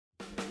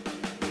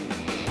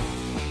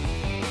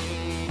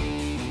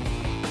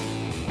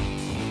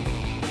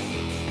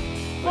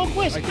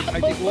Chris.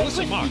 Well,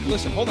 listen, Mark,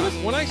 listen, hold on.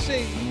 When I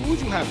say, would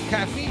you have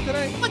caffeine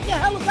today? What the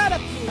hell is that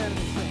up to you out of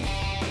this thing?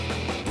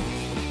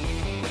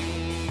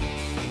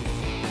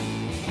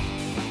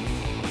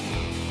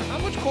 How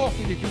much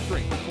coffee did you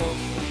drink before the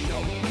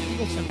show?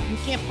 Listen, you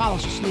can't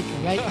polish a sneaker,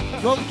 right?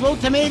 throw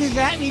tomatoes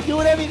at me, do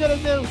whatever you're going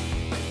to do.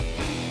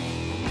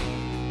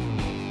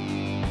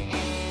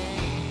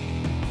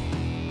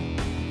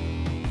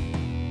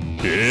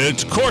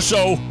 It's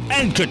Corso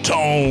and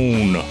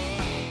Catone.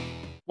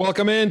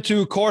 Welcome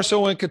into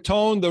Corso and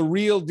Catone, the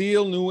real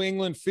deal New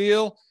England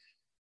feel.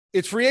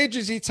 It's free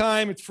agency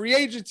time. It's free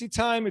agency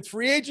time. It's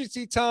free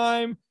agency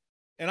time.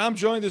 And I'm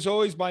joined as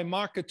always by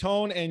Mark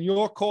Catone and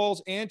your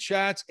calls and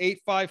chats,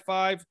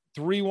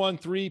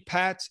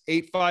 855-313-PATS,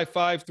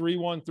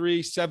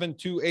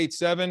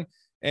 855-313-7287.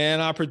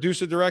 And our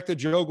producer director,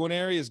 Joe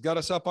Guarneri, has got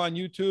us up on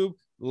YouTube,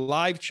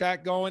 live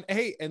chat going.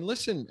 Hey, and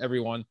listen,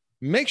 everyone.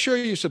 Make sure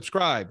you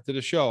subscribe to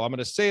the show. I'm going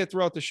to say it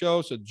throughout the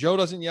show so Joe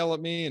doesn't yell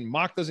at me and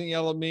Mark doesn't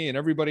yell at me and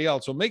everybody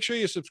else. So make sure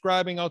you're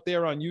subscribing out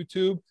there on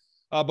YouTube.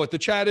 But the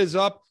chat is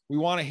up. We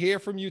want to hear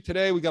from you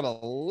today. We got a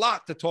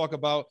lot to talk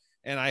about.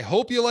 And I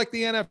hope you like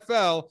the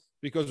NFL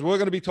because we're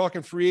going to be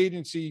talking free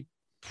agency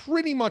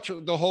pretty much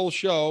the whole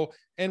show.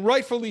 And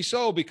rightfully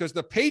so because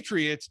the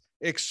Patriots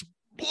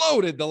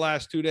exploded the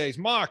last 2 days.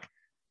 Mark,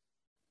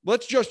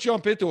 let's just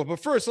jump into it. But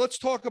first, let's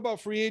talk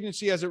about free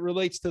agency as it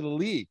relates to the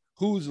league.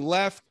 Who's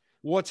left?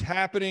 What's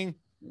happening?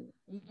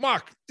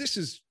 Mark,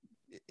 it's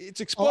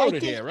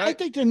exploded here, right? I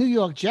think the New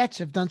York Jets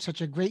have done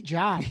such a great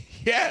job.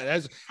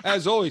 Yeah,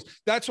 as always.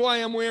 That's why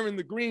I'm wearing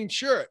the green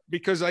shirt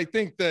because I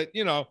think that,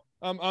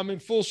 I'm in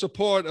full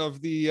support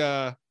of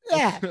the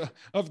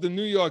of the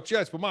New York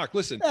Jets. But Mark,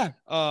 listen,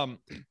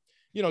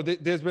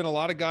 there's been a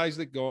lot of guys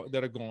that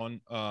are gone.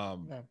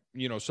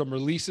 Some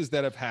releases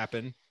that have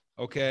happened.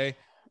 Okay,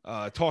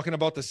 talking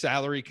about the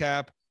salary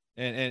cap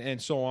and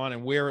so on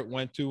and where it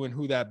went to and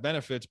who that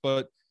benefits.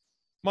 But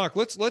Mark,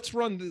 let's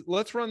run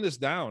this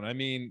down. I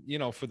mean,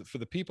 for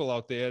the people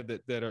out there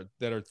that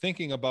are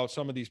thinking about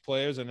some of these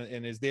players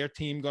and is their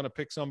team going to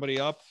pick somebody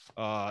up?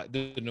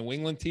 The New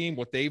England team,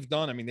 what they've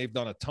done, I mean, they've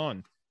done a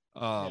ton.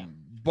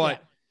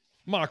 But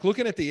Mark,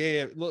 looking at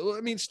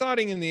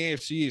starting in the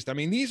AFC East, I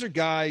mean, these are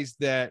guys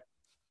that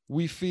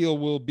we feel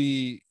will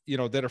be,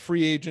 that are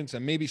free agents,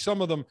 and maybe some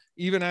of them,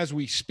 even as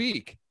we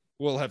speak,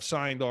 will have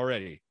signed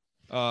already.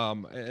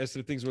 As to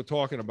the things we're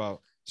talking about.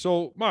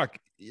 So, Mark,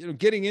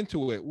 getting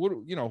into it,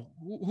 who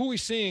are we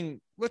seeing?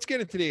 Let's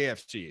get into the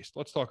AFC East.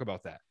 Let's talk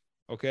about that,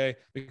 okay?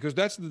 Because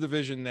that's the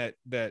division that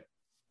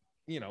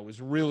is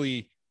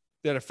really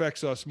that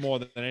affects us more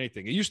than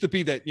anything. It used to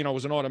be that it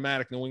was an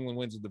automatic New England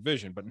wins the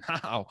division, but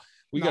now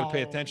we got to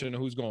pay attention to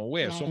who's going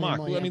where. So,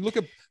 Mark,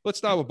 let's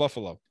start with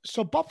Buffalo.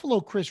 So,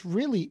 Buffalo, Chris,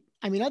 really,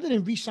 I mean, other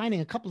than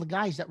re-signing a couple of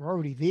guys that were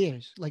already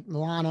theirs, like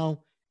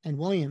Milano and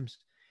Williams.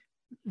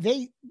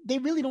 They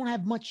really don't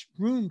have much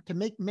room to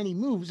make many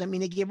moves. I mean,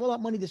 they gave all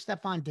that money to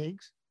Stephon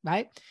Diggs,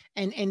 right?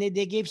 And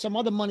they gave some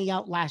other money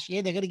out last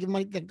year. They're going to give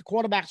money. The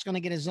quarterback's going to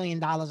get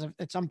 $1 zillion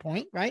at some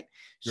point, right?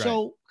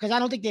 So, because I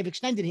don't think they've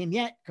extended him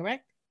yet,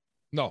 correct?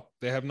 No,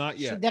 they have not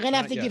yet. So they're going to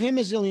have to give him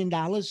 $1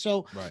 zillion.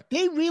 So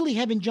they really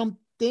haven't jumped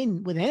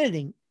in with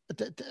anything.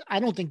 I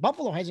don't think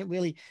Buffalo hasn't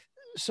really,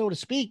 so to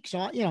speak.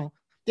 So,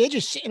 they're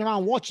just sitting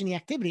around watching the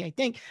activity, I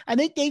think. I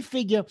think they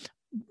figure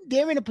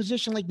they're in a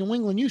position like New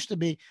England used to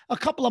be, a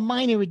couple of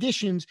minor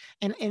additions,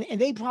 and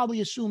they probably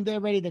assume they're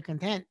ready to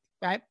contend,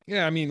 right?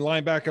 Yeah, I mean,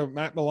 linebacker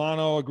Matt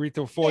Milano agreed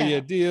to a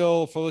 4-year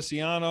deal.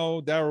 Feliciano,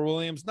 Darrell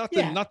Williams,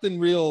 nothing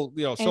real,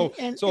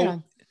 Buffalo's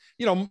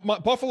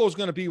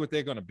going to be what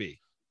they're going to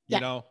be,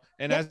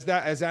 and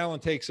as Allen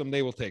takes them,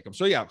 they will take them.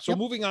 So,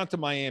 moving on to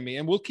Miami,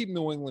 and we'll keep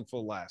New England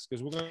for last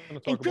because we're going to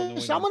talk about New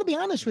England. So I'm going to be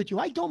honest with you.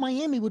 I thought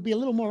Miami would be a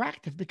little more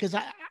active because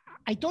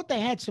I thought they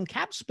had some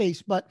cap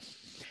space, but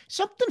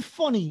something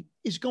funny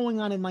is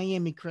going on in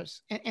Miami,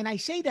 Chris. And I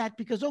say that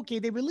because, okay,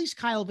 they released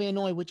Kyle Van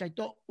Noy, which I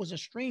thought was a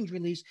strange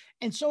release.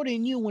 And so they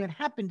knew when it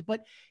happened.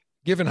 But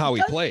given how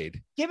he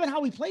played, he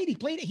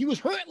was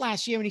hurt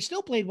last year and he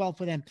still played well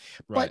for them.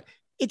 Right. But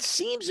it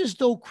seems as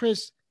though,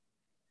 Chris,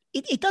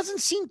 it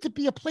doesn't seem to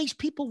be a place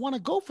people want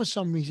to go for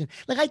some reason.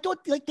 Like I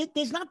thought,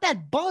 there's not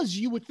that buzz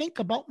you would think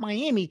about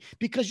Miami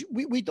because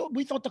we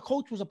thought the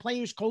coach was a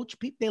player's coach.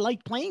 They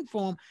like playing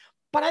for him.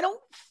 But I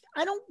don't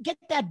get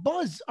that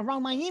buzz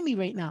around Miami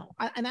right now.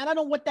 And I don't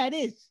know what that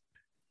is.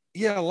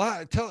 Yeah, a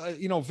lot.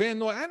 Van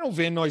Noy, I know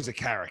Van Noy's a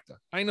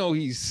character. I know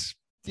he's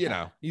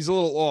he's a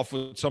little off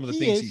with some of the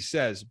things he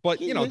says. But,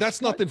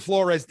 that's nothing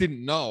Flores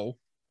didn't know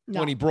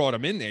when he brought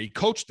him in there. He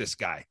coached this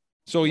guy.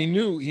 So he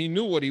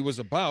knew what he was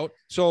about.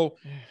 So,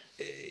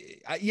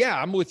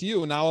 I'm with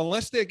you. Now,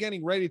 unless they're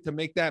getting ready to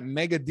make that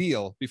mega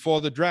deal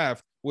before the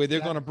draft, where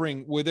they're going to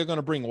bring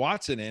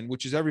Watson in,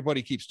 which is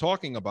everybody keeps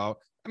talking about.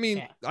 I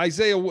mean,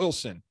 Isaiah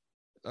Wilson,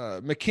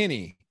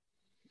 McKinney,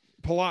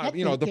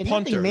 the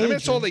punter. I mean,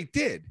 that's all they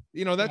did.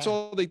 That's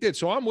all they did.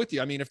 So I'm with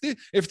you. I mean,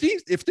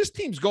 if this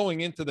team's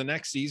going into the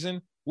next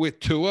season with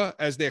Tua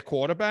as their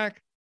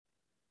quarterback,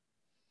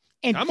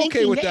 I'm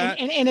okay with that.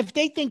 And if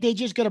they think they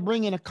just got to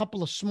bring in a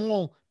couple of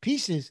small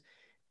pieces,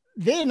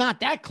 they're not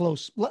that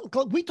close.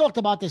 We talked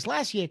about this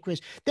last year,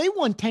 Chris. They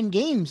won 10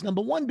 games.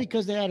 Number one,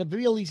 because they had a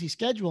real easy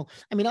schedule.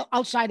 I mean,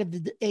 outside of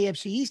the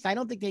AFC East, I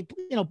don't think they,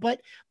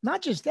 but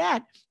not just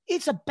that.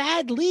 It's a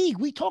bad league.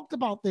 We talked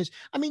about this.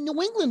 I mean,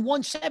 New England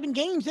won 7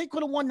 games. They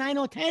could have won 9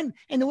 or 10,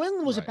 and New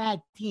England was a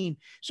bad team.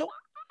 So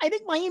I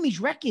think Miami's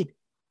record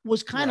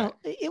was kind of,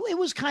 it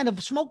was kind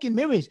of smoke and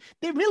mirrors.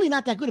 They're really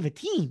not that good of a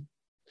team.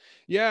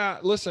 Yeah,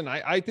 listen,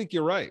 I think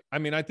you're right. I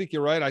mean, I think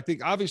you're right. I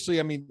think obviously,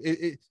 I mean,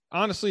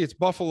 honestly, it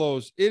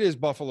is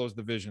Buffalo's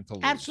division to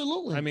lose.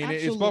 Absolutely. I mean,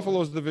 it's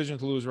Buffalo's division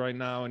to lose right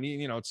now. And,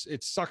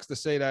 it sucks to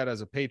say that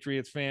as a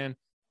Patriots fan.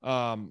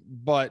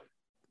 But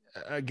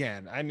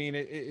again, I mean,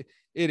 it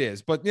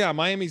is. But yeah,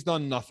 Miami's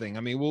done nothing.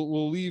 I mean,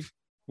 we'll leave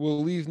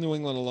New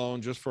England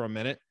alone just for a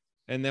minute.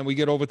 And then we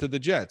get over to the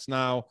Jets.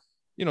 Now,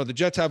 the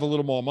Jets have a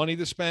little more money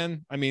to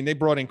spend. I mean, they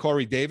brought in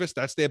Corey Davis.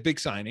 That's their big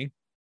signing.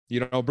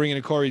 Bringing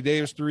in Corey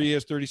Davis, 3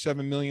 years, $37.5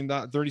 million. They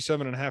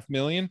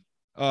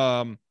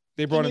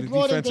brought in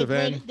the defensive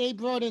end. They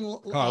brought in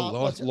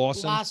Lawson.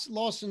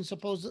 Lawson,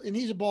 supposedly, and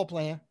he's a ball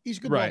player. He's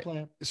a good ball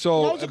player.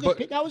 So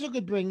that was a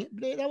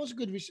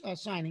good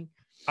signing.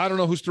 I don't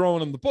know who's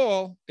throwing him the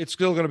ball. It's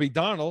still going to be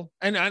Donald.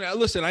 And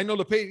listen, I know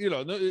the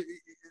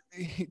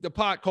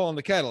pot calling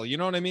the kettle. You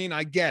know what I mean?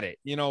 I get it.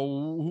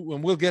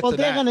 And we'll get to that.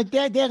 They're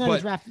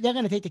gonna draft. They're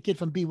gonna take the kid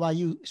from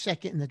BYU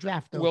second in the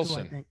draft. Though,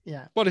 Wilson. I think.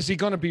 Yeah. But is he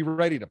going to be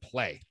ready to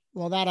play?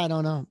 Well, that I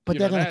don't know. But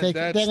they're going to take.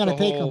 They're going to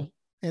take him.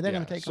 Yeah, they're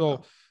going to take him.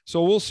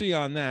 So we'll see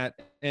on that.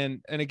 And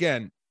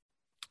again,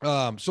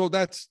 so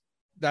that's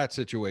that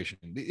situation.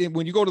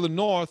 When you go to the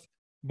North,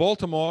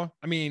 Baltimore.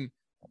 I mean,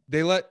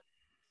 they let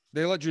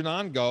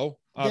Junan go.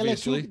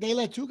 Obviously, they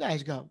let 2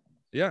 guys go.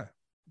 Yeah.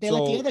 They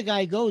let the other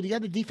guy go. The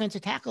other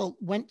defensive tackle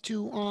went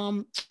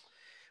to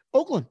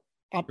Oakland.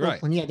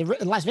 Oakland, yeah,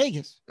 Las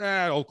Vegas.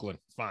 Oakland,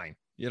 fine,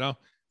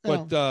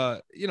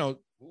 But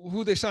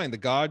who they signed? The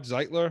guard,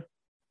 Zeitler,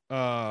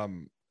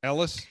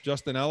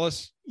 Justin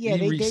Ellis. Yeah,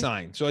 he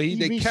re-signed. So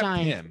they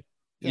kept him.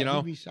 He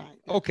re-signed.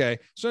 Okay,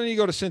 so then you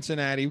go to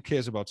Cincinnati. Who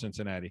cares about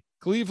Cincinnati?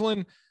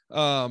 Cleveland.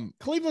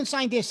 Cleveland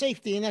signed their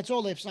safety, and that's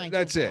all they've signed.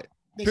 That's it.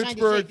 They signed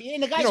their safety,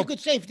 and the guy's a good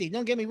safety.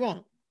 Don't get me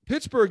wrong.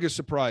 Pittsburgh is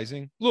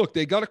surprising. Look,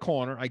 they got a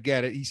corner. I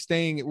get it. He's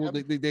staying.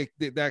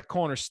 Yep. That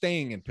corner's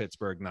staying in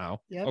Pittsburgh now.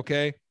 Yep.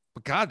 Okay.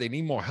 But God, they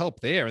need more help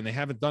there, and they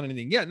haven't done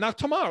anything yet. Now,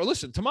 tomorrow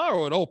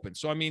it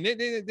opens. So, I mean,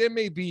 there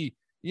may be,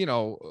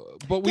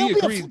 but we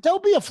agree. There'll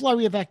be a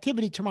flurry of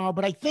activity tomorrow,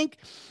 but I think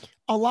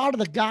a lot of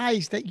the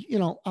guys that,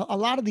 a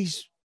lot of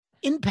these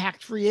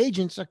impact free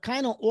agents are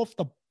kind of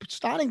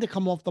starting to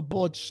come off the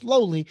board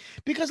slowly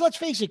because let's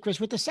face it, Chris,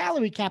 with the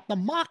salary cap, the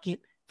market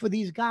for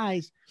these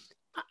guys,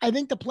 I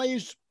think the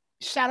players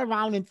sat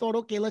around and thought,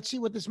 okay, let's see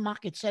what this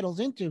market settles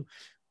into.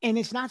 And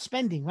it's not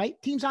spending,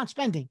 right? Teams aren't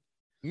spending.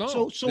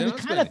 No. So we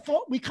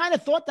kind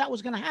of thought that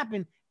was going to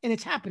happen, and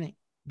it's happening.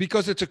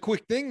 Because it's a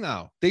quick thing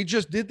now. They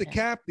just did the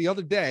cap the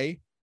other day.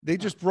 They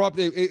just brought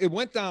it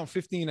went down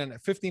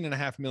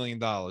 $15.5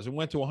 million. It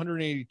went to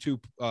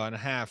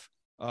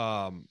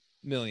 $182.5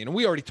 million. And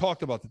we already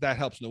talked about that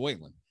helps New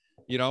England.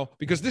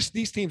 Because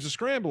these teams are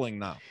scrambling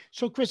now.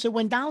 So, Chris, it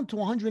went down to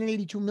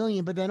 182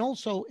 million, but then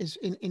also is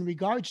in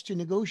regards to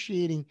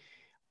negotiating,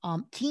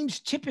 teams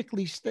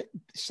typically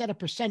set a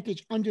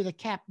percentage under the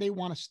cap they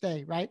want to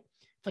stay, right?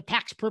 For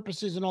tax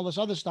purposes and all this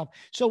other stuff.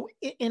 So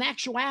in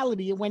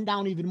actuality, it went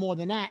down even more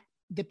than that,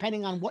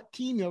 depending on what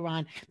team you're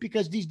on,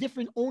 because these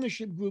different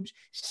ownership groups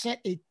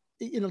they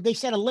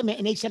set a limit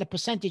and they set a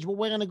percentage. Well,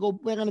 we're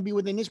going to be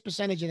within this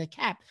percentage of the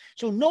cap.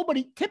 So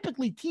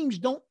typically teams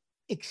don't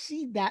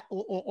exceed that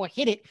or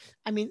hit it.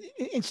 I mean,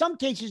 in some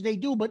cases they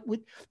do, but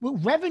with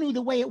revenue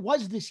the way it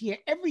was this year,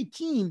 every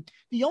team,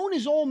 the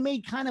owners all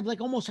made kind of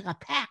like almost like a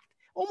pact,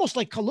 almost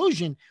like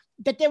collusion,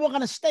 that they were going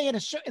to stay at a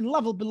certain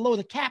level below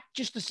the cap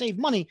just to save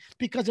money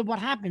because of what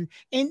happened,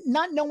 and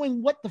not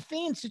knowing what the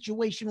fan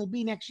situation will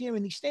be next year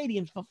in these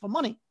stadiums for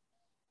money.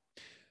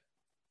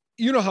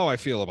 You know how I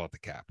feel about the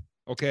cap.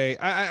 Okay.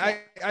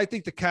 I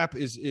think the cap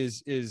is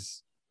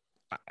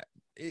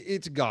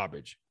it's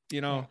garbage,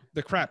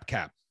 the crap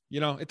cap.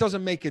 It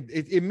doesn't make it.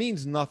 It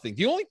means nothing.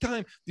 The only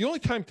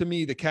time to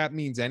me the cap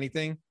means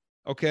anything,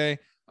 okay,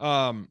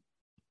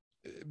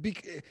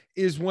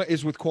 is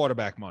with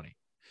quarterback money,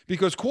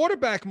 because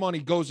quarterback money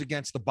goes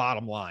against the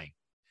bottom line.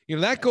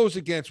 That goes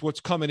against what's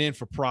coming in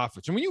for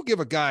profits. And when you give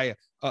a guy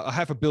a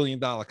 $500 million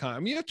contract, I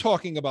mean, you're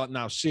talking about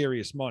now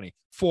serious money,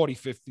 40,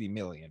 50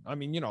 million. I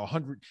mean,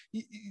 100.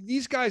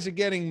 These guys are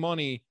getting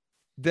money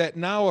that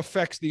now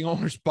affects the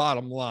owner's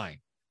bottom line.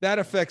 That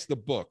affects the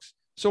books.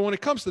 So when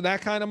it comes to that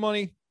kind of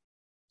money,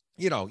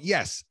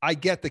 yes, I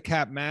get the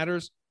cap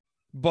matters,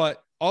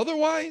 but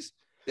otherwise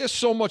there's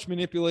so much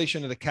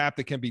manipulation of the cap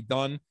that can be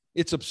done.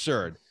 It's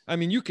absurd. I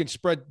mean, you can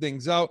spread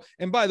things out.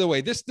 And by the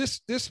way, this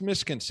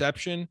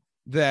misconception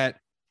that,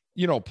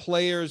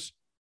 players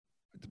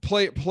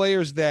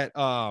that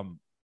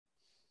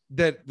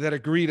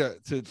agree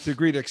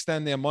to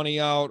extend their money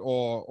out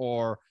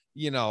or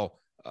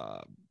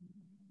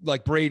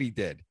like Brady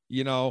did,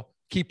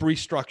 keep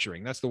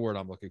restructuring. That's the word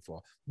I'm looking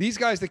for. These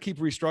guys that keep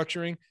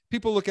restructuring,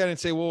 people look at it and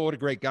say, well, what a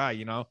great guy,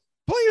 you know.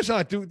 Players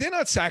they're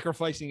not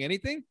sacrificing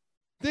anything.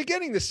 They're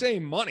getting the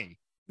same money.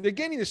 They're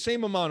getting the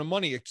same amount of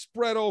money. It's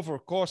spread over a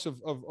course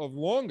of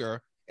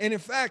longer. And in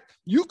fact,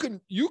 you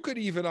could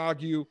even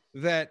argue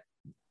that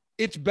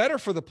it's better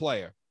for the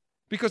player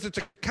because it's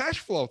a cash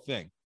flow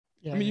thing.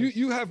 Yeah, I mean,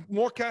 you have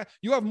more cash,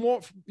 you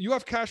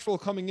have cash flow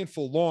coming in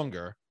for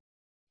longer,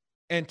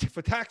 and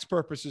for tax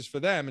purposes for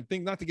them. And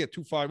think not to get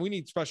too far. We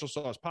need special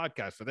sauce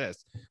podcast for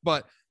this,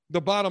 but the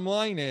bottom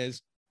line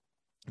is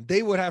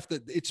they would have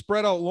to. It's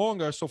spread out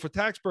longer, so for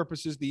tax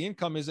purposes, the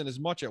income isn't as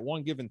much at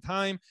one given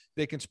time.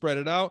 They can spread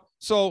it out.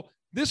 So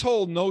this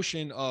whole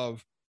notion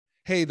of,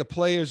 hey, the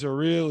players are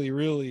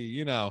really,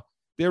 you know,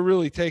 they're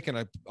really taking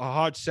a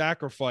hard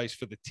sacrifice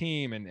for the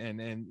team.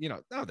 And you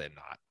know, no, they're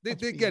not.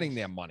 They're getting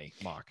their money,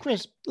 Mark.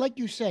 Chris, like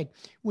you said,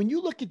 when you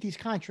look at these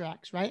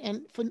contracts, right?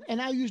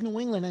 And I'll use New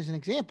England as an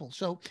example.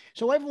 So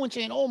everyone's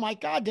saying, oh my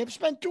God, they've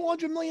spent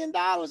 $200 million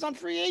on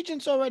free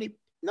agents already.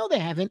 No, they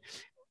haven't.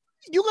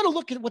 You got to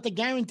look at what the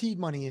guaranteed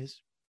money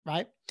is.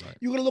 Right.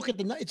 You got to look at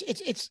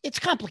it's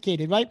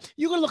complicated, right?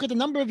 You got to look at the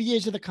number of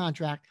years of the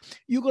contract.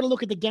 You got to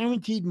look at the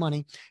guaranteed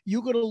money.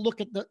 You got to look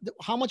at the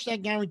how much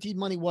that guaranteed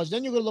money was.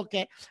 Then you're going to look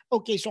at,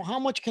 okay, so how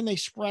much can they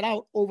spread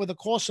out over the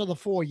course of the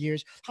 4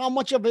 years? How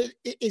much of it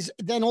is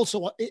then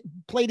also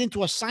played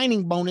into a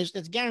signing bonus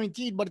that's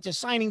guaranteed, but it's a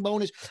signing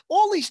bonus.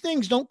 All these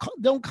things don't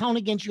count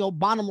against your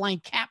bottom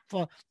line cap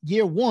for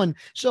year one.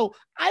 So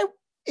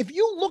if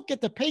you look at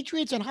the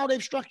Patriots and how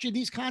they've structured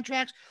these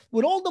contracts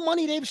with all the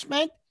money they've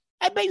spent,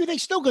 I bet you they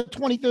still got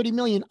 20, 30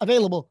 million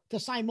available to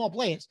sign more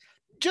players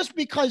just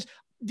because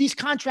these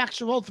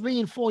contracts are all 3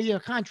 and 4 year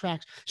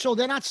contracts. So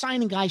they're not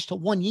signing guys to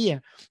 1 year.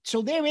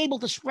 So they're able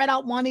to spread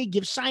out money,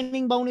 give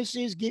signing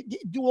bonuses,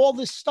 do all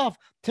this stuff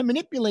to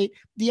manipulate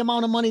the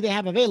amount of money they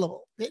have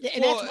available.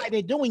 And that's why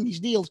they're doing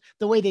these deals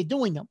the way they're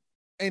doing them.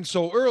 And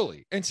so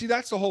early. And see,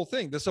 that's the whole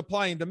thing, the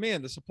supply and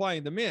demand.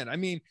 I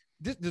mean,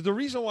 the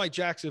reason why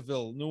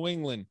Jacksonville, New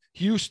England,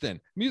 Houston,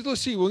 I mean,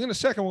 let's see, we're going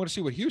to see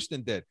what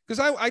Houston did. Because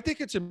I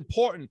think it's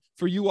important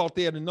for you out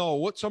there to know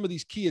what some of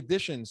these key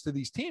additions to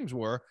these teams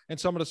were and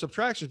some of the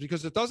subtractions,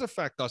 because it does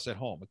affect us at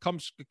home. It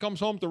comes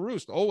home to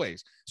roost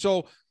always.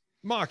 So,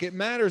 Mark, it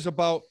matters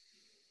about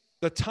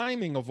the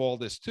timing of all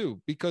this too,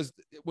 because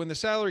when the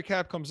salary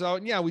cap comes out,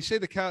 and yeah, we say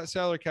the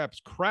salary cap's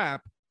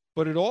crap,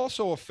 but it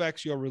also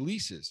affects your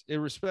releases. It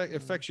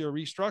affects your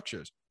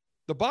restructures.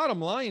 The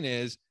bottom line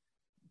is,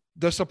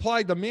 the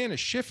supply demand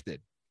has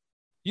shifted.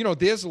 You know,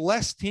 there's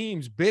less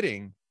teams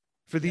bidding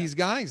for these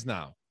guys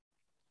now.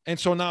 And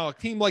so now a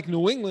team like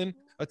New England,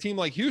 a team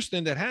like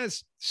Houston that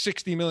has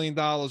 $60 million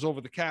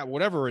over the cap,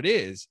 whatever it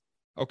is,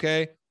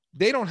 okay,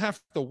 they don't have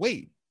to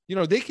wait. You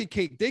know, they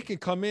can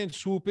come in,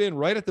 swoop in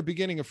right at the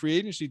beginning of free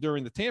agency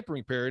during the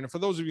tampering period. And for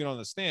those of you who don't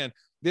understand,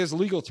 there's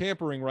legal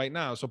tampering right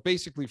now. So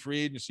basically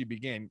free agency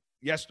began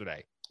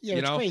yesterday. Yeah,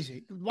 it's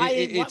crazy.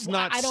 I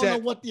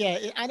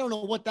don't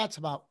know what that's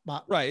about.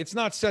 Right. It's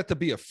not set to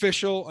be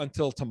official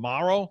until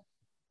tomorrow.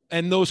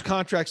 And those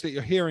contracts that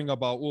you're hearing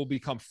about will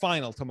become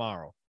final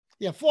tomorrow.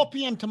 Yeah, 4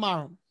 p.m.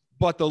 tomorrow.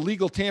 But the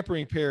legal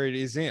tampering period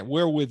is in.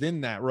 We're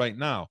within that right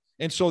now.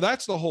 And so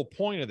that's the whole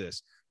point of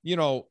this. You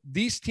know,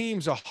 these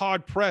teams are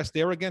hard pressed.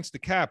 They're against the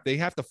cap. They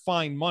have to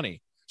find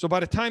money. So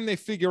by the time they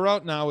figure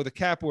out now with the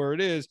cap where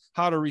it is,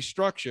 how to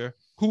restructure,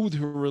 who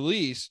to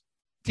release,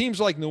 teams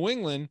like New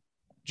England,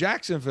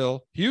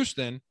 Jacksonville,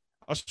 Houston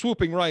are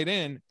swooping right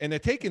in, and they're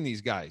taking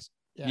these guys,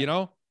 you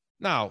know.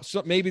 Now,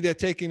 so maybe they're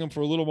taking them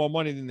for a little more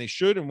money than they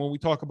should. And when we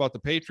talk about the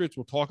Patriots,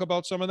 we'll talk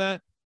about some of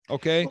that.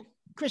 Okay. Well,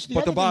 Chris,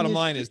 but the bottom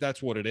line is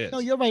that's what it is. No,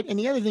 you're right. And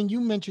the other thing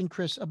you mentioned,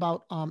 Chris,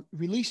 about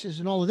releases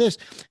and all of this,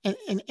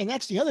 and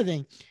that's the other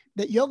thing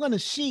that you're going to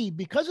see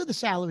because of the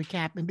salary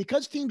cap and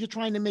because teams are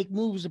trying to make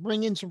moves to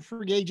bring in some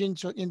free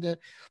agents or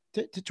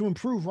to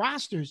improve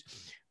rosters.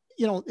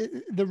 You know,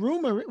 the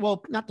rumor,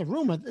 well, not the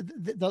rumor,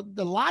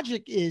 the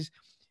logic is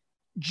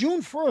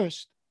June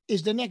 1st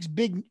is the next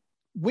big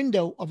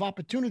window of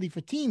opportunity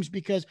for teams,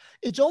 because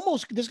it's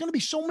almost, there's going to be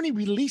so many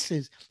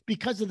releases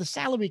because of the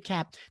salary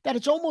cap that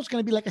it's almost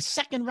going to be like a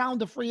second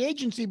round of free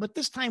agency, but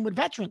this time with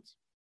veterans.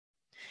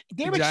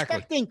 They're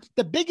expecting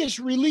the biggest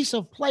release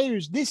of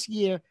players this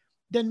year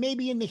than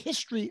maybe in the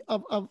history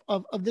of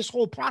this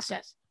whole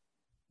process.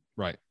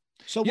 Right.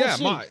 So we'll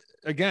see.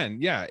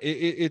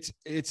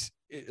 It's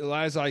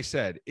as I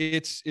said,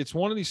 it's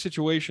one of these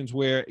situations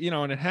where, you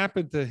know, and it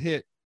happened to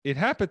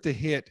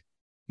hit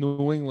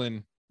New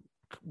England.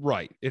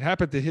 Right. It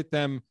happened to hit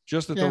them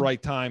just at the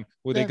right time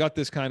where they got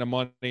this kind of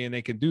money and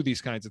they can do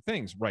these kinds of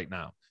things right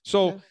now.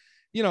 So,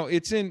 you know,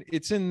 it's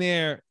in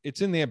their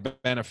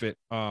benefit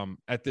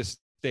at this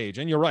stage.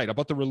 And you're right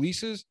about the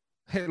releases.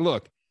 Hey,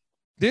 look,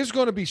 there's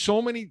going to be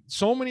so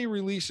many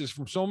releases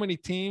from so many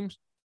teams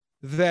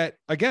that,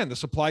 again, the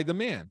supply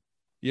demand.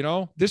 You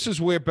know, this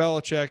is where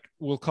Belichick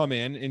will come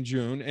in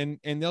June,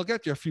 and they'll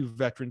get you a few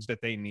veterans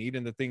that they need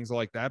and the things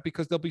like that,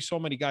 because there'll be so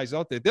many guys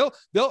out there.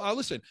 They'll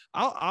listen.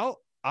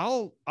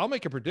 I'll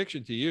make a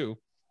prediction to you.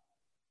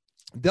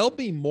 there'll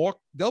be more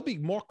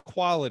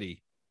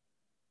quality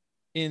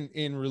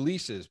in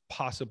releases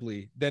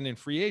possibly than in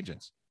free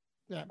agents.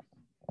 Yeah.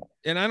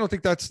 And I don't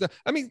think that's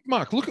I mean,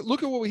 Mark, look at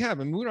what we have.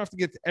 I mean, we don't have to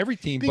get to every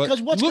team,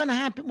 because what's going to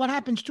happen? What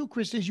happens too,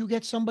 Chris, is you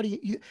get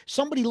somebody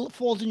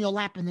falls in your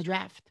lap in the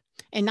draft,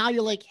 and now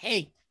you're like,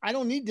 hey, I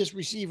don't need this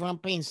receiver I'm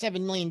paying $7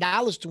 million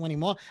to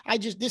anymore.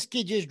 This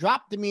kid just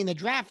dropped to me in the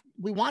draft.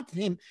 We wanted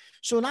him.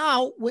 So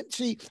now,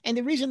 and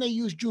the reason they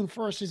use June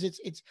 1st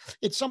is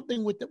it's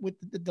something with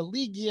the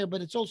league year, but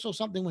it's also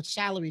something with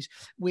salaries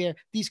where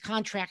these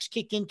contracts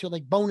kick into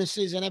like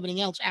bonuses and everything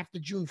else after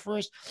June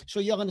 1st. So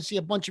you're going to see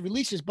a bunch of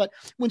releases. But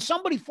when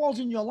somebody falls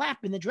in your lap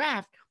in the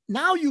draft,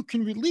 now you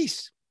can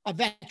release a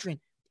veteran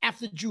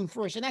after June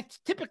 1st. And that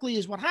typically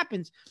is what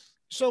happens.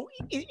 So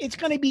it's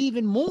going to be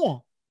even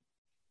more.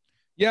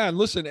 Yeah, and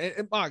listen,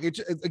 and Mark,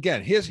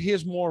 again,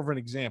 here's more of an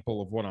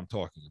example of what I'm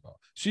talking about.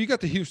 So you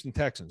got the Houston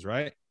Texans,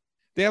 right?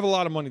 They have a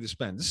lot of money to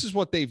spend. This is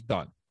what they've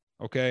done,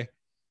 okay?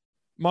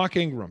 Mark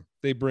Ingram,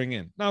 they bring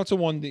in. Now it's a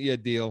one-year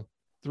deal,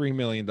 $3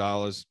 million,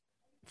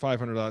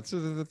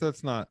 $500.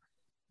 That's not.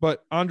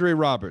 But Andre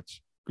Roberts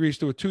agrees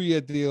to a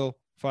 2-year deal,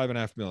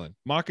 $5.5 million.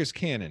 Marcus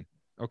Cannon,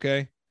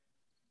 okay?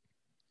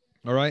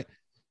 All right?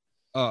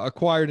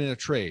 Acquired in a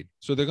trade.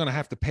 So they're going to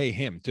have to pay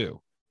him too,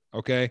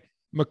 okay?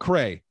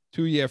 McCray,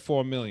 2-year,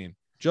 $4 million.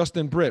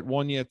 Justin Britt,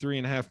 1 year,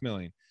 $3.5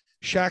 million.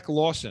 Shaq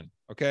Lawson,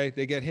 okay,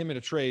 they get him in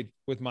a trade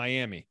with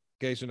Miami.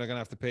 Okay, so they're gonna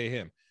have to pay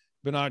him.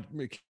 Bernard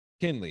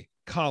McKinley,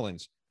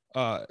 Collins.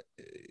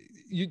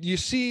 You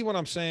see what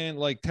I'm saying?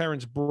 Like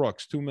Terrence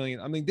Brooks, $2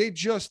 million. I mean, they're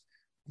just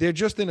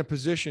in a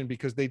position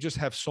because they just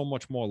have so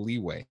much more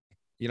leeway.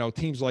 You know,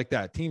 teams like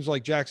that, teams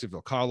like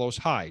Jacksonville, Carlos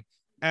Hyde,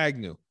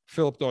 Agnew,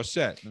 Philip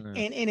Dorsett, and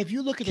if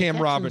you look at Cam the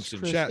Texans, Robinson,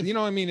 Chris, you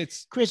know, I mean,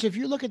 it's Chris. If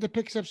you look at the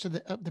pickups of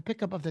the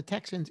pickup of the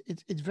Texans,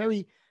 it's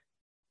very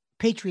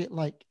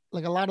Patriot-like.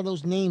 Like a lot of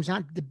those names,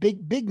 not the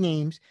big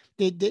names.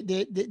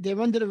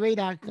 They're under the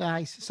radar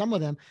guys, some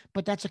of them.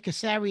 But that's a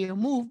Casario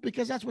move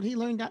because that's what he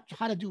learned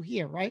how to do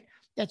here, right?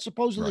 That's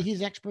supposedly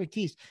his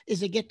expertise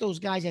is to get those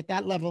guys at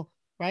that level,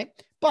 right?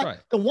 But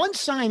the one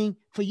signing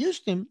for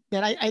Houston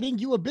that I think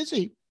you were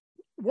busy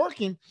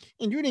working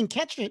and you didn't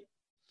catch it.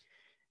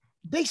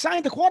 They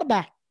signed the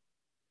quarterback.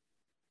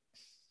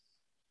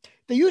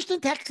 The Houston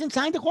Texans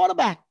signed the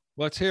quarterback.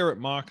 Let's hear it,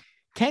 Mark.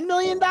 $10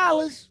 million.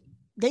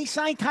 They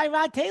signed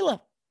Tyrod Taylor.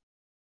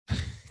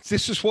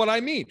 This is what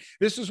I mean.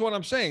 This is what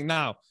I'm saying.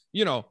 Now,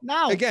 you know,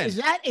 again, is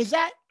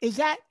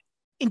that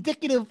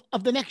indicative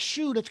of the next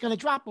shoe that's going to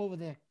drop over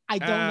there? I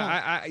don't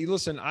know.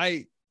 Listen,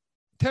 $10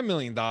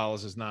 million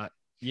is not,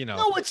 you know.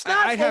 No, it's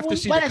not. I'd have to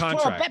see the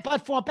contract.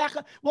 But for a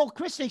backup, well,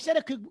 Chris, they said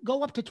it could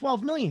go up to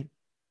 $12 million.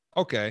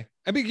 Okay.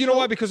 I mean, you know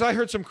why? Because I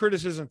heard some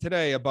criticism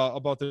today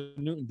about the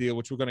Newton deal,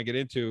 which we're going to get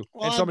into.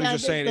 And somebody's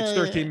just saying it's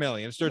 $13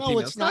 million. It's $13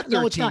 million. It's not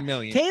 $13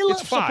 million. It's $5 million.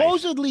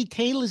 Supposedly,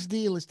 Taylor's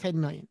deal is $10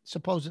 million.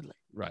 Supposedly.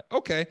 Right.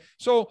 Okay.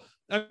 So,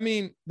 I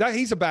mean,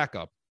 he's a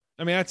backup.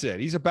 I mean, that's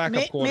it. He's a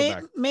backup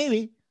quarterback.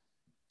 Maybe.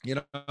 You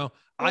know,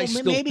 I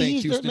still think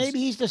maybe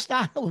he's the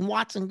starter when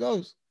Watson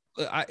goes.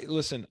 I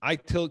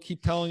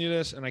keep telling you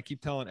this, and I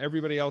keep telling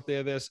everybody out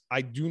there this.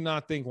 I do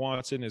not think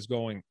Watson is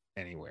going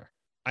anywhere.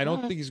 I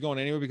don't think he's going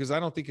anywhere because I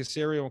don't think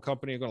Casario and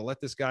company are going to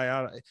let this guy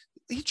out.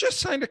 He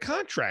just signed a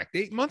contract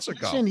 8 months ago.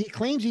 Listen, he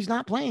claims he's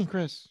not playing,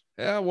 Chris.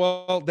 Yeah,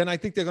 well, then I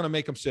think they're going to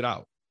make him sit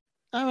out.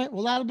 All right,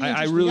 well, that'll be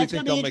interesting. I really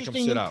think they'll make him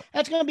sit out.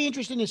 That's going to be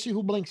interesting to see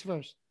who blinks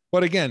first.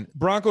 But again,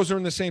 Broncos are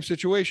in the same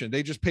situation.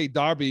 They just paid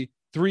Darby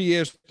 3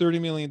 years,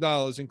 $30 million,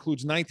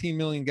 includes $19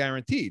 million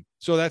guaranteed.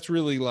 So that's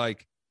really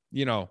like,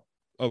 you know,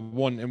 a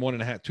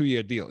 1.5, 2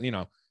 year deal, you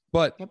know.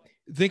 But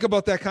think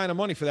about that kind of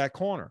money for that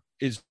corner.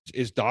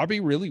 Is Darby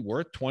really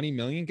worth $20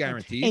 million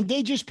guaranteed? And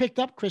they just picked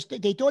up, Chris.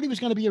 They thought he was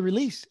going to be a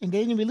release, and they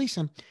didn't release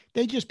him.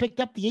 They just picked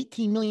up the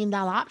 $18 million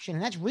option,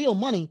 and that's real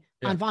money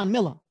on Von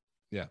Miller.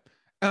 Yeah.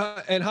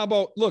 And how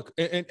about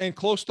and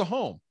close to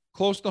home,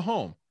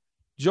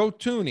 Joe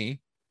Thuney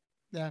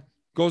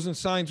goes and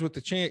signs with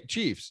the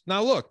Chiefs.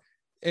 Now look,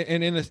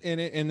 and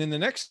in the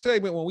next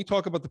segment when we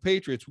talk about the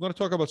Patriots, we're going to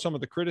talk about some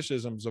of the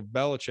criticisms of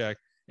Belichick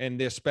and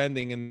their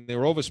spending and their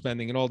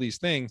overspending and all these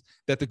things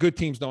that the good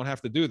teams don't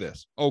have to do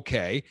this.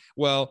 Okay.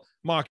 Well,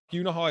 Mark,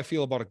 you know how I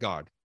feel about a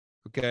guard.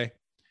 Okay.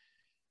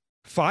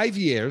 5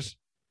 years,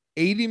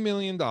 $80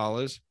 million,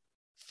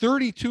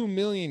 $32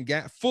 million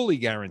fully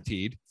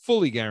guaranteed.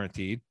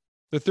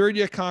 The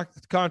third-year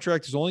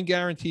contract is only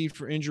guaranteed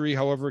for injury.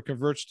 However, it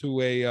converts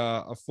to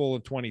a full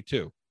in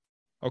 22.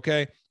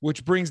 Okay.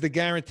 Which brings the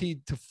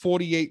guaranteed to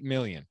 $48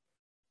 million.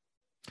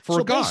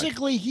 So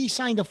basically, he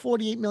signed a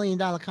 $48 million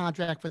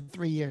contract for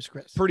 3 years,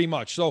 Chris. Pretty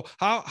much. So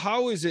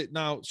how is it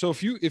now? So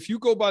if you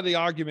go by the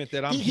argument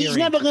that he's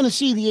never going to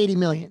see the $80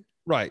 million.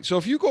 Right. So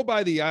if you go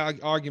by the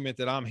argument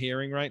that I'm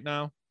hearing right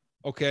now,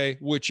 okay,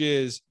 which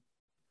is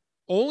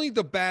only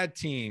the bad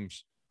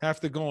teams have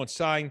to go and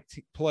sign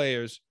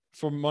players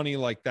for money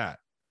like that.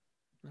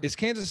 No. Is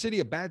Kansas City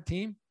a bad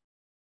team?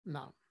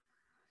 No.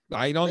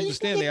 I don't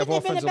understand. They have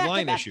offensive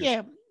line issues.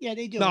 Yeah,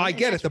 they do. No, I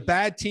get it. The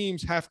bad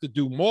teams have to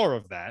do more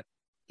of that.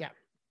 Yeah.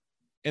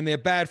 and they're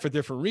bad for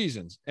different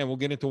reasons. And we'll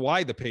get into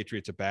why the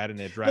Patriots are bad and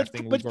they're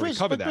drafting. But Chris,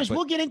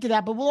 we'll get into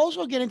that, but we'll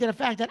also get into the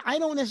fact that I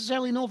don't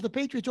necessarily know if the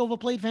Patriots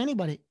overplayed for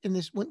anybody in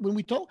this. When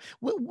we talk,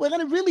 we're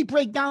going to really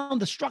break down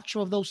the structure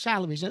of those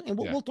salaries, and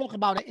we'll talk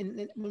about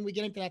it when we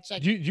get into that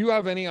section. Do you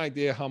have any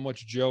idea how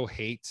much Joe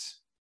hates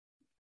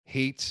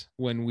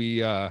when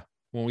we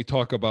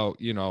talk about,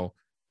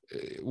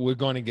 we're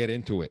going to get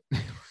into it?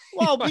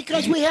 Well,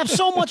 because we have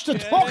so much to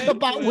talk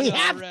about, we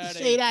have to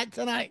say that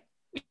tonight.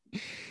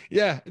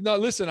 Yeah, no,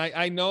 listen,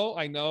 I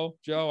know,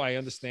 Joe, I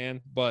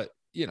understand, but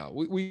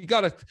we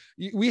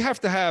have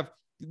to have,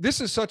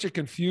 this is such a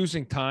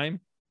confusing time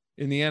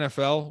in the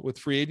NFL with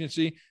free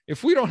agency.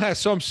 If we don't have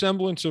some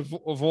semblance of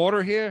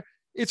order here,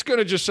 it's going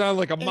to just sound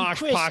like a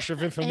mosh posh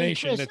of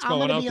information that's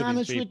going out to these people. I'm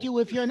going to be honest with you.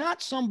 If you're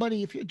not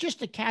somebody, if you're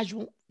just a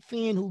casual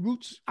fan who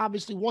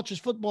obviously watches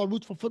football,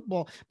 roots for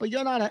football, but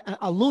you're not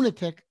a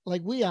lunatic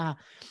like we are,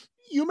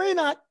 you may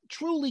not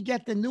truly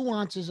get the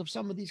nuances of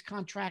some of these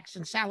contracts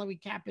and salary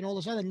cap and all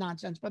this other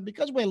nonsense, but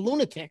because we're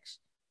lunatics,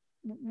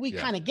 we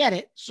kind of get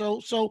it.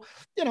 So,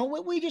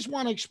 we just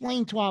want to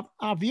explain to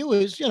our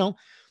viewers,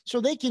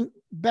 so they can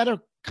better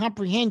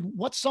comprehend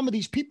what some of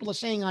these people are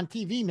saying on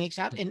TV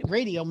and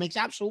radio makes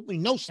absolutely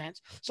no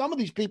sense. Some of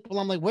these people,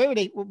 I'm like, where are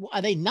they?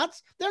 Are they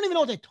nuts? They don't even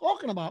know what they're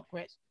talking about,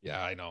 Chris.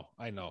 Yeah, I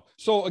know.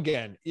 So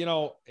again,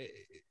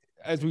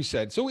 as we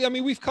said,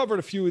 we've covered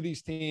a few of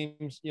these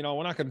teams. We're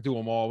not going to do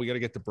them all. We got to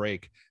get the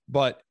break,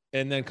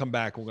 and then come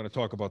back. We're going to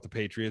talk about the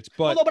Patriots.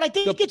 But I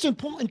think it's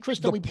important, Chris,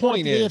 that we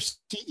point the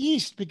AFC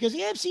East, because the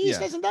AFC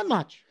East hasn't done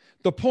much.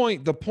 The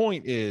point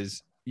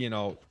is,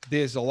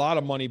 there's a lot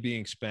of money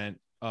being spent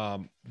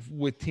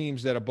with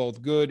teams that are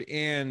both good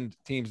and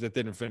teams that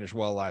didn't finish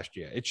well last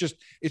year. It's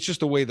just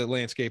the way the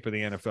landscape of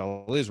the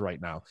NFL is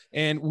right now.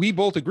 And we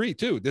both agree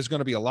too. There's going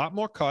to be a lot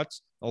more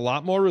cuts, a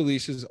lot more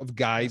releases of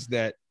guys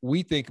that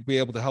we think will be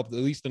able to help at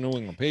least the New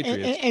England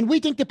Patriots. And we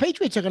think the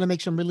Patriots are going to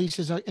make some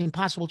releases in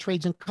possible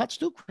trades and cuts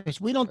too,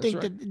 Chris. We don't think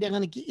that they're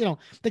going to,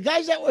 the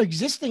guys that were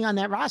existing on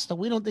that roster,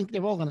 we don't think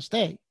they're all going to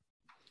stay.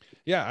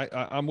 Yeah,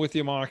 I'm with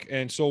you, Mark.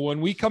 And so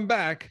when we come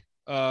back,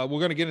 we're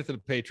going to get into the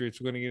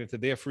Patriots. We're going to get into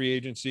their free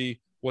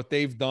agency, what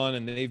they've done,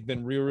 and they've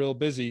been real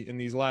busy in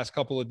these last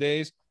couple of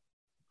days.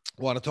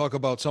 I want to talk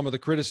about some of the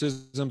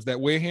criticisms that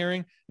we're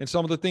hearing and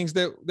some of the things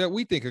that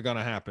we think are going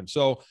to happen.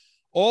 So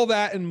all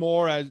that and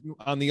more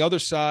on the other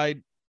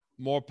side,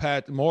 I was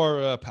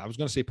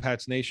going to say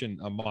Pat's Nation,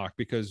 Mark,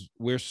 because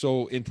we're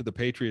so into the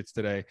Patriots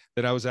today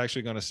that I was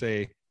actually going to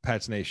say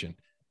Pat's Nation.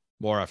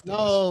 More after this.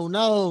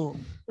 No.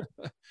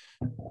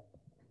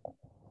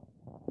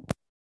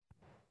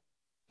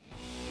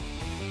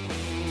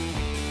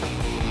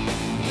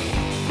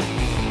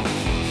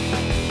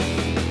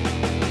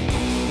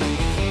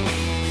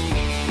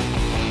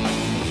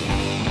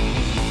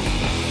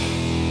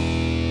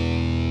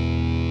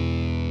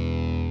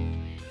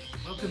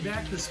 Welcome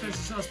back to the Special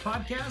Sauce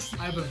Podcast.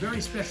 I have a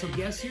very special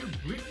guest here,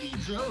 Brittany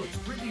Droz.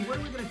 Brittany, what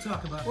are we going to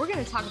talk about? We're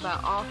going to talk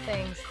about all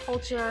things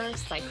culture,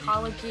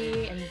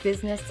 psychology, and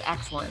business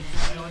excellence.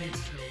 My audience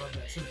is going to love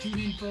that. So tune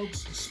in,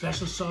 folks,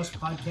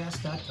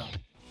 specialsaucepodcast.com.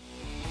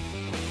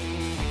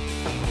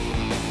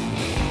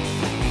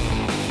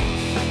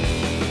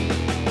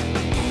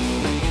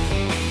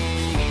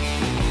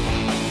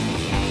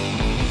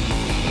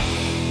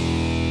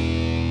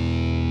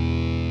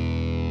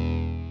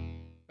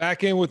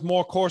 Back in with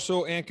more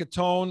Corso and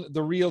Catone,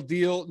 the real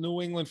deal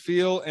New England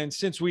feel. And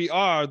since we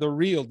are the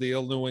real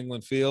deal New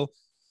England feel,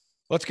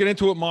 let's get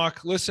into it,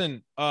 Mark.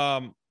 Listen,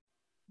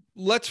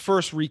 let's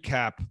first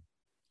recap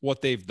what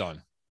they've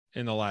done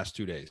in the last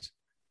 2 days.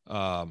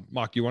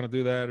 Mark, you want to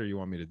do that or you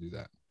want me to do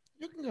that?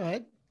 You can go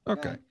ahead.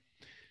 Okay.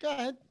 Go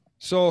ahead.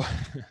 So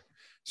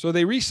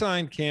they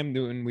re-signed Cam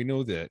Newton. We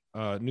knew that.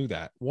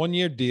 1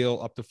 year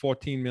deal up to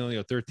 $14 million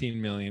or $13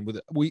 million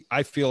with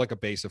I feel like a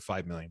base of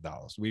 $5 million.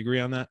 We agree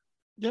on that?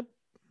 Yep.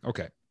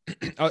 Okay.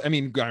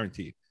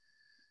 Guaranteed.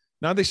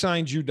 Now they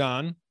signed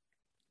Judon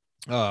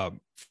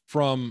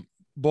from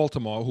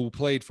Baltimore, who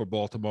played for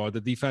Baltimore,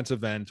 the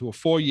defensive end, to a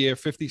 4-year,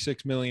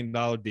 $56 million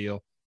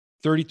deal,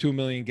 $32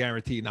 million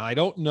guaranteed. Now, I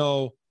don't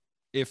know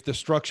if the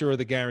structure of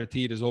the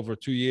guaranteed is over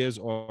 2 years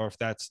or if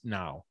that's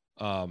now.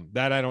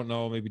 That I don't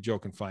know. Maybe Joe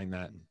can find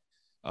that.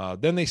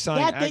 Then they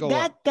signed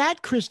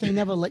that Chris, they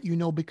never let you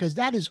know, because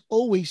that is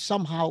always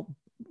somehow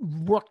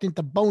worked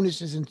into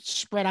bonuses and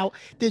spread out.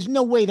 There's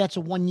no way that's a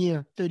 1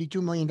 year,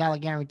 $32 million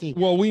guarantee.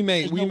 Well, we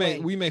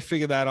may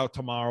figure that out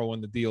tomorrow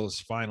when the deal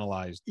is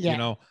finalized.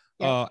 Yeah.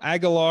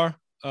 Aguilar,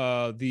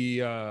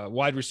 the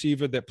wide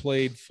receiver that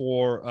played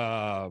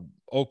for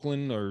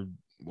Oakland or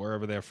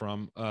wherever they're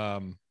from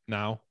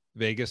now,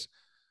 Vegas,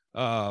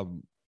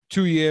 2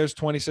 years,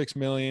 $26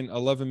 million,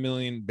 $11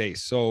 million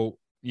base. So,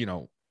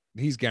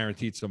 he's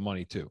guaranteed some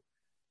money too.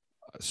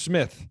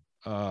 Smith,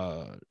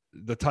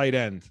 the tight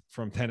end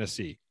from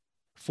Tennessee,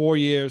 4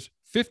 years,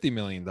 $50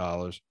 million,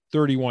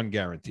 31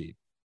 guaranteed.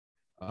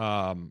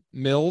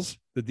 Mills,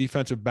 the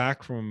defensive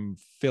back from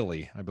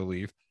Philly, I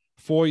believe,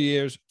 4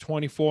 years,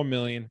 $24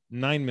 million,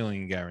 $9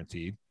 million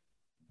guaranteed.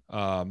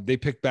 They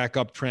picked back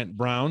up Trent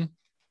Brown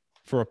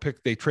for a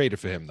pick. They traded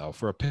for him though,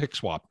 for a pick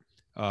swap.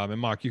 And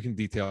Mark, you can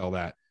detail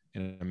that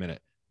in a minute.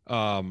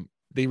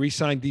 They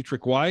re-signed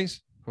Dietrich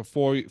Wise for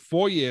 4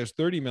 years,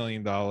 $30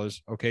 million.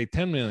 Okay.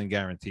 $10 million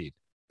guaranteed.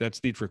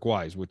 That's Dietrich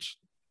Wise, which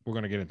we're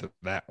going to get into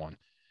that one.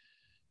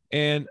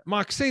 And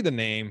Mark, say the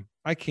name.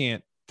 I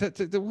can't.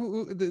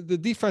 The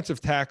defensive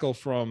tackle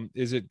from,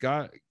 is it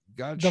Devon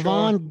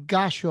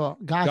Gashaw?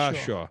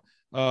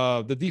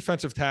 The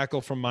defensive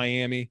tackle from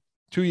Miami,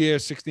 2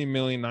 years, $16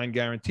 million,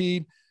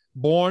 non-guaranteed.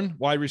 Bourne,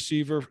 wide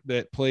receiver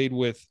that played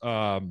with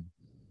San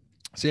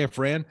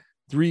Fran,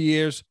 3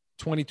 years,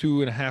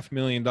 $22.5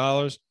 million.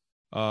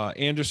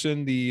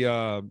 Anderson,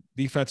 the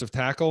defensive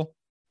tackle,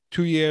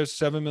 2 years,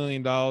 $7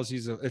 million.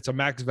 It's a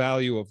max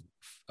value of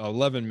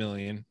 $11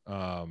 million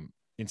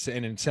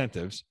in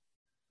incentives.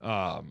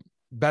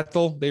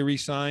 Bethel, they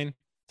re-signed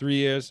 3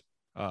 years,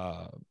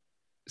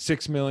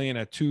 $6 million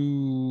at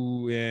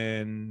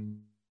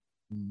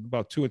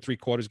about 2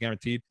 3/4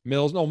 guaranteed.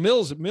 Mills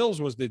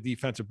was the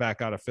defensive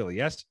back out of Philly.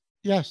 Yes.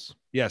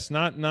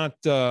 Not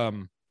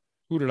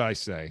who did I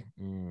say?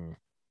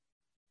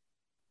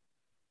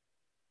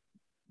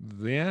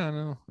 Yeah, I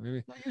know.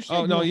 Maybe.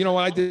 No, you know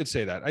what? I did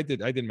say that. I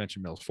did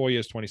mention Mills. 4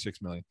 years, $26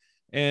 million.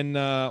 And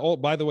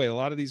by the way, a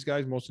lot of these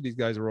guys, most of these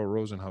guys are all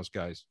Rosenhaus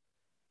guys.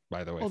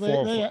 By the way, four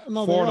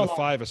to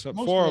five or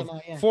something. Four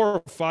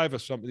or five or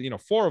something.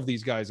 4 of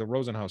these guys are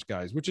Rosenhaus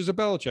guys, which is a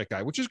Belichick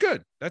guy, which is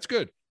good. That's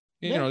good.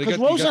 Because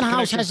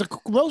Rosenhaus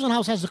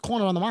has the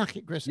corner on the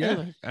market, Chris. Yeah,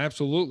 anyway.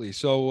 Absolutely.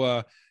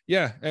 So,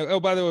 yeah. Oh,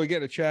 by the way, we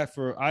get a chat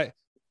for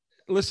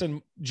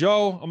listen,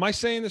 Joe. Am I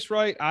saying this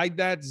right?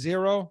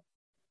 IDAT0.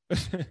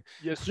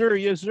 Yes, sir.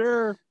 Yes,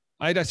 sir.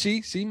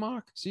 See,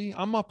 Mark. See,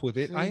 I'm up with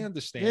it. I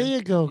understand. There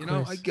you go,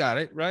 Chris. I got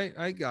it. Right.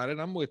 I got it.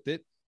 I'm with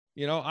it.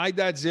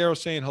 IDAT0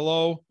 saying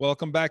hello.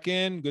 Welcome back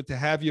in. Good to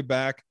have you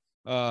back.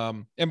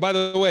 And by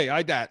the way,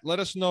 IDAT, let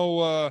us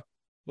know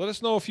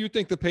if you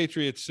think the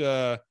Patriots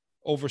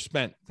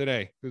overspent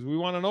today, because we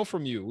want to know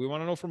from you. We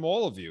want to know from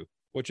all of you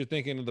what you're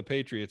thinking of the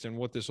Patriots and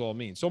what this all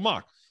means. So,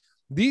 Mark,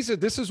 this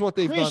is what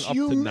they've done up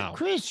to now.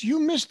 Chris, you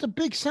missed a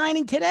big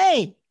signing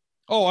today.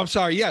 Oh, I'm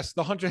sorry. Yes,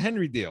 the Hunter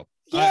Henry deal.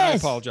 Yes. I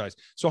apologize.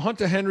 So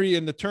Hunter Henry,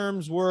 and the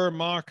terms were,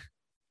 Mark?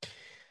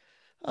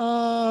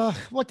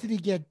 What did he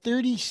get?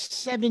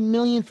 $37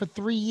 million for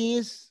 3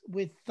 years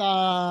with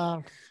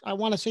I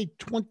want to say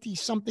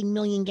 20-something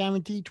million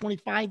guaranteed,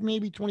 25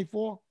 maybe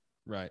 24.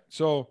 Right.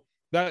 So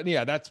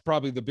that's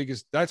probably the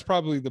biggest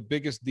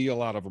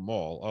deal out of them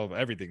all, of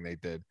everything they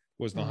did,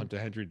 was the Hunter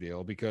Henry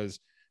deal, because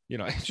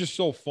it's just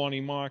so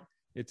funny, Mark.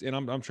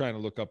 I'm trying to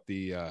look up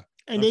the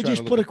and they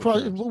just put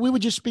across. We were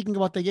just speaking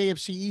about the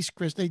AFC East,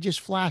 Chris. They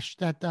just flashed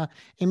that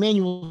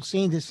Emmanuel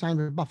Sanders signed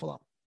with Buffalo.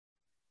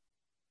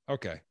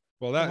 Okay.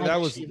 Well,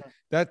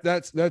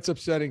 that's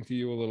upsetting to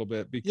you a little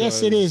bit, because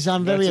yes, it is.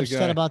 I'm very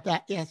upset about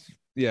that. Yes.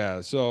 Yeah.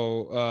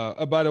 So,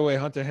 by the way,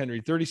 Hunter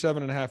Henry,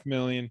 $37.5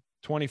 million,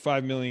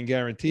 $25 million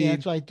guaranteed. Yeah,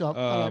 that's what I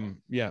thought.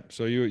 Yeah.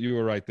 So you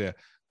were right there.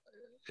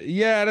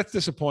 Yeah, that's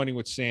disappointing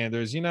with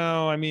Sanders.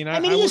 I mean,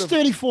 he is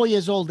 34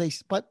 years old,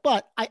 but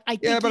I think.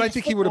 Yeah, but I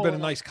think he would have been a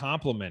nice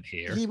compliment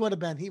here. He would have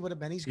been.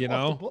 He's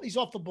he's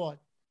off the board.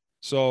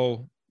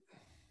 So.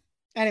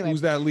 Anyway,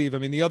 who's that leave? I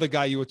mean, the other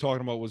guy you were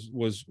talking about was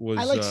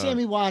I like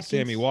Sammy Watkins.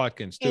 Sammy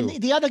Watkins too. And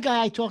the other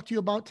guy I talked to you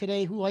about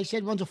today, who I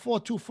said runs a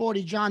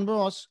 4.240, John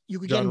Ross. You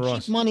could get him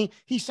cheap money.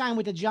 He signed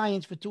with the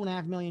Giants for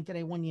 $2.5 million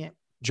today, 1 year.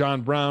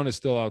 John Brown is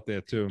still out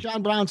there too.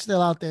 John Brown's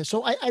still out there.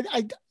 So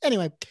I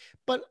anyway,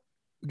 but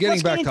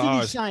getting back to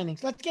ours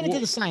signings. Let's get into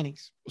the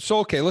signings. So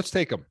okay, let's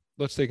take them.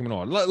 Let's take them in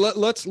order.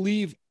 Let's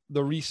leave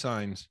the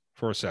re-signs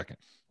for a second.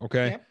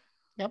 Okay.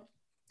 Yep.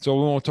 So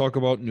we won't talk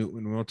about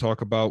Newton. We won't talk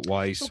about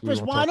Weiss. So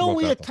Chris, why don't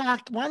we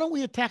attack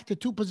the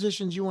two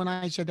positions you and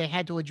I said they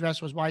had to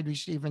address, was wide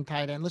receiver and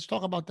tight end? Let's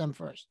talk about them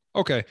first.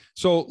 Okay.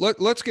 So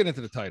let's get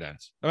into the tight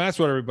ends. I mean, that's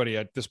what everybody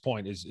at this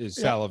point is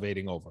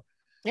salivating over.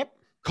 Yep.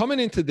 Coming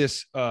into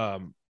this,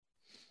 well,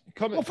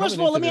 first of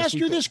all, let me ask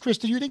you this, Chris.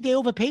 Do you think they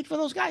overpaid for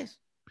those guys?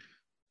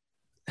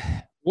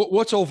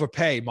 What's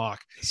overpay, Mark?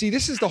 See,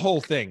 this is the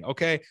whole thing.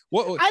 Okay.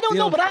 I don't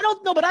know, but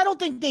I don't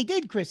think they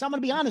did, Chris. I'm going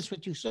to be honest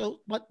with you. So,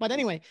 but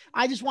anyway,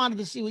 I just wanted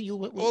to see what you.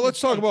 Well, let's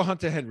talk about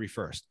Hunter Henry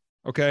first.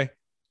 Okay.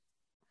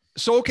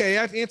 So, okay,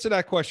 answer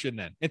that question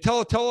then, and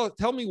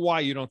tell me why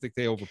you don't think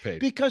they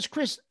overpaid. Because,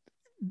 Chris,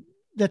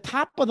 the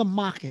top of the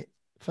market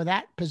for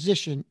that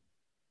position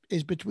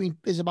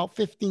is about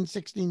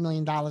 $15-16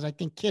 million. I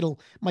think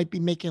Kittle might be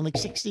making like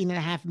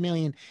 $16.5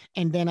 million.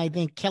 And then I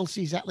think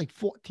Kelsey's at like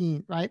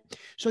 14, right?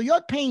 So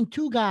you're paying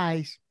two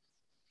guys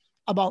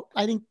about,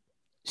 I think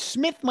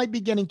Smith might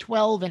be getting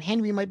 12 and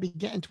Henry might be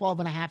getting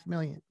 12.5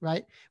 million,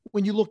 right?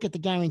 When you look at the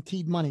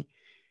guaranteed money,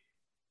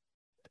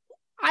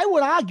 I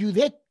would argue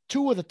they're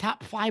two of the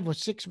top 5 or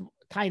 6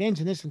 tight ends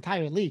in this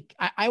entire league.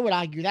 I would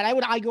argue that. I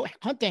would argue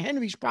Hunter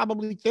Henry's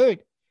probably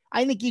third.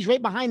 I think he's right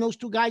behind those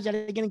two guys that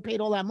are getting paid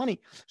all that money.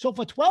 So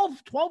for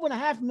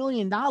 $12.5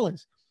 million, I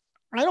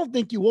don't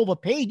think you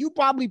overpaid. You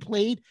probably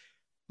played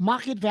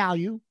market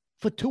value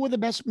for two of the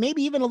best,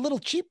 maybe even a little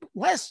cheap,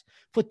 less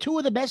for two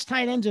of the best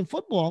tight ends in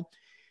football.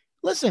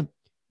 Listen,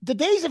 The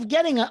days of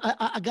getting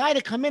a guy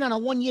to come in on a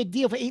 1-year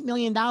deal for $8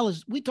 million,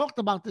 we talked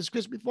about this,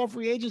 Chris, before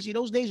free agency.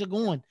 Those days are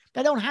gone.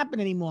 That don't happen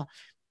anymore.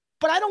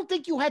 But I don't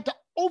think you had to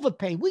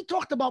overpay. We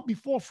talked about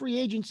before free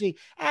agency,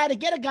 to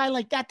get a guy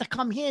like that to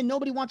come here,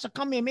 nobody wants to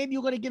come here. Maybe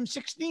you're going to give him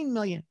 $16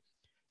 million.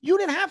 You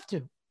didn't have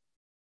to.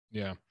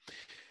 Yeah.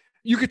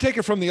 You could take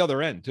it from the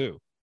other end too.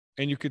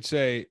 And you could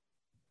say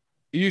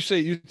you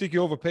think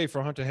you overpay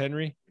for Hunter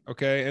Henry.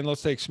 Okay. And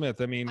let's take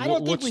Smith. I mean, I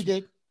don't think we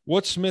did.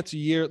 What's Smith's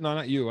year? No,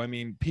 not you. I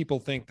mean, people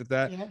think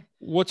that Yeah.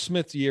 What's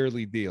Smith's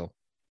yearly deal?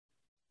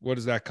 What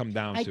does that come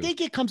down to? I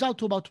think it comes out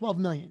to about $12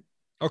 million.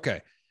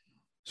 Okay.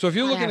 So if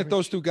you're looking average. at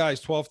those two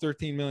guys,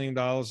 $12-13 million,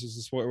 is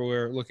this what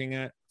we're looking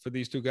at for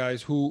these two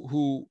guys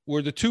who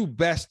were the two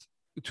best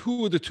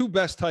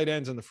tight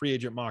ends in the free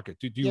agent market?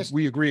 Yes.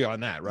 We agree on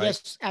that, right?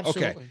 Yes,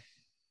 absolutely. Okay.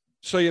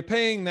 So you're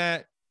paying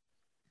that.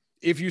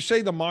 If you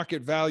say the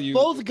market value,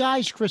 both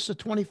guys, Chris, are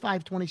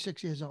 25,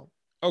 26 years old.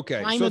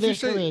 Okay. Prime So of if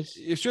their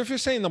you're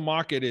careers. saying the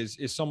market is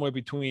somewhere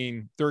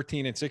between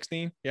 13 and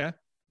 16, yeah.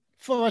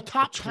 For a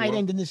top tight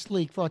end in this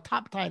league, for a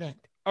top tight end.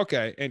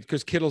 Okay. And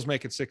because Kittle's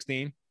making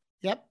 16.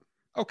 Yep.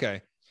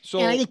 Okay. So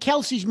and I think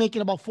Kelsey's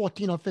making about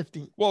 14 or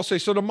 15. Well,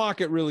 so the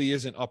market really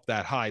isn't up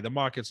that high. The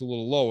market's a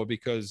little lower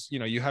because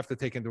you have to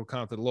take into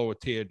account the lower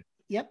tiered.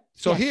 Yep.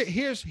 So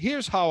yes.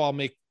 here's how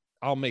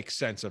I'll make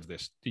sense of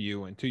this to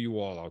you and to you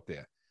all out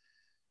there.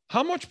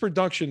 How much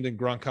production did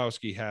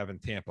Gronkowski have in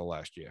Tampa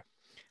last year?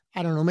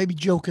 I don't know. Maybe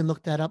Joe can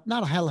look that up.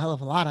 Not a hell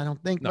of a lot, I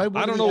don't think. No,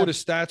 I don't know what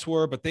his stats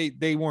were, but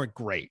they weren't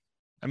great.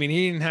 I mean,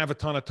 he didn't have a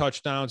ton of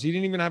touchdowns. He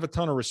didn't even have a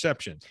ton of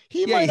receptions.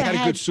 He had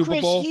a good Super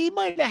Chris, Bowl. He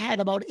might have had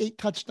about 8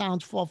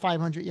 touchdowns, 400 or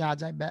 500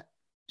 yards, I bet.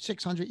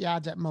 600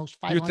 yards at most.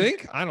 500. You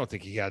think? I don't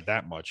think he had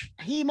that much.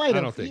 He might have.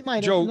 I don't think. He might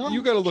have. Joe, No,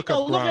 you got to look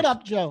Joe, up Gronk. Look it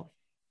up, Joe.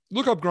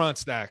 Look up Gronk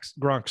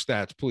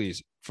stats,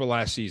 please, for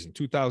last season,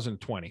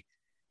 2020.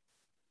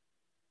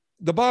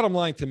 The bottom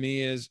line to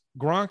me is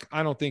Gronk,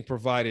 I don't think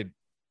provided,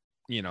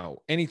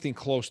 anything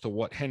close to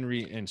what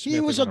Henry and Smith. He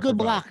was a good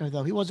provide. blocker,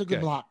 though. He was a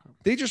good blocker.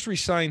 They just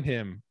re-signed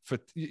him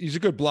he's a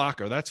good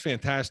blocker. That's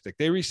fantastic.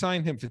 They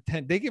re-signed him for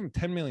 10. They give him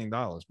 $10 million,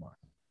 Mark.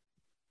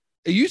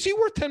 Is he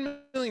worth $10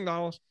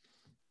 million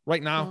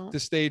right now at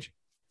this stage?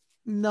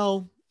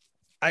 No.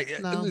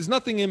 There's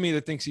nothing in me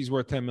that thinks he's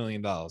worth $10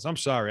 million. I'm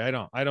sorry.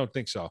 I don't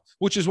think so.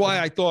 Which is why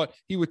I thought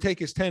he would take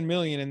his $10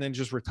 million and then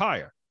just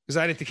retire. Because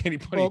I didn't think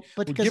anybody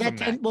would give him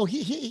that. Well,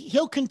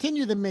 he'll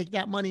continue to make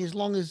that money as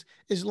long as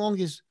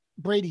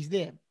Brady's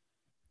there.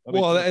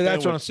 Well,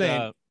 that's what I'm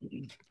saying.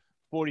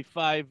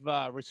 45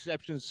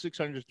 receptions,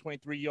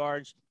 623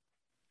 yards,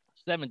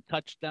 7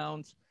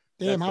 touchdowns.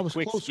 Damn, I was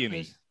close,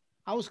 Chris.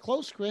 I was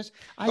close, Chris.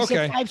 I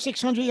said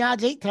 500-600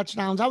 yards, 8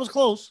 touchdowns. I was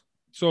close.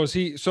 So is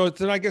he? So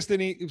then I guess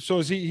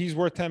he's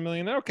worth $10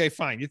 million. Okay,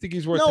 fine. You think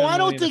he's worth? No, $10 I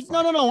don't million? think.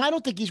 No. I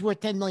don't think he's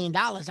worth $10 million.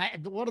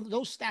 What are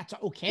those stats are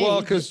okay.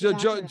 Well, because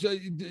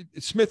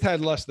Smith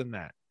had less than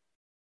that.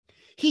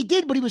 He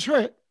did, but he was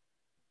hurt.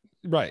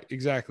 Right,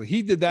 exactly.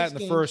 He did that in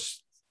the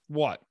first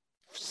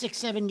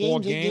 6-7 games, 4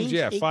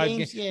 games, 5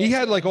 games. Yeah, he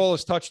had like all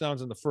his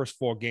touchdowns in the first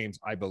 4 games,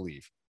 I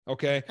believe.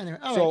 Okay,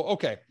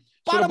 okay.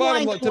 Bottom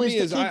line to me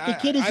is the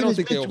kid is I in don't his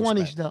think they mid-20s,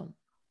 overspent. though.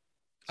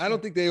 I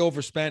don't think they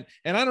overspent,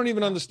 and I don't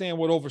even understand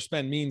what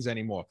overspend means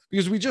anymore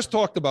because we just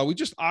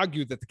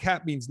argued that the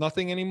cap means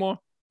nothing anymore.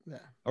 Yeah.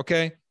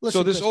 Okay. Listen,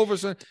 so this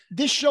overspend.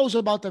 This show's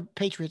about the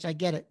Patriots. I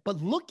get it, but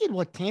look at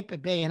what Tampa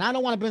Bay, and I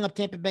don't want to bring up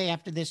Tampa Bay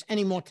after this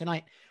anymore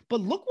tonight. But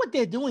look what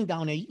they're doing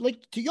down there.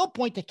 Like to your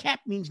point, the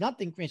cap means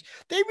nothing, Chris.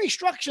 They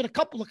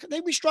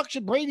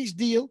restructured Brady's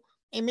deal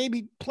and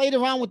maybe played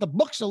around with the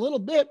books a little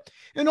bit,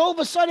 and all of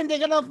a sudden they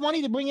got enough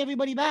money to bring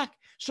everybody back.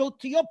 So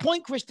to your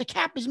point, Chris, the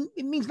cap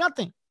it means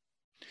nothing.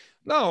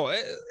 No,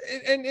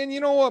 and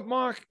you know what,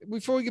 Mark?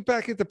 Before we get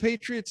back at the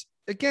Patriots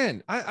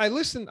again, I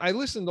listened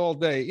all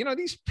day.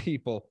 These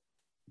people,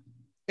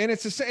 and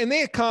and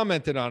they had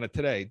commented on it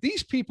today.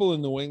 These people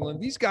in New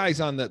England, these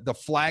guys on the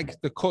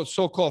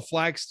so-called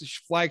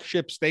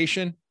flagship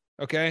station.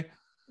 Okay,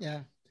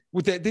 yeah.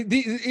 With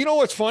you know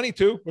what's funny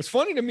too? What's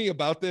funny to me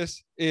about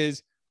this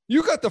is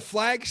you got the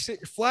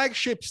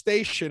flagship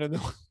station of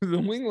the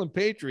New England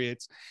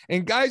Patriots,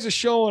 and guys are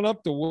showing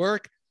up to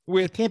work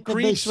with Tampa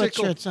Bay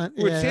sweatshirts on.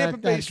 Tampa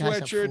Bay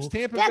sweatshirts.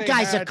 That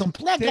guy's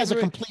a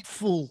complete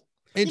fool.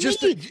 And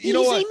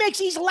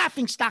he's a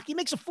laughing stock. He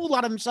makes a fool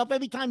out of himself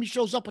every time he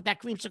shows up with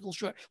that creamsicle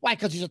shirt. Why?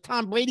 Because he's a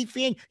Tom Brady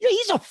fan. Yeah,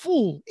 he's a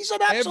fool. He's an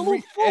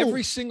absolute fool.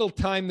 Every single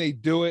time they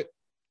do it,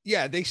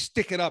 they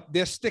stick it up.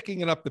 They're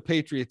sticking it up the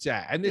Patriots'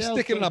 ass, and they're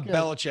sticking it up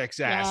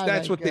Belichick's ass.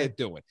 That's what they're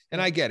doing, and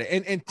I get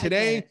it. And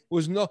today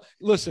was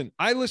listen.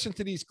 I listened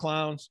to these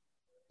clowns.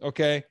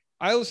 Okay,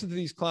 I listened to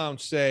these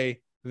clowns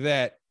say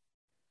that.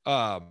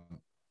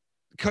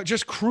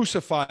 Just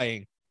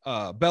crucifying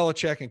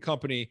Belichick and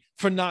company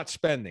for not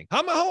spending.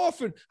 How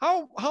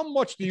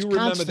much do you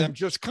remember them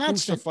just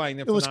crucifying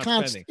them for not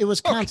spending? It was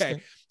constant.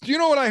 Okay. Do you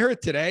know what I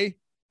heard today?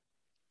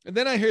 And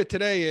then I heard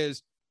today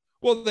is,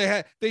 well,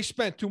 they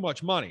spent too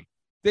much money.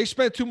 They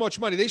spent too much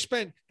money. They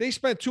spent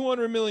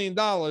 $200 million.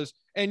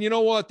 And you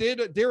know what?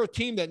 They're a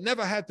team that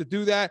never had to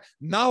do that.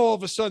 Now, all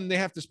of a sudden, they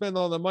have to spend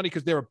all the money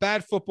because they're a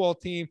bad football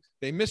team.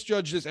 They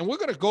misjudged this. And we're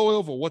going to go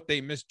over what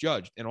they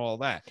misjudged and all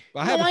that.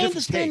 But I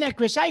understand that,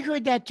 Chris. I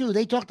heard that too.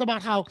 They talked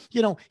about how,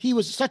 he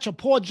was such a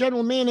poor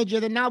general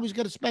manager that now he's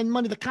going to spend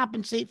money to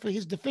compensate for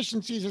his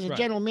deficiencies as a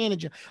general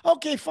manager.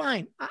 Okay,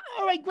 fine.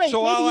 All right, great.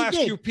 So I'll ask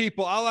you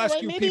people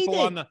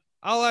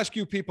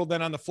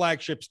then on the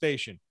flagship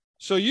station.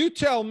 So you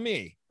tell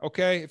me,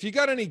 okay, if you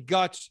got any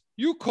guts,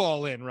 you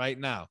call in right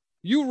now.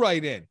 You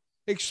write in.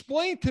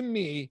 Explain to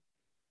me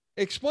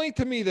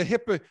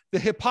the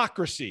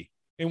hypocrisy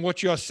in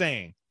what you're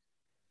saying.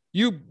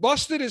 You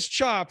busted his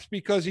chops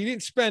because he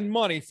didn't spend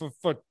money for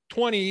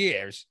 20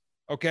 years,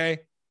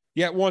 okay?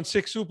 Yet won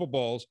 6 Super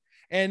Bowls.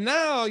 And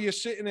now you're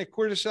sitting there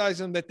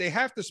criticizing that they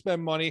have to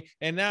spend money.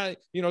 And now,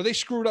 they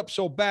screwed up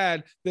so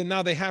bad that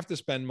now they have to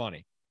spend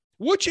money.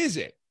 Which is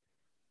it?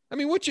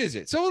 Which is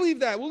it? So we'll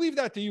leave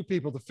that to you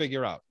people to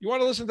figure out. You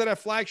want to listen to that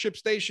flagship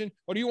station,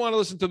 or do you want to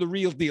listen to the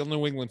real deal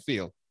New England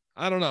Field?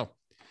 I don't know.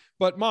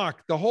 But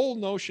Mark, the whole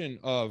notion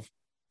of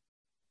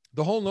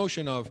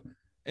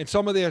and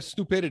some of their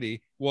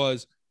stupidity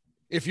was,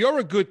 if you're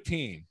a good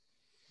team,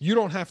 you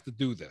don't have to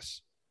do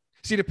this.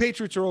 See, the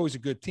Patriots are always a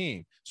good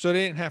team, so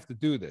they didn't have to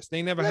do this.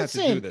 They never had to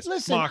do this.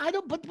 Listen, Mark, I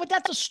don't. But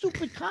that's a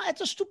stupid.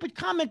 That's a stupid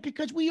comment,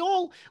 because we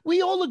all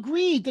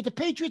agreed that the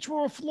Patriots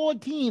were a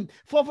flawed team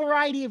for a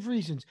variety of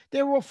reasons.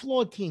 They were a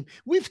flawed team.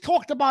 We've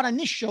talked about on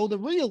this show, the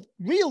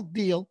real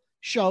deal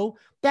show,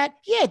 that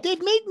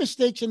they've made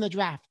mistakes in the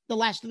draft the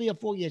last 3 or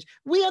 4 years.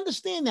 We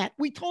understand that.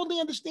 We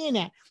totally understand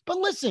that. But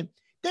listen,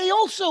 they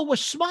also were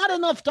smart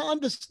enough to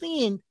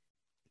understand.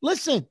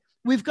 Listen.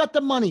 We've got the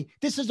money.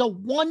 This is a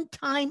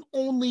one-time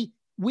only.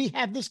 We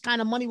have this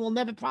kind of money. We'll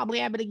never probably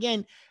have it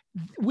again.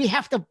 We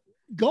have to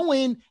go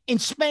in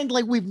and spend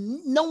like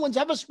no one's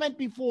ever spent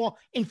before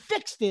and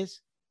fix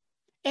this.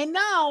 And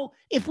now,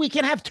 if we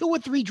can have 2 or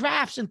 3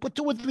 drafts and put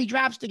 2 or 3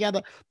 drafts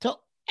together to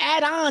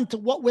add on to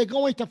what we're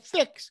going to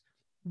fix,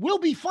 we'll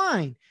be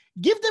fine.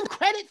 Give them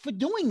credit for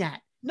doing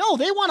that. No,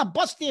 they want to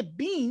bust their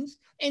beans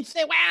and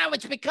say, wow,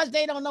 it's because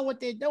they don't know what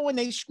they're doing.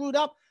 They screwed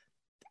up.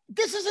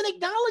 This is an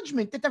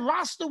acknowledgement that the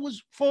roster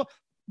was, for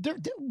the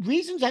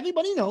reasons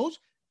everybody knows,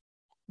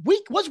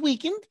 was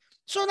weakened.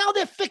 So now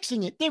they're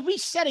fixing it. They're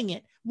resetting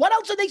it. What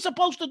else are they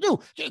supposed to do?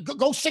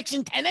 Go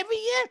 6-10 every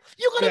year?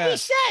 You're going to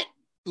reset.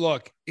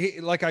 Look,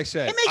 like I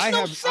said, it makes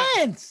no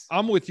sense.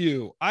 I'm with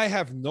you. I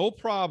have no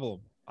problem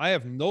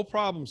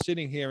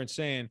sitting here and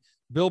saying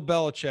Bill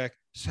Belichick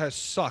has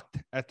sucked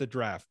at the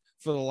draft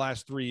for the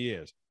last 3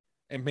 years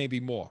and maybe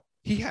more.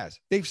 He has.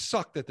 They've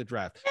sucked at the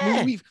draft.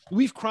 Yeah.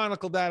 We've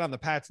chronicled that on the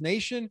Pats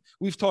Nation.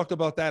 We've talked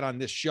about that on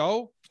this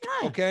show.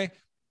 Yeah. Okay.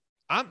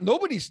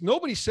 Nobody's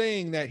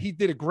saying that he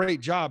did a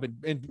great job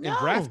in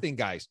drafting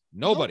guys.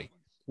 Nobody.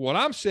 No. What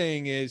I'm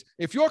saying is,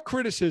 if your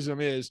criticism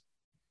is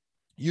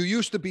you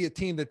used to be a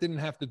team that didn't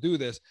have to do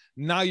this,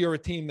 now you're a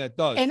team that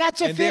does. And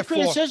that's a fair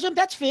criticism.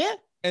 That's fair.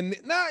 And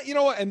now, you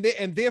know what?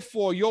 And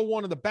therefore, you're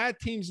one of the bad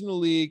teams in the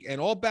league,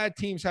 and all bad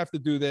teams have to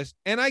do this.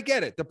 And I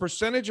get it. The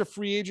percentage of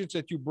free agents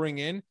that you bring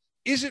in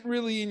isn't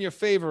really in your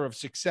favor of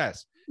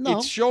success. No.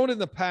 It's shown in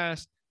the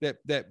past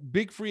that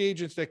big free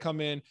agents that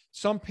come in,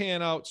 some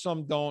pan out,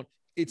 some don't.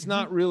 It's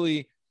not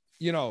really,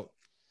 you know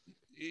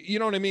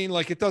what I mean?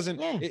 Like, it doesn't,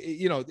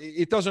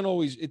 it doesn't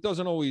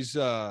always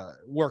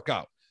work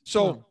out.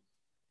 So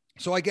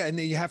I get, and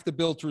then you have to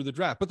build through the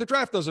draft, but the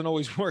draft doesn't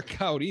always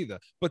work out either.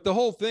 But the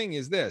whole thing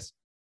is this: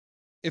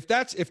 if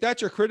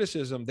that's your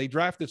criticism, they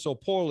drafted so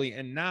poorly,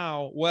 and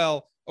now,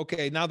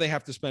 okay, now they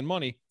have to spend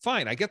money.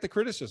 Fine, I get the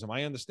criticism,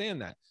 I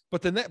understand that.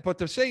 But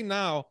to say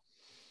now,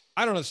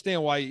 I don't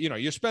understand why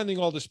you're spending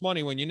all this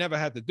money when you never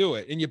had to do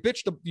it, and you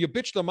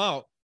bitched them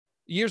out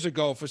years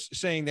ago for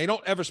saying they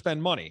don't ever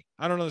spend money.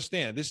 I don't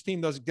understand. This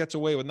team gets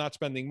away with not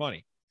spending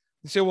money.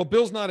 You say, well,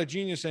 Bill's not a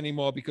genius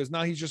anymore because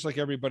now he's just like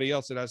everybody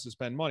else that has to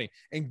spend money.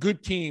 And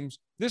good teams,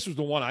 this was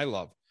the one I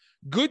love.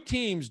 Good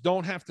teams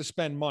don't have to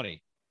spend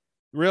money.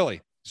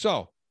 Really.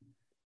 So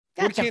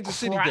what did Kansas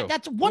City do?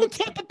 What did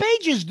Tampa Bay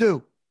just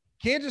do?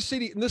 Kansas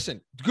City,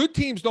 listen, good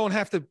teams don't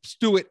have to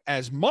do it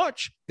as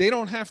much. They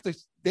don't have to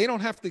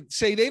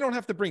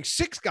bring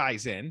 6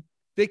 guys in.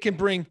 They can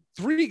bring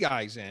 3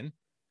 guys in.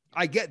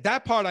 I get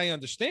that part. I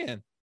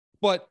understand.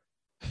 But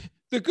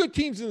the good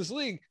teams in this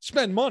league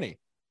spend money.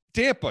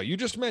 Tampa, you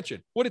just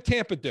mentioned. What did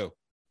Tampa do?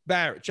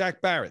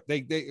 Jack Barrett.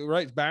 They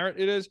right? Barrett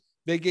it is.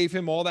 They gave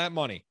him all that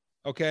money.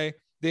 Okay.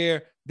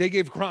 They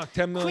gave Gronk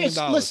 $10 million.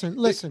 Chris,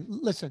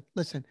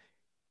 listen.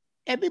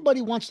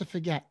 Everybody wants to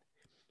forget.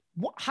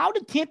 How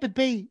did Tampa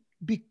Bay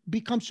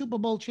become Super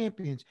Bowl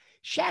champions.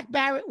 Shaq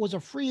Barrett was a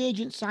free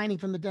agent signing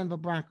from the Denver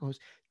Broncos.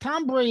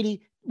 Tom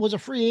Brady was a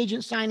free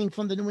agent signing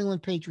from the New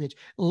England Patriots.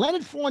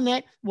 Leonard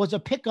Fournette was a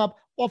pickup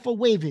off of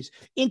waivers.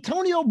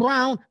 Antonio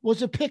Brown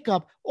was a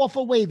pickup off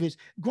of waivers.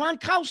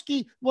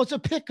 Gronkowski was a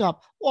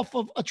pickup off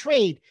of a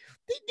trade.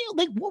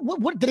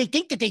 What did they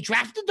think that they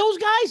drafted those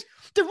guys?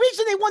 The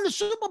reason they won the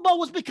Super Bowl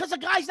was because of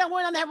guys that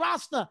weren't on that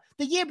roster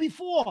the year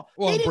before.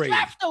 Well, they didn't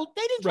draft those.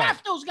 They didn't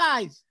draft those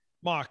guys.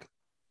 Mark,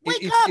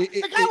 wake up!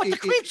 The guy with the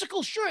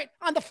creamsicle shirt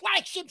on the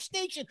flagship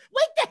station.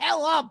 Wake the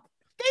hell up!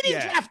 They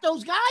didn't draft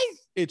those guys.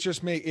 It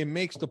just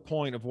makes the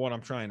point of what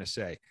I'm trying to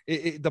say.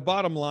 The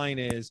bottom line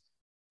is,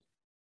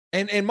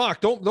 and Mark,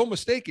 don't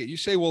mistake it. You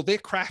say, well, they're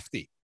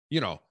crafty.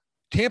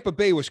 Tampa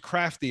Bay was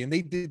crafty, and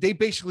they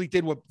basically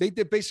did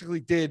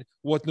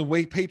what the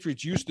way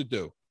Patriots used to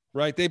do.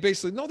 Right? They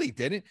basically they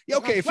didn't. Yeah,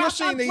 okay. If you're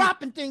saying I'm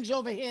dropping things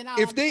over here now,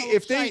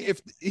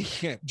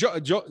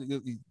 Joe,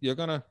 you're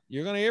gonna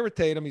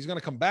irritate him. He's gonna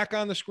come back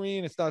on the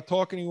screen and start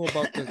talking to you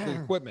about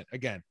the equipment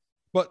again.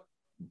 But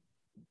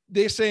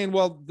they're saying,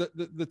 well,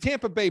 the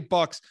Tampa Bay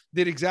Bucks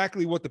did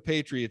exactly what the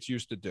Patriots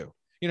used to do.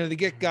 They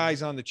get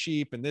guys on the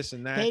cheap and this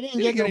and that. They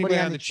didn't get nobody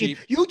on the cheap.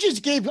 You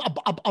just gave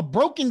a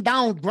broken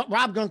down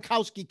Rob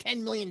Gronkowski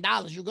 $10 million.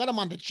 You got him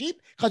on the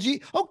cheap because he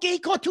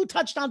caught 2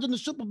 touchdowns in the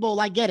Super Bowl.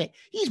 I get it.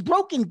 He's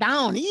broken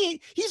down.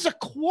 He's a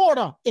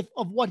quarter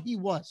of what he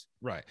was.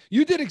 Right.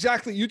 You did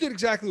exactly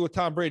what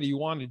Tom Brady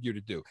wanted you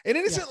to do. And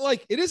it isn't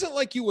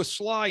like you were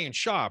sly and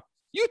sharp.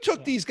 You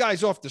took these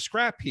guys off the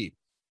scrap heap.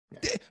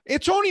 Yeah.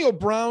 Antonio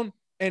Brown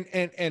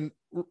and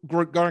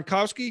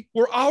Gronkowski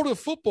were out of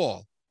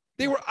football.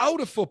 They were out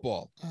of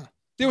football.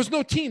 There was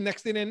no team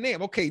next to their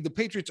name. Okay, the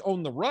Patriots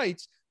owned the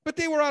rights, but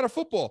they were out of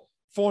football.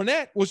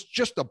 Fournette was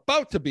just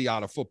about to be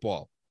out of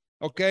football.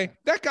 Okay,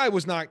 that guy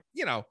was not.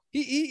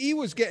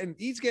 He's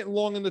getting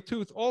long in the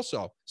tooth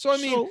also. So I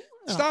mean,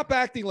 stop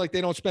acting like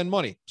they don't spend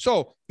money.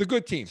 So the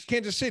good teams,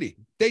 Kansas City,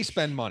 they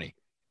spend money.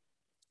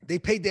 They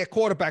paid their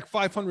quarterback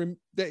 $500.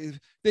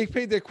 They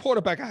paid their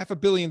quarterback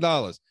 $500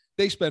 million.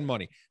 They spend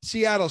money.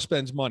 Seattle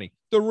spends money.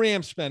 The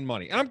Rams spend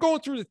money. And I'm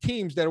going through the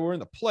teams that were in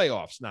the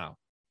playoffs now.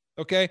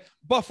 Okay.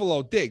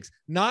 Buffalo, Diggs.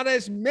 Not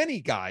as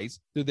many guys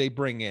do they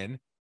bring in.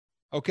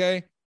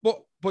 Okay.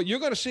 But you're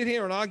going to sit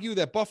here and argue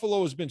that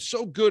Buffalo has been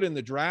so good in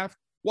the draft.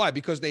 Why?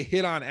 Because they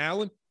hit on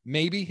Allen.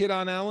 Maybe hit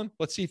on Allen.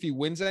 Let's see if he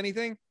wins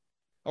anything.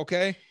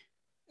 Okay.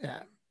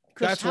 Yeah.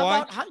 Chris, that's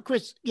why.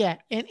 Chris, yeah.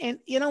 And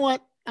you know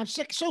what? I'm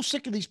so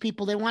sick of these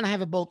people. They want to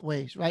have it both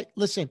ways, right?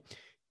 Listen.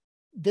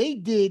 They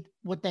did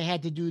what they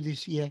had to do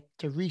this year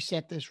to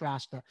reset this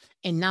roster,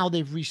 and now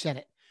they've reset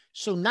it.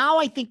 So now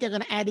I think they're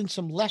going to add in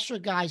some lesser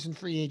guys in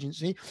free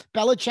agency.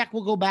 Belichick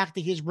will go back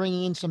to his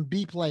bringing in some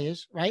B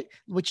players, right,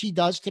 which he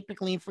does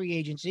typically in free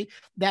agency.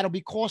 That'll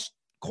be cost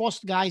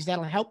guys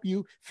that'll help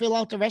you fill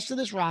out the rest of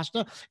this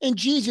roster. And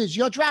Jesus,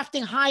 you're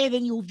drafting higher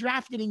than you've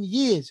drafted in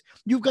years.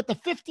 You've got the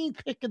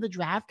 15th pick of the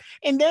draft,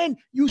 and then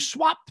you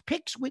swapped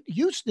picks with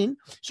Houston.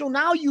 So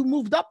now you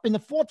moved up in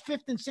the 4th,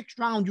 5th, and 6th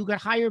round. You got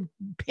higher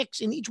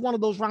picks in each one of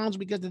those rounds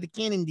because of the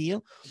Cannon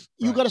deal.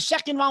 You got a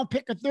 2nd round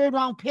pick, a 3rd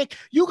round pick.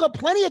 You got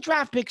plenty of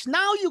draft picks.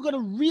 Now you're going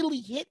to really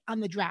hit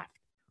on the draft.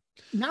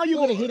 Now you're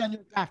going to hit on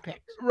your draft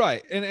picks.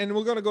 Right. And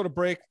we're going to go to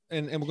break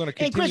and we're going to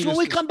continue. Hey, Chris, when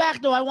we come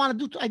back, though, I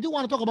do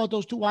want to talk about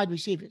those 2 wide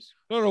receivers.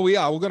 No, we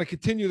are. We're going to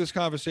continue this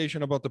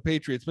conversation about the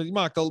Patriots. But,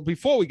 Mark,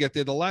 before we get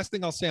there, the last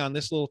thing I'll say on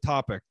this little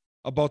topic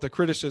about the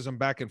criticism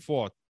back and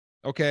forth,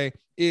 okay,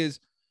 is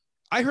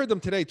I heard them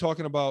today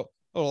talking about,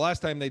 the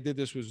last time they did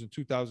this was in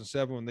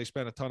 2007 when they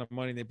spent a ton of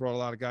money and they brought a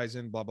lot of guys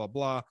in, blah, blah,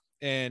 blah.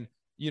 And,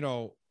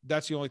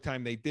 that's the only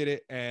time they did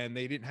it, and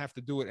they didn't have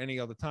to do it any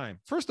other time.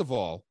 First of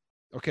all,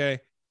 okay,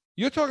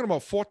 you're talking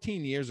about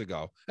 14 years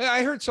ago.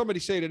 I heard somebody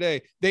say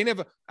today,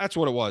 that's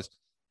what it was.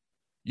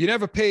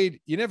 You're paying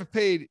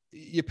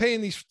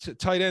these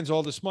tight ends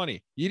all this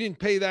money. You didn't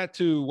pay that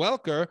to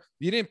Welker.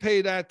 You didn't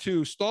pay that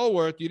to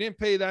Stallworth. You didn't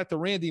pay that to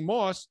Randy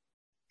Moss.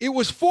 It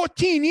was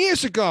 14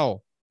 years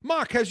ago.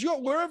 Mark,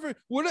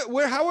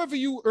 however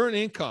you earn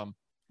income,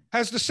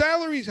 have the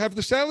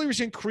salaries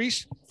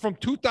increased from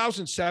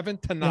 2007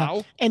 to now?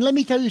 Yeah. And let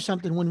me tell you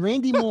something. When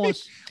Randy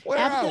Moss,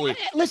 after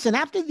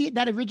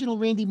that original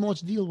Randy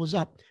Moss deal was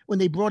up, when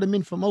they brought him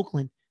in from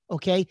Oakland,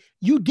 okay,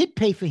 you did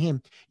pay for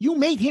him. You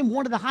made him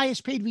one of the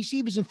highest paid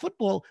receivers in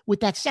football with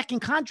that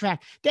 2nd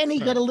contract. Then he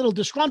got a little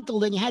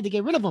disgruntled and you had to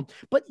get rid of him.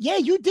 But yeah,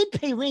 you did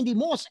pay Randy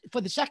Moss for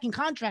the 2nd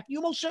contract.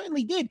 You most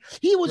certainly did.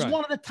 He was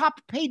one of the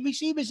top paid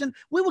receivers, and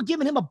we were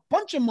giving him a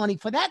bunch of money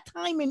for that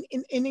time in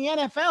the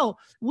NFL.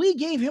 We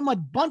gave him a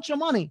bunch of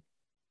money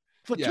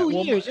for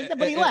 2 years,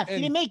 but he left. He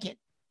didn't make it.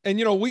 And,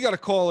 we got a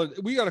caller.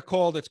 We got a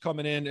call that's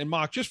coming in. And,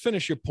 Mark, just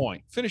finish your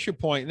point.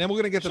 And then we're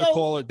going to get to the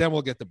caller. Then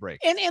we'll get the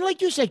break. And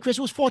like you said, Chris,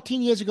 it was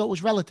 14 years ago. It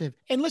was relative.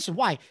 And listen,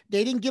 why?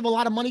 They didn't give a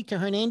lot of money to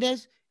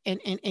Hernandez and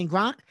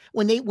Gronk.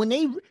 When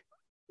they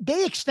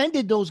they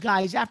extended those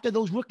guys after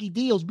those rookie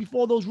deals,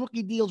 before those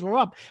rookie deals were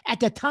up. At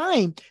the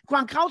time,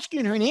 Gronkowski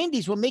and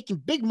Hernandez were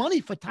making big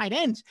money for tight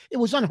ends. It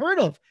was unheard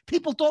of.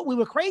 People thought we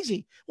were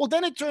crazy. Well,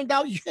 then it turned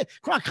out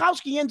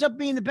Gronkowski ends up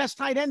being the best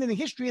tight end in the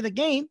history of the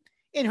game.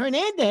 And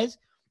Hernandez,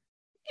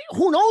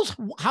 who knows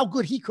how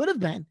good he could have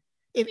been.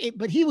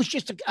 But he was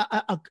just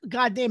a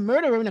goddamn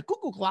murderer in a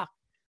cuckoo clock.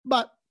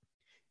 But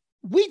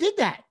we did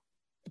that.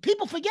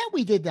 People forget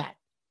we did that.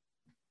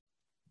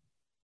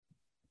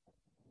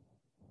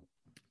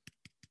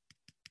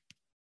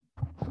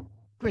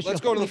 Chris,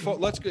 let's go to the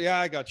phone. Yeah,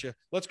 I got you.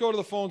 Let's go to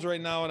the phones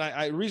right now.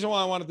 And the reason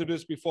why I wanted to do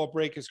this before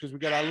break is because we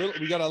got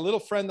a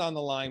little friend on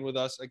the line with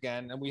us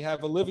again, and we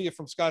have Olivia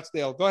from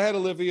Scottsdale. Go ahead,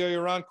 Olivia.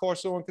 You're on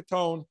Corso and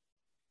Catone.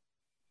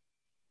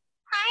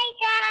 Hi,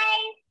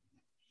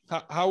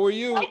 guys. How are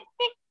you? What's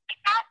the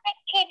topic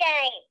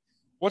today?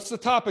 What's the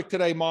topic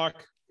today,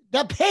 Mark?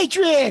 The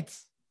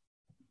Patriots.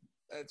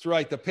 That's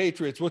right, the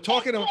Patriots. We're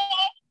talking about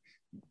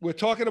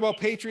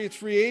Patriots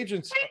free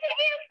agents.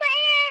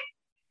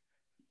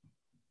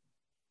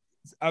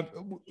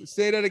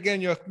 Say that again.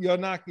 You're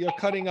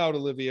cutting out,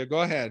 Olivia.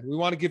 Go ahead. We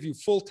want to give you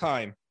full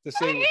time to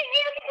say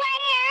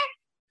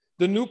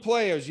the new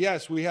players.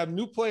 Yes, we have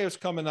new players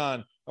coming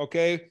on.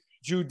 Okay,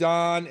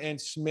 Judon and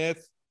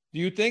Smith. Do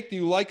you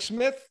like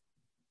Smith?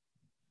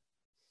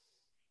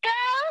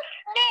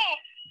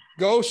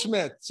 Go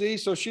Smith. See,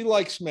 so she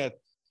likes Smith.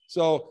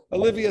 So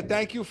Olivia,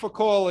 thank you for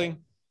calling.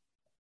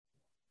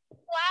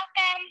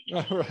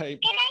 Welcome. All right.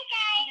 Good night,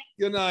 guys.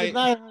 Good night. Good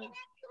night.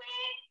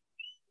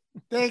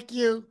 Thank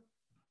you.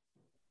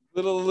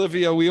 Little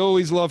Olivia, we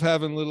always love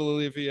having little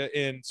Olivia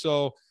in.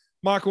 So,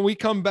 Mark, when we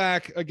come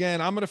back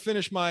again, I'm gonna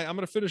finish my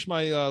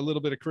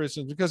little bit of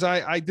criticism because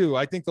I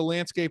think the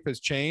landscape has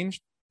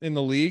changed in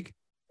the league,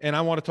 and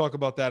I want to talk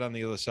about that on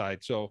the other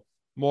side. So,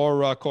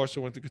 more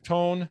Corso with the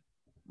Catone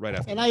right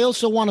after. And I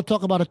also want to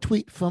talk about a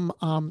tweet from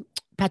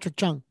Patrick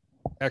Chung.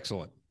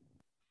 Excellent.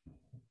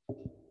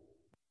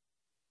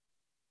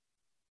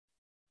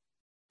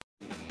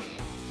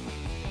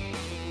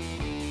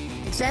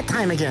 It's that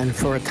time again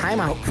for a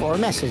timeout for a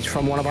message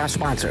from one of our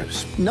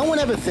sponsors. No one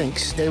ever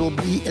thinks they will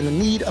be in the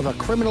need of a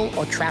criminal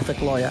or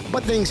traffic lawyer,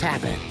 but things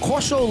happen.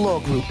 CORSO Law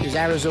Group is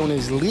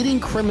Arizona's leading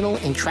criminal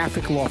and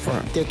traffic law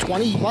firm. Their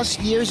 20-plus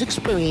years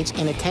experience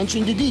and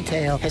attention to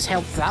detail has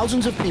helped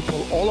thousands of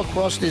people all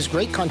across this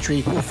great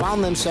country who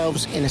found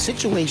themselves in a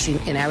situation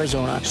in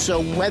Arizona.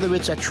 So whether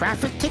it's a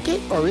traffic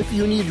ticket or if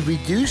you need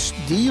reduced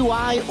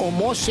DUI or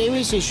more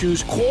serious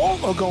issues,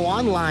 call or go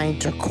online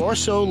to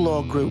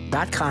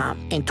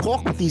CORSOLawGroup.com and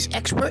talk with these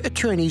expert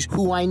attorneys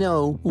who I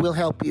know will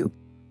help you.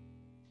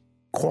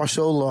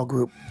 CORSO Law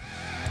Group.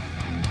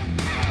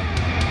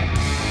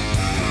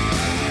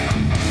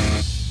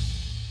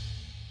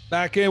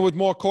 Back in with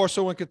more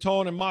Corso and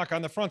Catone. And Mark,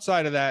 on the front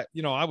side of that,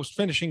 I was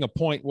finishing a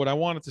point, what I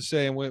wanted to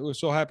say, and we're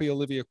so happy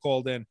Olivia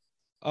called in.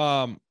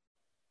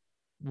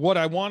 What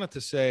I wanted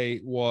to say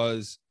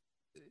was,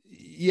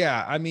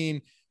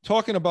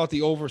 talking about the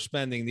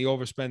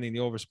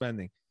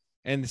overspending,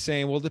 and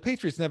saying, well, the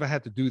Patriots never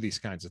had to do these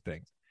kinds of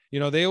things.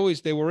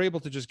 They were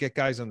able to just get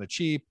guys on the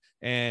cheap,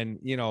 and,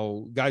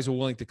 guys were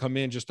willing to come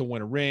in just to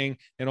win a ring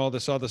and all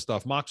this other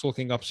stuff. Mark's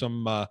looking up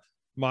some,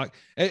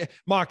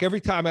 Mark,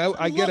 every time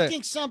I get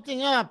looking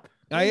something up.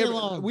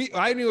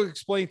 I need to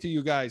explain to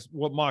you guys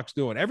what Mark's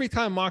doing. Every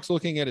time Mark's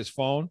looking at his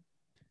phone,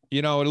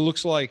 it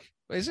looks like,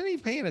 isn't he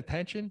paying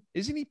attention?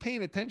 Isn't he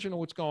paying attention to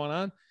what's going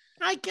on?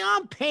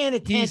 I'm paying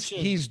attention.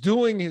 He's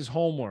doing his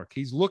homework.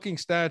 He's looking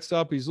stats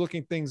up. He's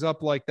looking things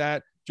up like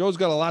that. Joe's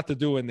got a lot to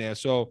do in there.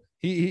 So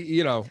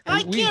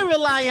I can't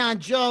rely on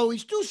Joe.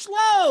 He's too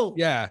slow.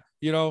 Yeah.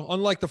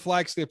 Unlike the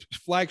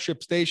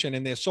flagship station,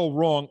 and they're so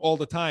wrong all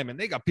the time, and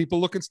they got people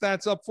looking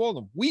stats up for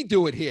them. We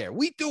do it here.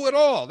 We do it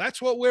all.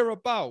 That's what we're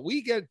about.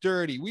 We get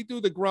dirty. We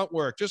do the grunt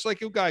work, just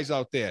like you guys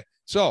out there.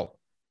 So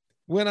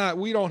we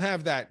don't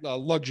have that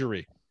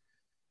luxury.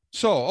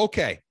 So,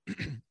 okay.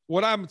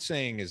 What I'm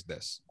saying is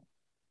this.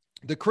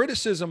 The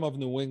criticism of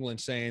New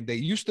England saying they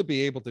used to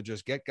be able to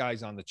just get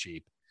guys on the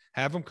cheap,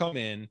 have them come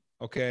in,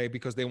 okay,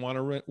 because they want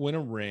to win a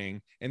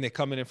ring, and they're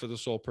coming in for the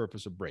sole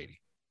purpose of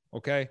Brady,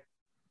 okay?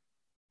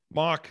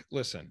 Mark,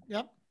 listen.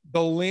 Yep.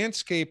 The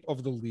landscape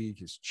of the league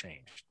has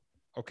changed,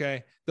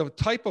 okay? The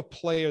type of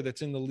player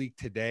that's in the league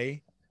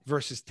today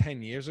versus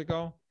 10 years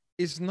ago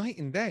is night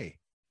and day.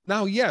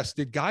 Now, yes,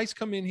 did guys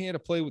come in here to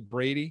play with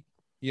Brady,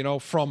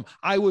 from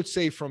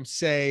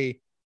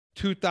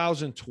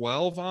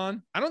 2012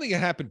 on? I don't think it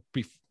happened,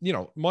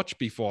 much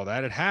before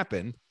that. It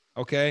happened.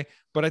 Okay.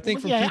 But I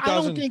think from 2000,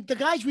 I don't think the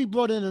guys we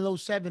brought in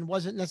 2007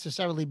 wasn't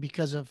necessarily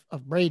because of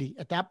Brady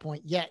at that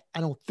point yet.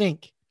 I don't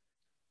think.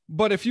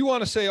 But if you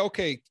want to say,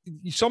 okay,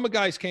 some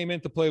guys came in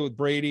to play with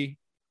Brady,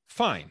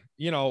 fine.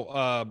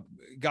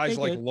 Guys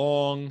like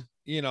Long,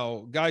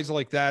 guys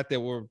like that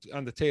were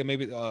on the tail,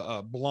 maybe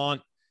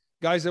Blunt,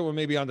 guys that were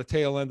maybe on the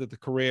tail end of the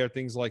career,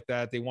 things like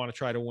that. They want to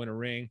try to win a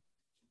ring.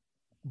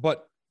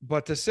 But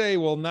to say,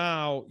 well,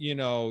 now,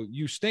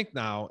 you stink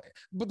now.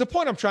 But the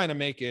point I'm trying to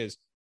make is,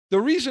 the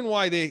reason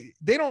why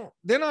they're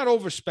not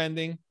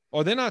overspending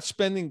or they're not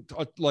spending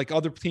like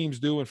other teams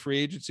do in free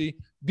agency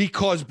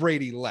because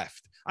Brady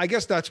left. I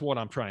guess that's what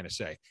I'm trying to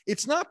say.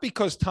 It's not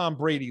because Tom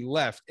Brady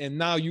left and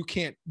now you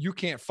can't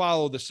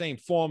follow the same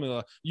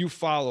formula you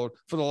followed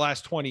for the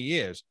last 20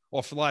 years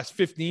or for the last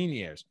 15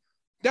 years.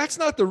 That's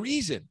not the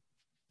reason.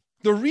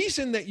 The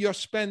reason that you're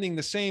spending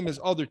the same as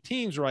other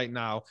teams right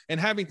now and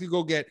having to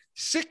go get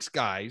 6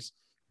 guys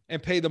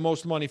and pay the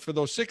most money for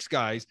those 6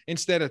 guys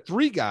instead of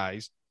 3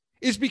 guys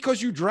is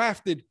because you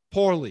drafted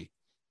poorly.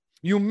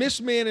 You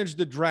mismanaged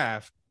the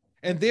draft,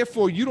 and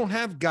therefore you don't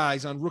have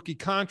guys on rookie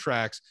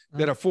contracts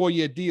that are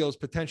 4-year deals,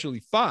 potentially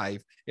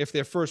 5 if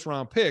they're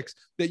first-round picks,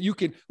 that you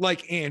can,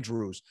 like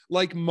Andrews,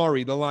 like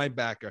Murray, the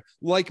linebacker,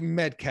 like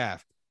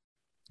Metcalf.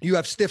 You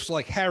have stiffs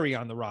like Harry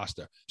on the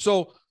roster.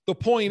 So the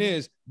point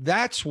is,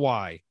 that's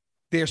why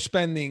they're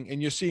spending,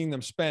 and you're seeing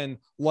them spend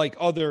like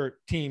other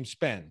teams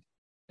spend,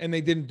 and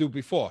they didn't do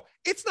before.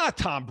 It's not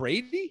Tom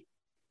Brady.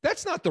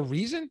 That's not the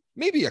reason.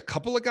 Maybe a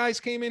couple of guys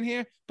came in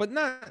here, but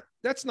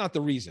that's not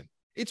the reason.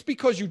 It's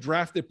because you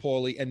drafted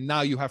poorly, and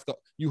now you have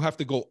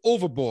to go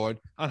overboard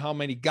on how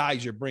many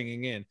guys you're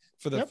bringing in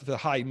for the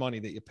high money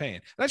that you're paying.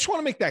 And I just want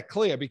to make that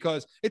clear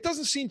because it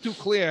doesn't seem too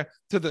clear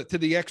to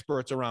the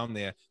experts around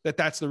there that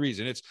that's the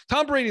reason. It's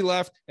Tom Brady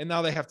left, and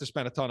now they have to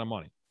spend a ton of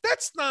money.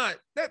 That's not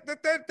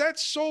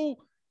that's so.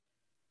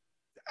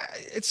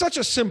 It's such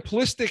a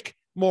simplistic,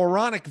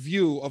 moronic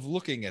view of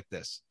looking at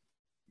this.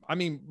 I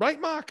mean, right,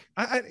 Mark?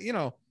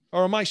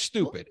 Or am I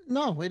stupid?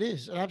 No, it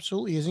is. It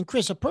absolutely is. And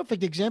Chris, a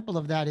perfect example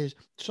of that is,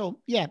 so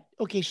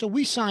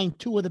we signed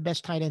 2 of the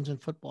best tight ends in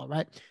football,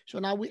 right? So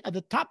now we are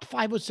the top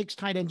 5 or 6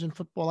 tight ends in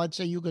football. I'd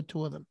say you got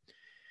 2 of them.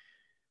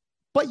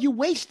 But you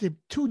wasted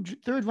 2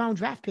 third-round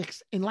draft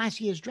picks in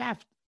last year's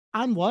draft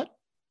on what?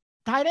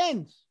 Tight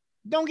ends.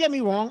 Don't get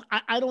me wrong.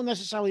 I don't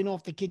necessarily know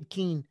if the kid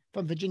Keene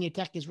from Virginia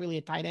Tech is really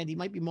a tight end. He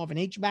might be more of an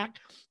H-back.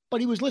 But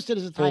he was listed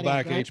as a tight end.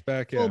 Fullback, right?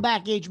 H-back, yeah.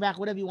 Fullback, H-back,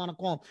 whatever you want to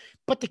call him.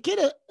 But the kid,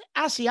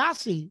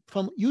 Asiasi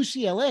from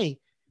UCLA,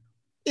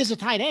 is a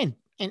tight end.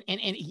 And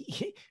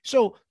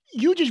so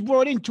you just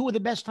brought in 2 of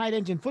the best tight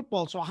ends in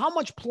football. So how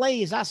much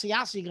play is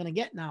Asiasi going to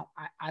get now?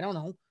 I don't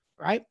know,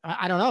 right?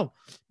 I don't know.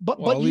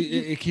 But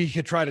he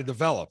could try to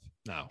develop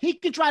now. He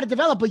could try to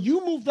develop, but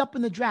you moved up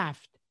in the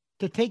draft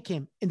to take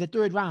him in the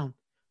 3rd round.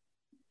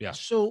 Yeah.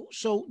 So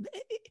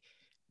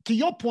to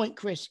your point,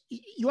 Chris,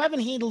 you haven't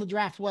handled the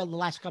draft well the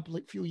last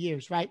few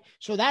years, right?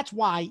 So that's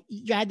why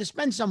you had to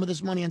spend some of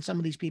this money on some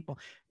of these people,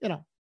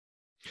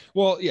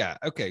 Well, yeah.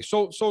 Okay.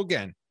 So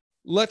again,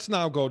 let's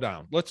now go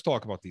down. Let's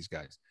talk about these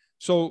guys.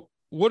 So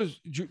what is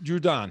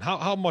Judon?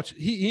 How much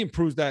he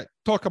improves that?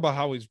 Talk about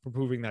how he's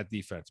improving that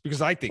defense,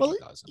 because I think he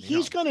does.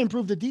 He's going to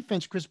improve the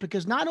defense, Chris,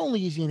 because not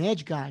only is he an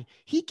edge guy,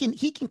 he can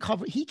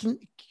cover, he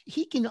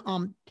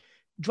can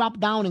drop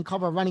down and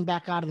cover a running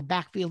back out of the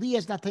backfield. He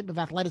has that type of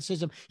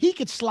athleticism. He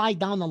could slide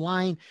down the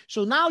line.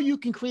 So now you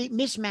can create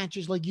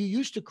mismatches like you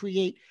used to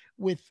create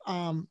with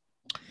the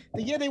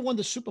year they won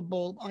the Super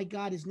Bowl. My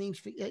God, his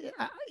name's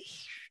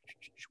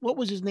what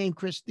was his name,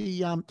 Chris?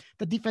 The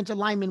defensive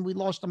lineman, we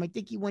lost him. I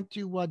think he went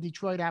to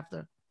Detroit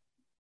after.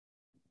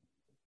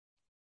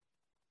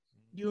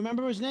 Do you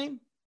remember his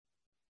name?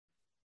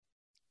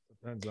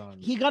 Depends on.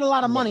 He got a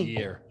lot of money.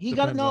 Year. He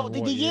got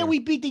the year we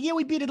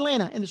beat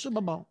Atlanta in the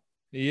Super Bowl.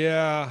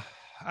 Yeah,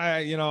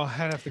 I'd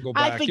have to go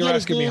back. You're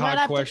asking me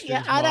hard questions.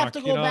 I'd have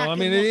to go back. I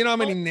mean, you know how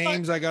many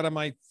names I got in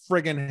my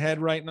friggin' head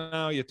right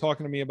now? You're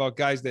talking to me about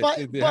guys that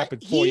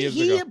happened 4 years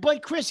ago.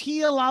 But Chris,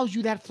 he allows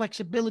you that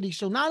flexibility.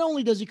 So not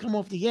only does he come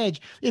off the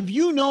edge, if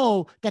you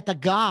know that the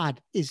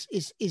guard is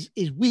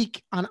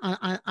weak on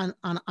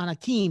a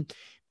team,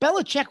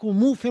 Belichick will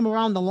move him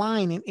around the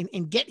line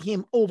and get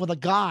him over the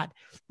guard,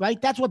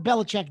 right? That's what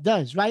Belichick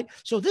does, right?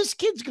 So this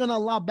kid's going to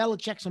allow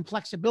Belichick some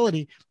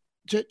flexibility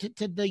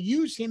to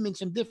use him in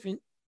some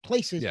different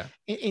places,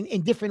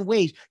 in different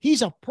ways.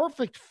 He's a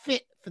perfect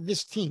fit for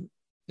this team.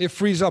 It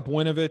frees up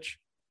Winovich.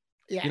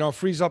 Yeah.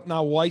 Frees up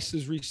now. Weiss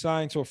is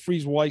re-signed, so it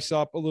frees Weiss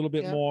up a little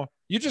bit more.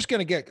 You're just going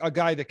to get a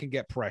guy that can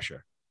get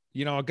pressure.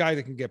 A guy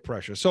that can get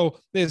pressure. So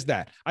there's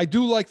that. I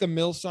do like the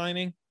Mills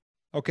signing.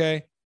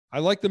 Okay. I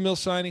like the Mills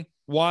signing.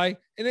 Why?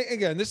 And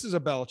again, this is a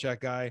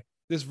Belichick guy.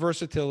 This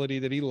versatility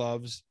that he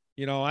loves.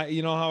 How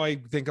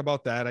I think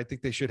about that. I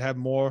think they should have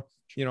more,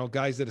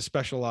 guys that are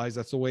specialized.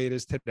 That's the way it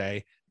is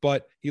today.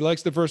 But he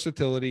likes the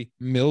versatility.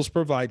 Mills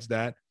provides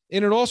that.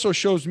 And it also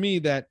shows me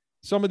that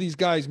some of these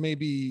guys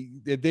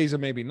their days are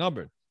maybe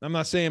numbered. I'm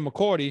not saying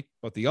McCourty,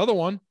 but the other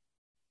one,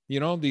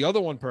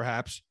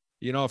 perhaps,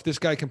 if this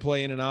guy can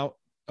play in and out.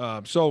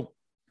 So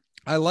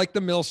I like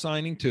the Mills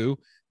signing too.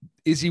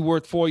 Is he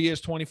worth 4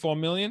 years, $24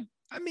 million?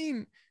 I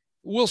mean,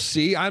 we'll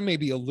see. I may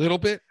be a little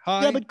bit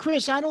high. Yeah, but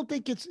Chris, I don't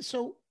think it's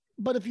so.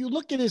 But if you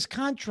look at his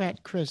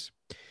contract, Chris,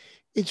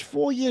 it's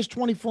 4 years,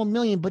 $24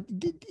 million, but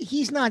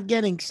he's not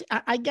getting,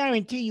 I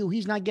guarantee you,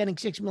 he's not getting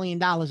 $6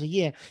 million a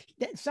year.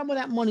 Some of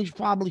that money's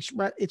probably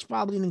it's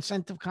probably an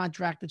incentive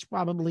contract.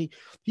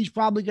 He's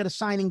probably got a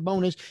signing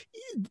bonus.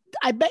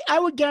 I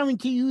would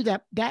guarantee you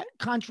that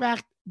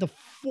contract, the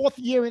 4th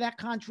year of that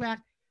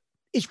contract,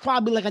 is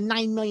probably like a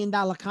 $9 million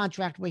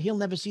contract where he'll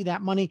never see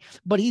that money,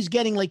 but he's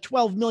getting like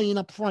 $12 million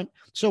up front.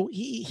 So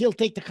he'll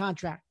take the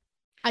contract.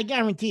 I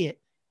guarantee it.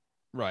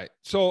 Right.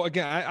 So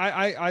again,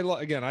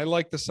 I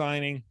like the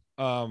signing.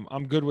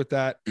 I'm good with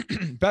that.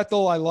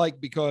 Bethel, I like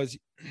because,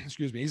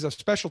 excuse me, he's a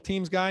special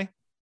teams guy.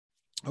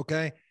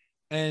 Okay.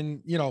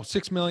 And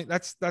 $6 million,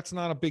 that's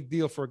not a big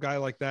deal for a guy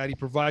like that. He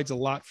provides a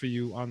lot for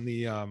you on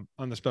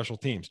the special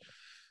teams.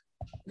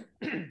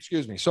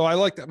 Excuse me. So I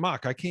like that.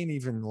 Mark, I can't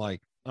even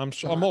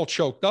I'm all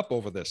choked up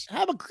over this.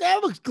 Have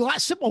a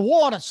glass, sip of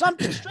water,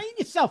 something. Straighten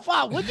yourself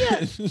out, would you?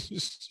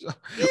 Jesus.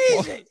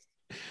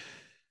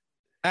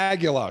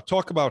 Aguilar,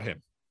 talk about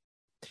him.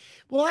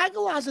 Well,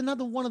 Aguilar's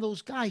another one of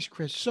those guys,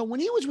 Chris. So when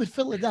he was with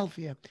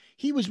Philadelphia,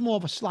 he was more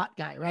of a slot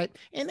guy, right?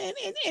 And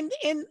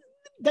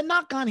the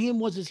knock on him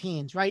was his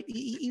hands, right?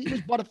 He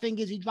was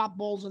butterfingers. He dropped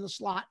balls in the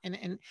slot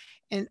and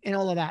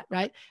all of that,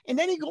 right? And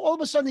then all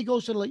of a sudden he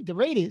goes to the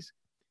Raiders,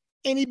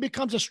 and he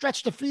becomes a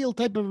stretch the field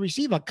type of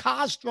receiver.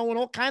 Carr's throwing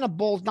all kind of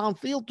balls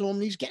downfield to him,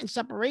 and he's getting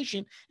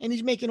separation, and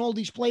he's making all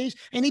these plays,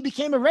 and he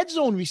became a red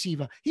zone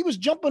receiver. He was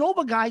jumping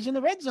over guys in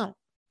the red zone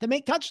to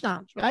make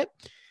touchdowns, right?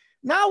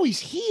 Now he's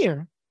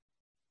here.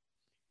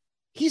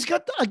 He's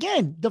got,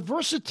 again, the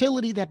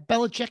versatility that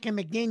Belichick and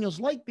McDaniels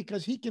like,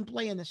 because he can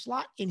play in the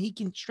slot and he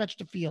can stretch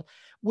the field.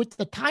 With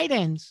the tight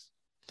ends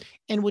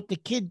and with the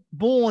kid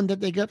Bourne that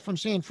they got from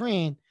San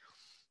Fran,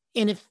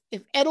 and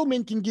if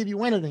Edelman can give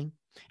you anything,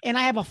 and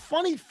I have a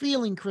funny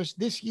feeling, Chris,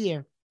 this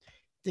year,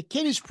 the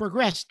kid has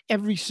progressed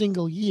every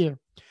single year.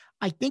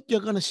 I think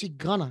you're going to see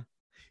Gunnar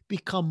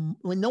become,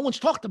 when no one's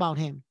talked about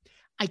him,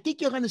 I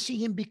think you're going to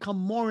see him become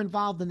more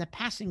involved in the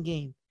passing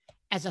game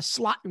as a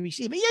slot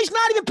receiver. He's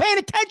not even paying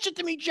attention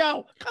to me,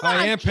 Joe. Come on,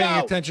 I am paying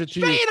Joe. attention to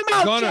Straighten you.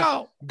 him out,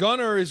 Joe.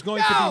 Gunnar is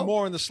going to be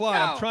more in the slot.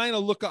 I'm trying to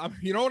look up.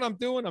 You know what I'm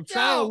doing? I'm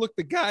trying to look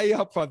the guy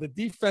up on the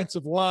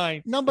defensive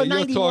line. Number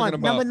 91.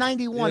 Number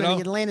 91 in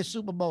the Atlanta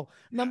Super Bowl.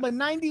 Number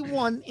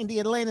 91 in the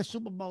Atlanta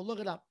Super Bowl. Look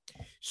it up.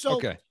 So,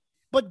 okay.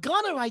 But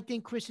Gunnar, I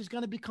think, Chris, is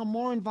going to become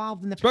more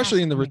involved in the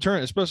especially in the game.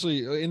 return, especially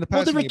in the well,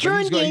 passing the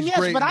return game, yes.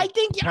 great. But I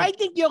think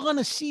you're going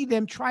to see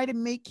them try to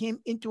make him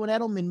into an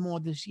Edelman more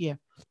this year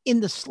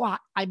in the slot.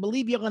 I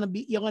believe you're going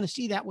to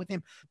see that with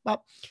him.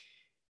 But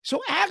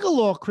so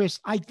Aguilar, Chris,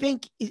 I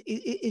think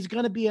is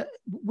going to be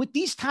with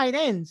these tight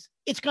ends.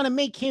 It's going to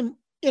make him,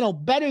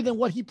 better than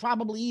what he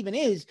probably even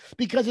is,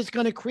 because it's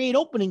going to create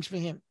openings for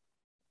him.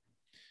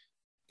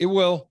 It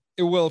will.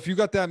 It will. If you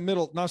got that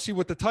middle, now see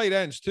with the tight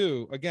ends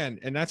too, again,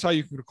 and that's how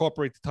you can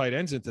incorporate the tight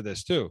ends into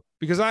this too.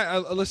 Because I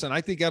listen, I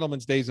think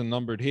Edelman's days are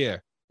numbered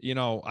here.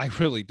 I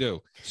really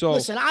do. So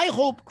listen, I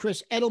hope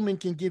Chris Edelman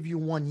can give you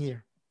 1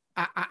 year.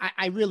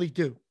 I really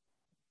do.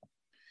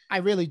 I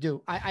really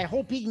do. I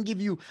hope he can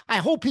give you. I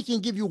hope he can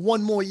give you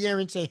 1 more year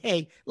and say,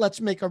 "Hey, let's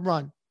make a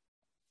run."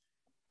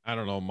 I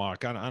don't know,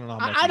 Mark. I don't know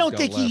how much I don't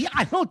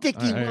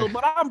think he will,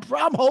 but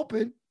I'm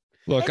hoping.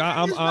 Look,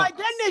 then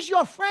there's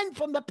your friend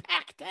from the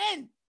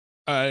Pac-10.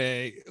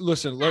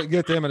 Listen, let's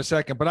get to him in a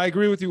second, but I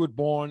agree with you with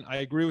Bourne. I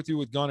agree with you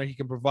with Gunnar. He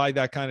can provide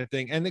that kind of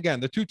thing. And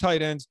again, the two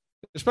tight ends,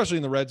 especially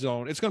in the red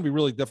zone, it's going to be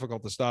really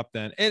difficult to stop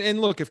then.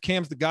 And look, if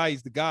Cam's the guy,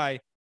 he's the guy,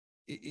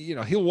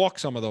 he'll walk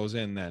some of those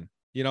in then,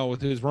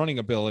 with his running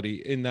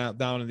ability in that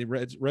down in the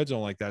red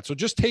zone like that. So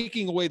just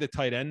taking away the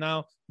tight end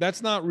now,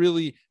 that's not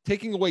really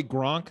taking away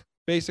Gronk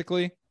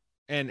basically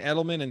and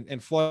Edelman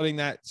and flooding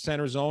that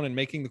center zone and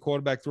making the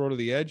quarterback throw to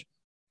the edge.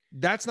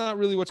 That's not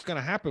really what's going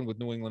to happen with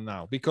New England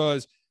now,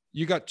 because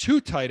you got two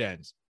tight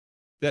ends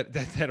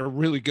that are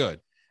really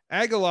good.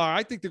 Aguilar,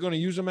 I think they're going to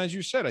use them as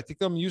you said. I think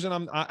they're using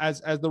them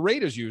as the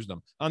Raiders used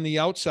them on the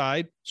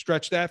outside,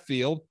 stretch that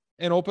field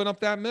and open up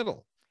that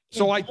middle.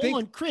 So I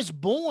think Chris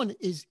Bourne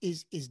is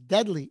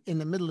deadly in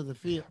the middle of the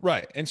field.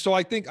 Right. And so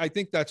I think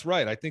that's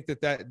right. I think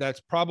that's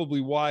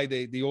probably why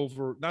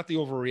not the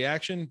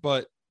overreaction,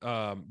 but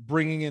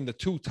bringing in the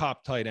two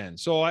top tight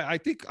ends. So I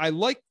think I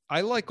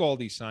like all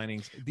these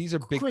signings. These are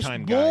big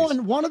time guys.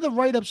 One of the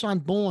write-ups on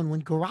Bourne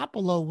when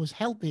Garoppolo was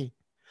healthy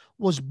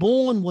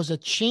Bourne was a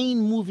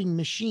chain moving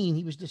machine.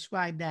 He was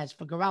described as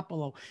for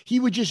Garoppolo. He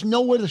would just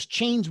know where the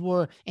chains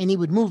were and he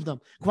would move them.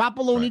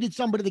 Garoppolo needed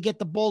somebody to get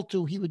the ball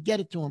to. He would get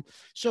it to him.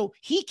 So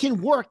he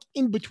can work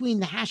in between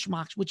the hash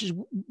marks, which is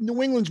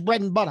New England's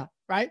bread and butter,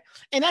 right?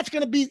 And that's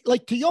going to be,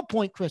 like to your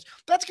point, Chris,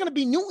 that's going to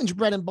be Newton's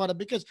bread and butter,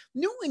 because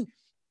Newton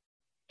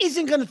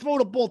isn't going to throw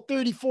the ball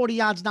 30, 40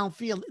 yards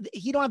downfield.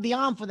 He don't have the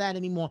arm for that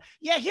anymore.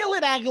 Yeah, he'll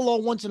hit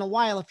Aguilar once in a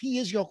while if he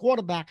is your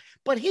quarterback,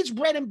 but his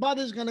bread and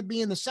butter is going to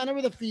be in the center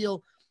of the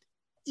field,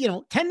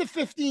 10 to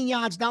 15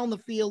 yards down the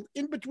field,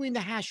 in between the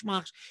hash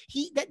marks.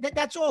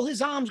 That's all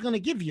his arm's going to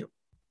give you,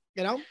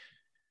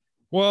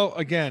 Well,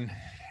 again,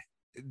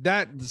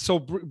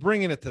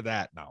 bringing it to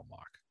that now,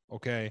 Mark,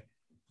 okay?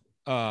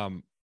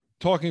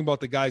 Talking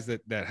about the guys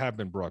that have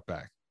been brought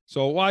back.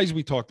 So Wise,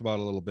 we talked about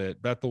a little bit.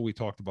 Bethel, we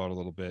talked about a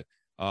little bit.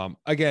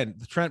 Again,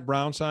 the Trent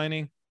Brown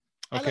signing.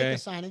 Okay. I like the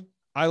signing.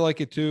 I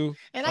like it too.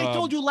 And I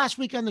told you last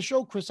week on the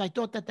show, Chris, I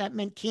thought that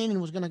meant Cannon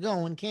was going to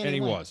go, and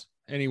Cannon went.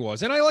 And he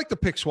was. And I like the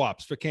pick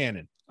swaps for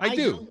Cannon. I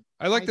do.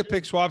 I like the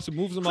pick swaps. It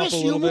moves them up a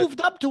little bit. You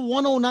moved up to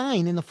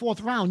 109 in the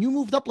 4th round. You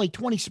moved up like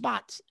 20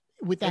 spots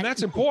with that. And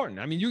that's important.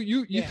 I mean,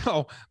 you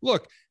know,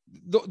 look,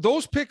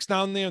 those picks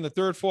down there in the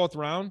 3rd, 4th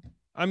round,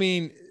 I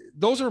mean,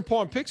 those are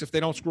important picks if they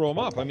don't screw them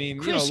up. I mean,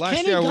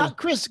 last year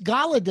Chris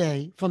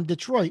Golladay from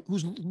Detroit,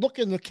 who's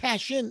looking to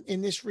cash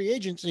in this free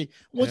agency,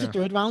 was a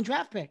 3rd round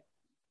draft pick.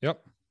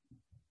 Yep.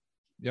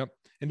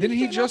 And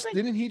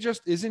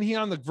isn't he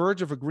on the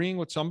verge of agreeing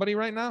with somebody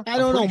right now? I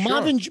don't know.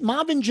 Sure.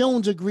 Marvin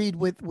Jones agreed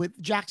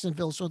with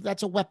Jacksonville, so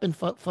that's a weapon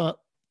for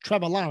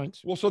Trevor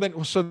Lawrence. Well, so then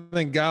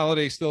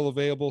Galladay's still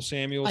available.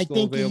 Samuel's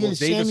still available.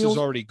 Davis is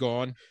already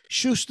gone.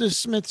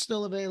 Schuster-Smith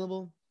still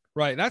available.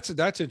 Right.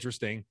 That's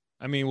interesting.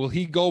 I mean, will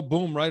he go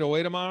boom right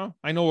away tomorrow?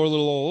 I know we're a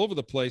little all over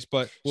the place,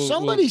 but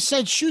somebody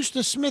said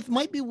Schuster-Smith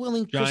might be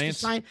willing to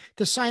sign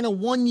a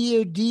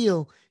 1-year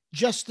deal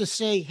just to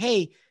say,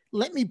 hey,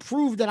 let me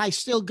prove that I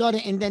still got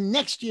it, and then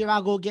next year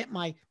I'll go get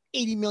my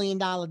 $80 million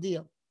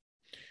deal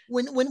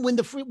when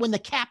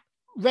the cap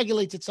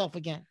regulates itself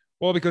again.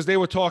 Well, because they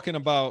were talking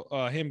about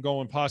him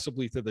going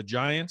possibly to the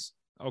Giants.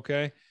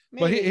 Okay.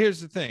 Maybe. But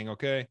here's the thing.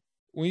 Okay.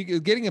 When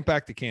you're getting it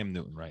back to Cam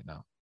Newton right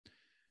now,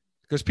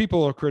 because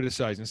people are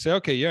criticizing, say,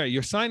 okay, yeah,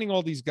 you're signing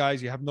all these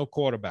guys. You have no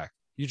quarterback.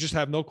 You just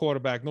have no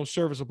quarterback, no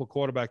serviceable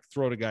quarterback to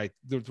throw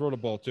the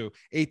ball to.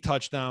 8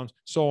 touchdowns,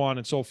 so on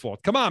and so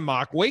forth. Come on,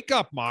 Mark. Wake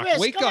up, Mark. Chris,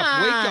 wake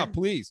up,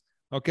 please.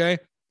 Okay.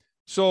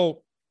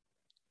 So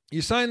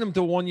you sign them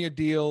to a 1-year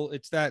deal.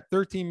 It's that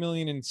 $13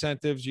 million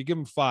incentives. You give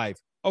them 5.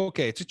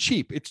 Okay. It's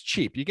cheap.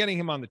 You're getting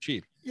him on the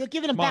cheap. You're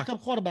giving him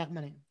backup quarterback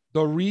money.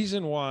 The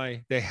reason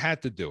why they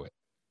had to do it,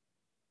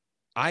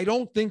 I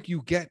don't think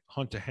you get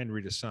Hunter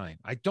Henry to sign.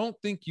 I don't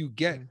think you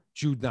get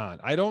Judon.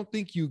 I don't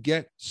think you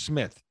get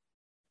Smith.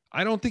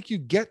 I don't think you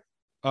get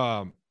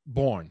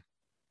Bourne.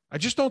 I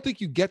just don't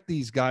think you get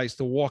these guys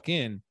to walk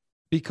in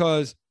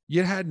because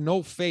you had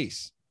no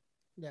face.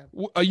 Yeah.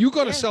 Are you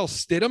going to sell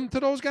Stidham to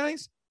those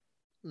guys?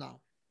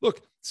 No. Look,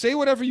 say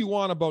whatever you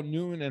want about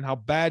Newton and how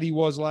bad he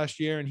was last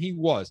year, and he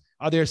was.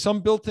 Are there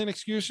some built-in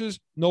excuses?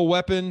 No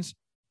weapons.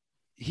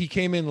 He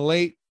came in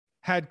late,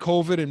 had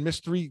COVID and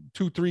missed 3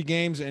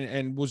 games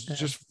and was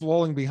just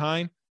falling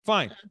behind.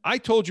 Fine. I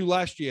told you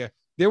last year,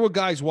 there were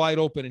guys wide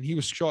open and he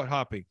was short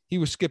hopping. He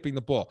was skipping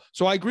the ball.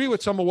 So I agree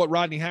with some of what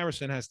Rodney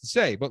Harrison has to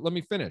say, but let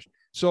me finish.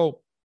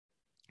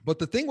 But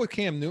the thing with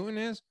Cam Newton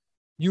is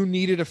you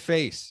needed a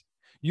face.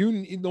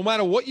 No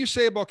matter what you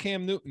say about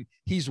Cam Newton,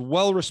 he's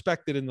well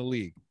respected in the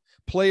league.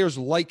 Players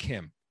like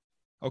him.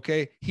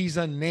 Okay. He's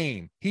a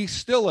name. He's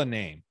still a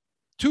name.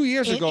 2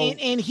 years ago.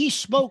 And he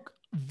spoke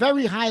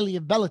very highly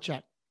of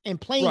Belichick and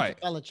playing for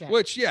Belichick.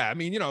 Which, yeah, I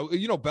mean, you know,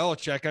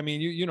 Belichick, I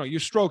mean, you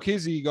stroke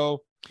his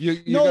ego.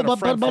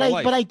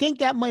 But I think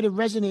that might have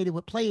resonated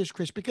with players,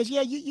 Chris, because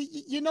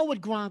you know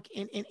what Gronk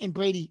and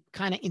Brady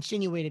kind of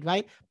insinuated,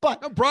 right?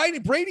 But no,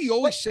 Brady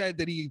always said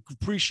that he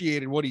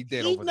appreciated what he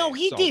did.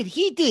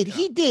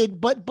 He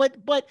did.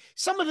 But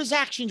some of his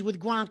actions with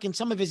Gronk and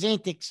some of his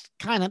antics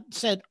kind of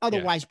said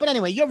otherwise. Yeah. But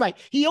anyway, you're right.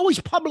 He always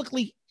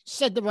publicly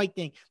said the right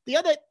thing. The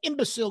other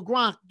imbecile,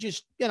 Gronk,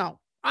 just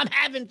I'm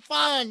having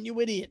fun, you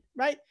idiot,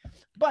 right?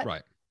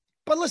 But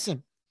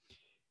listen.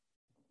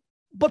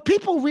 But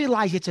people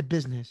realize it's a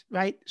business,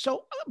 right?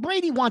 So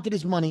Brady wanted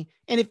his money.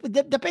 And if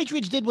the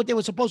Patriots did what they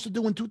were supposed to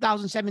do in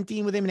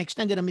 2017 with him and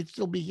extended him, he'd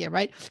still be here,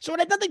 right? So it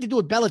had nothing to do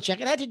with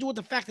Belichick. It had to do with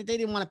the fact that they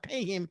didn't want to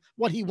pay him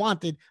what he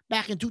wanted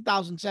back in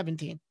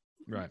 2017.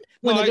 Right.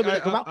 When they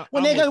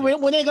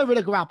got rid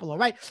of Garoppolo,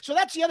 right? So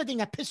that's the other thing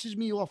that pisses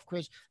me off,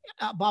 Chris,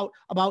 about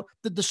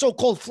the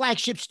so-called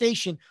flagship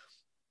station.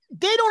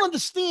 They don't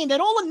understand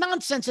that all the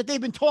nonsense that they've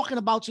been talking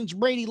about since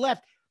Brady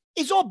left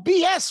is all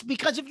BS,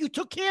 because if you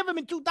took care of him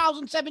in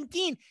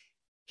 2017,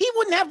 he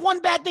wouldn't have one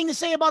bad thing to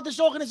say about this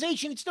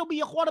organization. He'd still be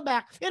your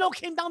quarterback. It all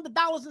came down to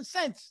dollars and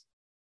cents.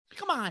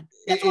 Come on.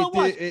 That's what it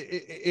was.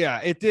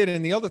 It did.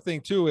 And the other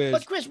thing, too, is...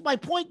 But, Chris, my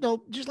point,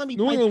 though, just let me...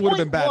 New England would have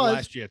been bad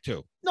last year,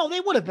 too. No,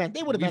 they would have been.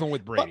 Even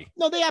with Brady.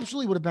 No, they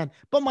absolutely would have been.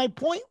 But my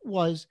point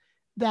was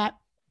that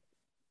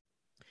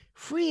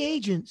free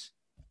agents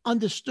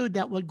understood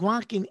that what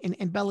Gronk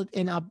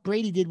and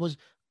Brady did was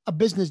a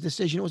business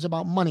decision. It was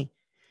about money.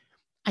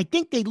 I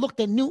think they looked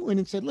at Newton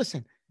and said,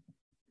 listen,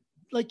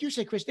 like you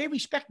said, Chris, they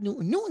respect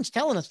Newton. Newton's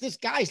telling us this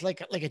guy's like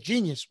a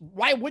genius.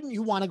 Why wouldn't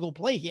you want to go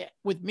play here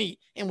with me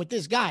and with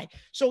this guy?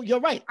 So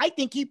you're right. I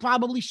think he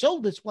probably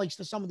sold this place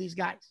to some of these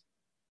guys.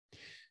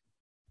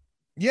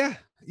 Yeah.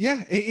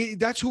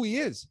 That's who he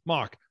is,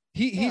 Mark.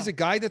 He's a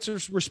guy that's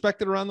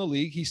respected around the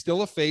league. He's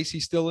still a face.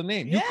 He's still a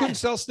name. You couldn't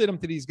sell Stidham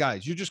to these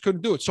guys. You just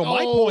couldn't do it. So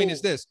my point is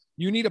this.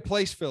 You need a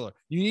place filler.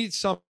 You need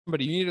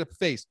somebody. You need a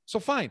face. So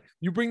fine.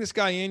 You bring this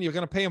guy in. You're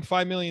going to pay him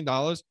 $5 million.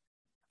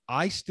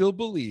 I still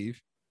believe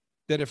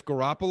that if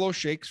Garoppolo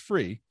shakes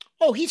free.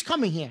 Oh, he's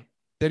coming here.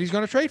 That he's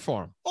going to trade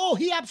for him. Oh,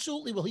 he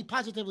absolutely will. He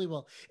positively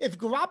will. If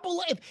Garoppolo,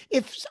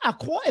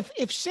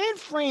 if San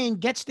Fran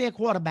gets their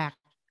quarterback,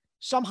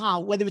 somehow,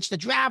 whether it's the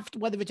draft,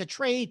 whether it's a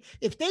trade,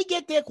 if they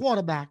get their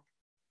quarterback,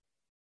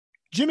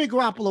 Jimmy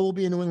Garoppolo will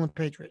be a New England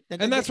Patriot.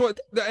 And that's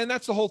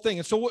the whole thing.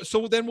 And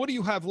so then what do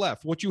you have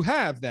left? What you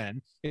have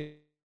then is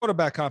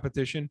quarterback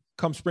competition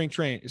come spring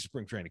training,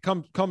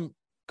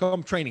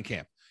 come training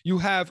camp. You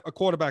have a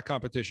quarterback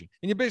competition.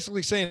 And you're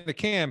basically saying to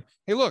Cam,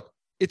 hey, look,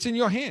 it's in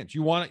your hands.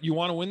 You want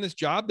to win this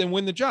job, then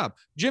win the job.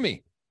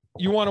 Jimmy,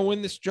 you want to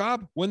win this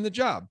job, win the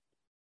job.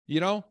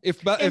 You know,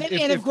 if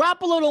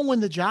Garoppolo don't win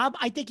the job,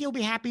 I think he'll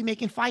be happy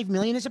making $5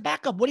 million as a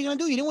backup. What are you going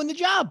to do? You didn't win the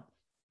job.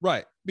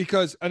 Right.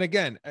 Because, and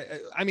again,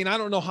 I mean, I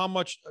don't know how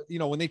much,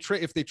 when they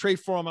trade, if they trade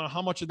for him,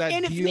 how much of that deal.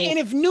 And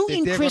if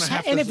Newton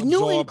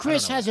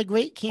Chris has a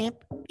great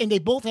camp and they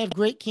both have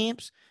great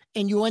camps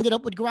and you ended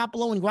up with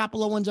Garoppolo and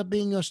Garoppolo ends up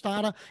being your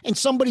starter and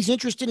somebody's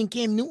interested in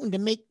Cam Newton to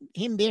make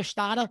him their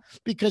starter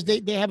because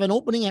they have an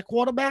opening at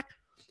quarterback,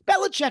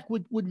 Belichick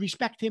would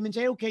respect him and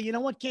say, okay, you know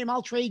what, Cam,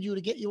 I'll trade you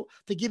to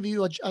give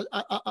you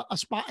a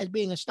spot as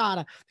being a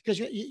starter because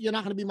you're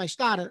not going to be my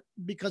starter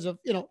because of,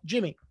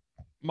 Jimmy.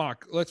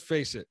 Mark, let's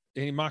face it.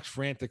 And he mocks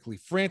frantically.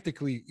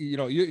 You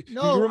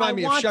remind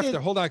me of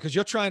Schefter. Hold on, because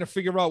you're trying to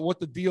figure out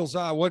what the deals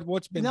are,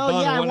 what's been done.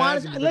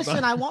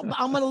 I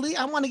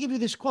want to give you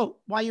this quote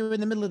while you're in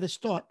the middle of this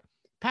thought.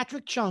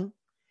 Patrick Chung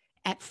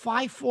at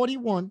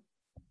 5:41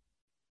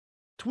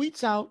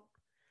 tweets out,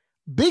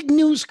 "Big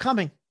news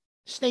coming.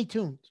 Stay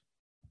tuned."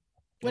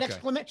 With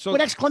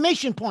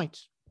exclamation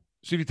points.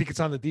 So do you think it's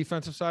on the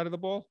defensive side of the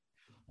ball?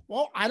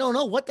 Well, I don't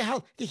know what the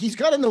hell. He's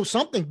got to know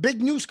something. Big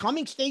news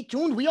coming. Stay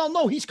tuned. We all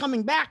know he's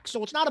coming back,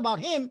 so it's not about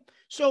him.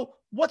 So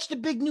what's the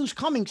big news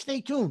coming? Stay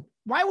tuned.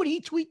 Why would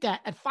he tweet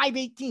that at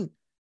 5:18?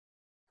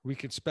 We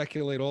could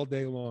speculate all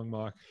day long,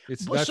 Mark.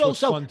 That's what's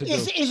fun to do.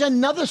 Is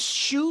another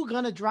shoe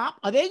going to drop?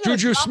 Are they going to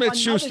Juju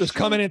Smith-Schuster's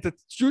coming into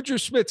Juju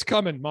Smith's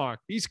coming, Mark.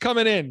 He's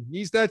coming in.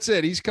 That's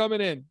it. He's coming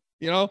in.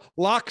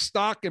 Lock,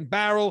 stock, and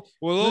barrel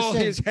with all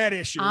his head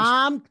issues.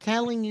 I'm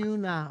telling you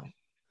now.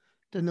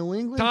 The New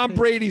England Tom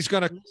Brady's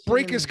going to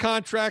break his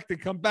contract and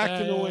come back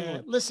to New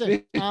England.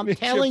 Listen, I'm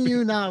telling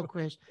you now,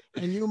 Chris,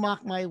 and you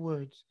mark my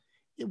words.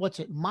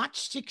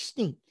 March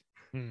 16th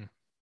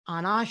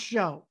on our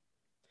show,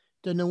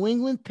 the New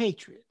England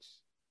Patriots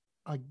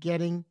are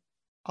getting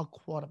a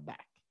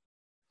quarterback.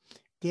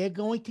 They're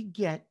going to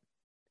get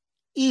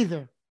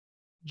either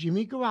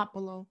Jimmy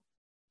Garoppolo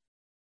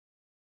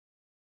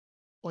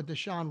or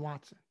Deshaun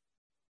Watson.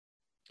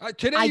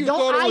 Today you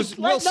thought it was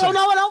Wilson.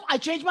 No. I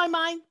changed my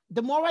mind.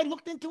 The more I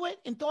looked into it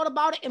and thought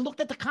about it and looked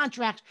at the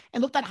contracts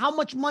and looked at how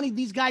much money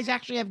these guys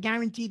actually have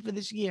guaranteed for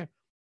this year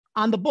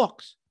on the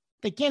books,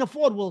 they can't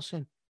afford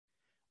Wilson.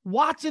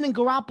 Watson and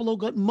Garoppolo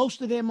got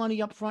most of their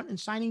money up front in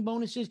signing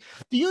bonuses.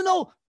 Do you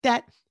know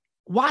that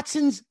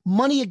Watson's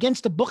money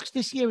against the books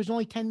this year is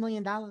only $10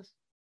 million?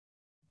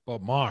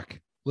 But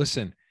Mark,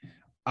 listen,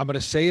 I'm going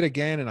to say it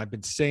again, and I've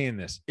been saying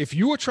this. If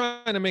you were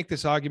trying to make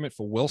this argument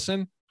for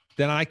Wilson,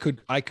 then I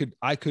could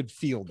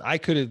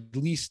at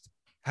least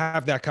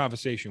have that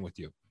conversation with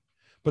you.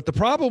 But the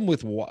problem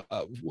with,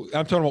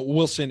 I'm talking about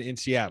Wilson in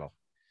Seattle.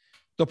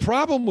 The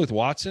problem with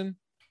Watson,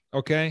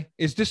 okay,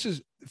 is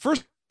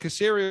first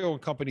Caserio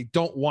and company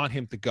don't want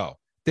him to go.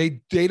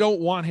 They don't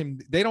want him.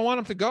 They don't want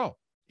him to go.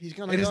 He's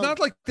going to go. It's not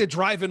like they're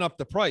driving up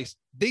the price.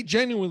 They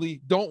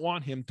genuinely don't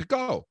want him to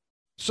go.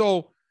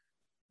 So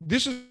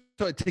this is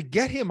to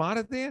get him out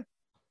of there.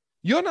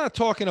 You're not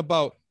talking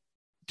about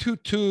 2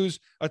 2s,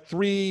 a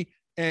 3,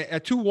 a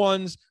 2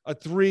 1s, a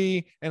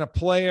 3, and a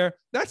player.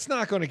 That's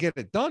not going to get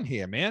it done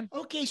here, man.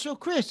 Okay, so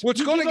Chris,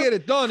 what's going to get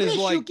it done is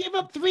like you give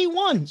up 3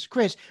 1s,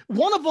 Chris.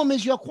 One of them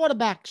is your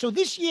quarterback. So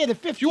this year, the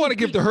 15th. You want to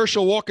give the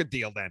Herschel Walker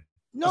deal, then?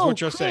 No, that's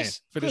what you're saying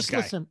for this guy.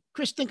 Listen,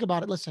 Chris, think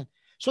about it. Listen.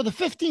 So the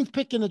 15th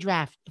pick in the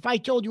draft. If I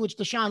told you it's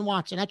Deshaun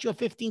Watson, that's your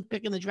 15th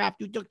pick in the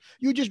draft.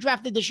 You just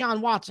drafted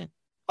Deshaun Watson.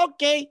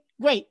 Okay,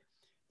 great.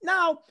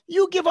 Now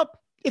you give up.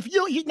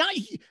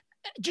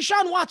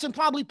 Deshaun Watson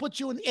probably puts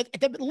you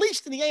at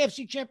least in the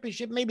AFC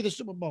Championship, maybe the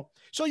Super Bowl.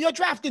 So you're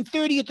drafting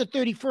 30th or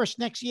 31st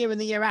next year and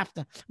the year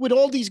after with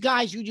all these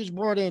guys you just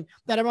brought in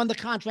that are under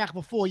contract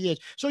for 4 years.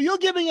 So you're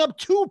giving up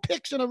 2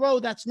 picks in a row.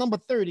 That's number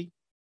 30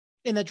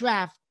 in the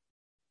draft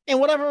and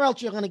whatever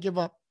else you're going to give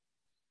up.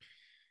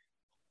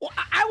 Well,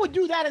 I would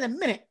do that in a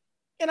minute,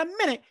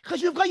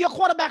 because you've got your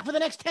quarterback for the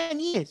next 10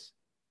 years.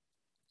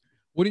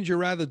 Wouldn't you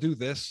rather do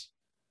this?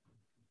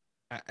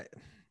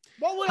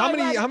 What would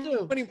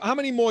how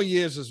many more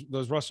years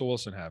does Russell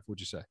Wilson have,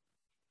 would you say?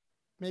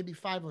 Maybe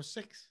 5 or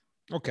 6.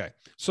 Okay.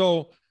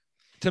 So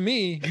to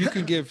me, you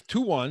can give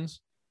 2 1s,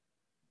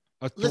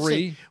 a 3.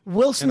 Listen,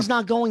 Wilson's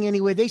not going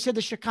anywhere. They said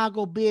the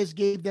Chicago Bears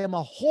gave them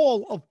a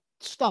haul of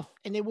stuff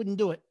and they wouldn't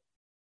do it.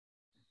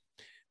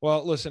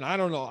 Well, listen, I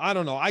don't know. I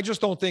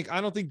don't think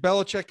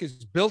Belichick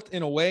is built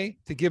in a way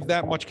to give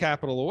that much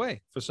capital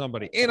away for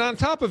somebody. And on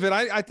top of it,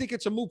 I think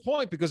it's a moot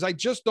point because I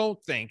just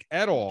don't think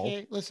at all.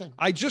 Okay, listen.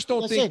 I just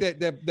don't think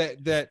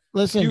that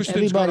listen,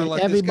 Houston's going to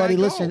let everybody,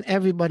 this guy listen, go.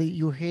 Everybody,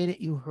 you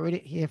heard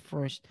it here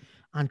first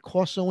on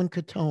Corso and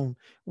Catone.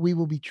 We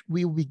will be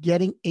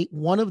getting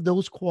one of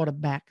those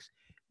quarterbacks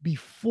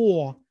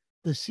before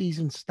the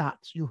season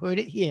starts. You heard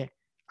it here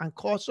on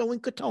Corso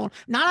and Catone,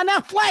 not on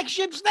our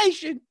flagship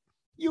station.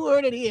 You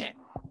heard it here.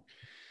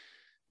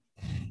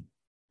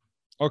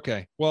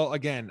 Okay. Well,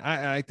 again,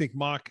 I think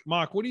Mark,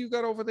 what do you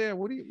got over there?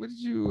 What did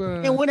you?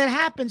 And when it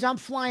happens, I'm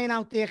flying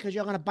out there because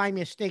you're going to buy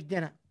me a steak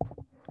dinner.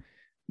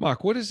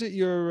 Mark, what is it?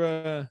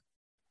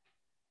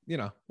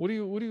 What do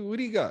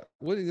you got?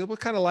 What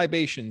kind of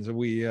libations are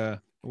we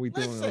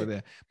doing over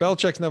there?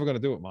 Belichick's never going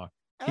to do it, Mark.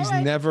 He's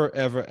never,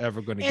 ever,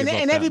 ever going to give up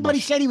And that everybody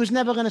much. said he was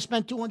never going to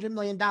spend $200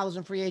 million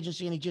in free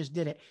agency, and he just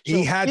did it. So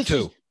he had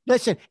to.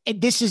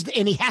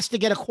 And he has to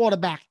get a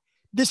quarterback.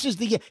 This is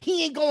the year.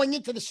 He ain't going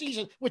into the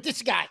season with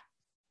this guy.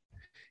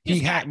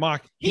 He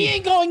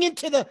ain't going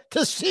into the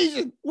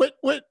season with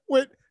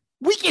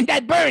Weekend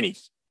at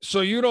Bernie's.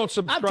 So you don't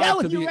subscribe. I'm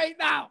telling you right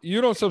now.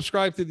 You don't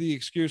subscribe to the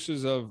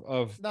excuses of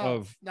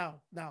no.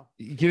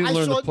 You didn't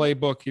learn the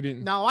playbook. You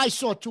didn't. No, I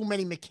saw too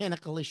many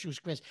mechanical issues,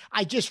 Chris.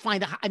 I just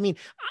find. I mean,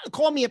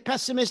 call me a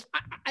pessimist.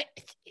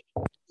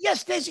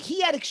 Yes,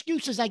 he had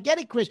excuses. I get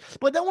it, Chris.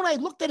 But then when I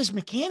looked at his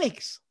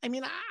mechanics, I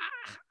mean,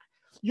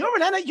 you're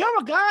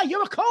a guy.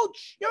 You're a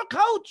coach. You're a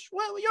coach.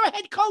 Well, you're a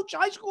head coach,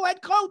 high school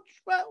head coach.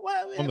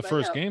 On the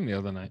first game the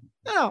other night.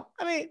 No,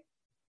 I mean,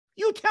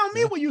 you tell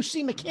me what you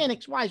see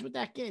mechanics wise with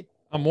that kid.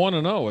 I'm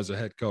 1-0 as a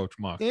head coach,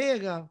 Mark. There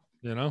you go.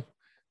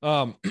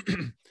 But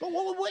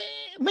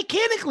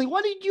mechanically,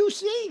 what did you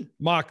see?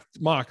 Mark,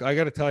 I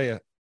got to tell you,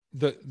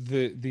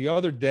 the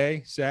other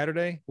day,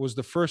 Saturday, was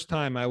the first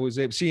time I was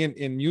able. See,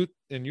 in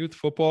youth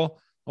football,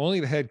 only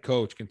the head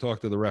coach can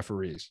talk to the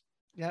referees.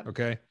 Yeah.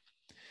 Okay.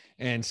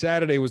 And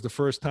Saturday was the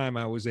first time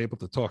I was able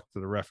to talk to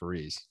the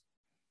referees.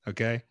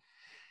 Okay.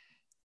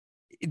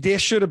 There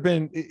should have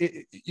been,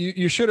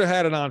 you should have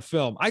had it on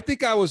film. I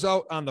think I was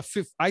out on the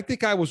fifth. I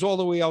think I was all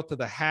the way out to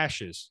the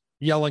hashes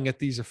yelling at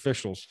these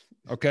officials.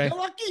 Okay. You're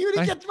lucky you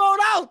didn't get thrown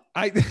out.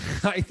 I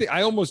think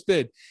I almost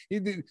did.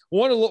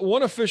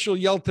 One official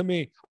yelled to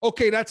me,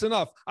 "Okay, that's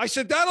enough." I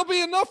said, "That'll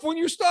be enough when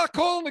you start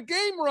calling the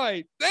game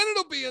right. Then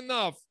it'll be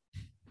enough."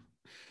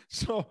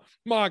 So,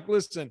 Mark,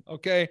 listen,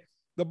 okay.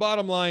 The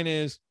bottom line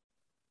is,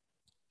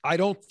 I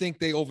don't think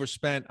they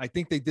overspent. I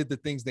think they did the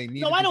things they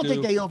needed. I don't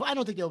think they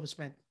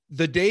overspent.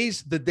 The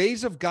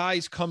days of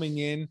guys coming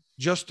in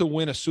just to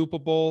win a Super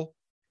Bowl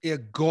are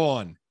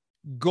gone.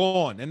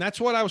 And that's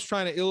what I was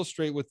trying to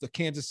illustrate with the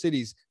Kansas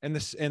Cities and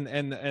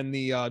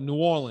the New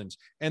Orleans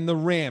and the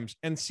Rams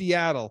and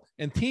Seattle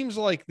and teams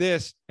like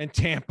this and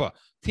Tampa,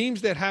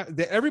 teams that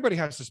everybody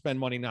has to spend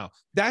money now.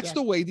 That's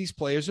the way these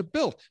players are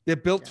built. They're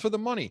built for the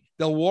money.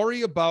 They'll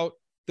worry about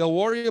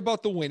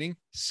the winning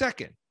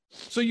second.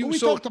 So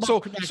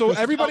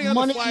everybody on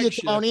money, the flagship,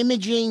 it's about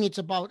imaging, it's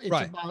about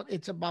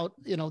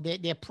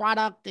their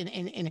product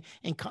and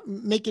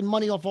making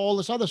money off all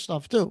this other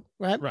stuff too,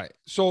 right? Right.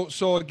 So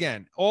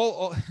again,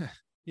 all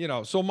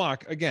so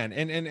Mark, again,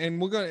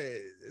 and we're gonna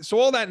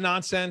all that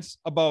nonsense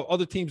about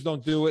other teams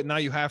don't do it, now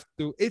you have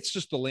to. It's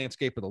just the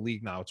landscape of the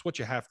league now. It's what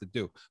you have to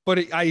do.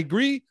 But I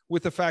agree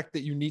with the fact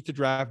that you need to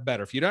draft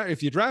better.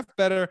 If you draft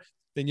better,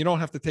 then you don't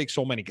have to take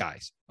so many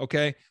guys.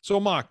 Okay. So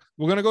Mark,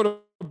 we're gonna go to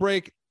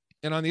break.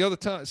 And on the other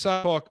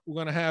side talk, we're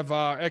going to have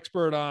our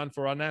expert on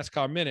for our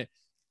NASCAR minute.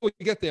 We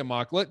get there,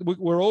 Mark.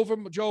 We're over,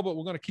 Joe, but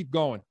we're going to keep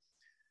going.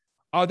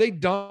 Are they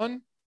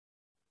done?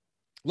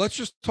 Let's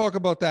just talk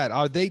about that.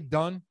 Are they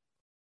done?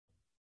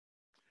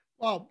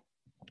 Well,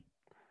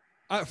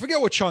 I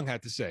forget what Chung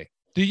had to say.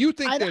 Do you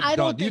think they're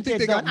done? Do you think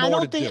they got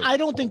more to do? I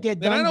don't think they're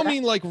done. And I don't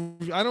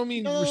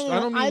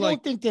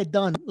think they're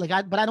done.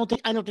 But I don't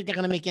think they're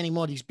going to make any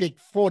more of these big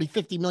 $40,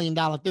 $50 million,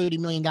 $30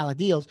 million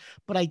deals.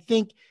 But I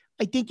think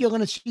you're going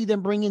to see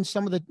them bring in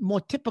some of the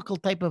more typical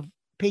type of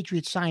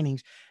Patriots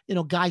signings,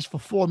 guys for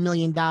 $4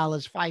 million,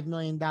 $5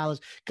 million, guys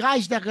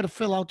that are going to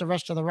fill out the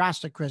rest of the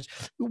roster, Chris.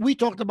 We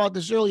talked about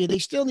this earlier. They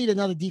still need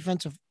another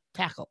defensive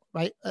tackle,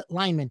 right?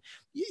 Lineman.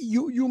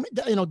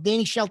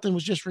 Danny Shelton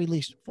was just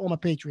released, former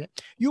Patriot.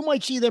 You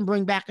might see them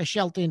bring back a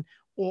Shelton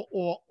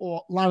or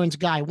Lawrence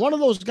Guy. One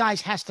of those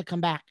guys has to come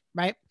back,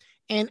 right?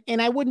 And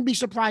I wouldn't be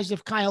surprised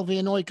if Kyle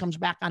Van Noy comes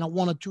back on a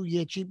 1 or 2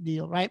 year cheap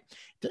deal, right?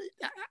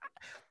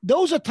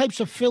 Those are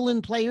types of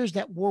fill-in players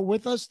that were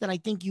with us that I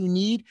think you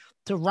need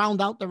to round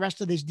out the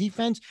rest of this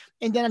defense.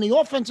 And then on the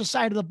offensive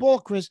side of the ball,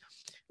 Chris,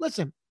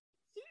 listen,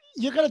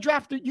 you're going to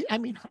draft.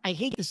 I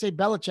hate to say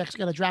Belichick's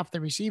going to draft the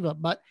receiver,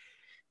 but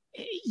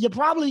you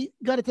probably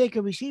got to take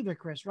a receiver,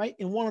 Chris, right?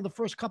 In one of the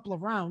first couple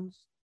of rounds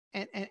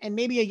and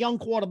maybe a young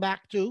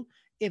quarterback too.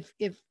 If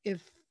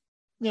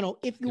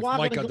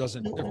Micah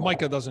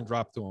doesn't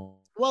drop to him.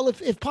 Well,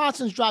 if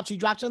Parsons drops, he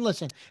drops. And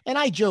listen, and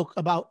I joke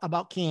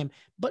about Cam,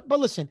 but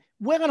listen,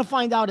 we're going to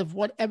find out if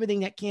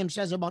everything that Cam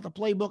says about the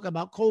playbook,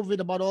 about COVID,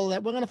 about all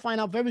that, we're going to find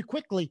out very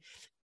quickly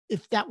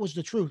if that was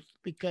the truth.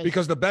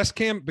 Because the best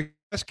Cam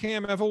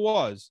ever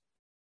was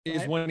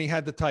is when he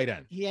had the tight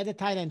end. He had the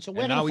tight end. So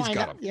we're going to find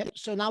out. Yeah,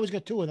 so now he's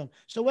got 2 of them.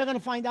 So we're going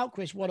to find out,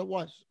 Chris, what it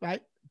was,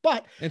 right?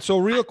 And so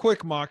real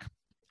quick, Mark.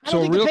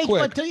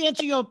 But to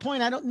answer your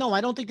point, I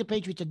don't think the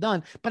Patriots are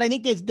done, but I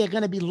think they're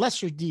going to be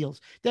lesser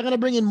deals. They're going to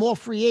bring in more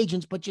free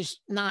agents, but just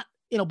not,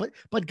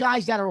 but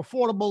guys that are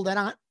affordable,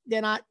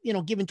 they're not,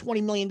 given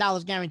 $20 million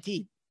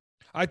guaranteed.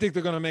 I think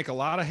they're going to make a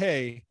lot of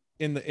hay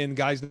in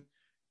guys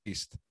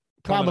East.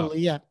 Probably,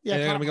 yeah. Yeah,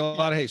 they're gonna be a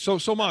lot of hate.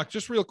 So Mark,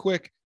 just real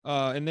quick,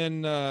 and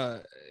then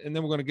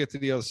we're gonna get to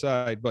the other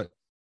side. But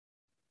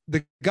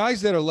the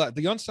guys that are left,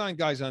 the unsigned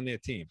guys on their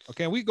team,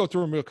 okay, we go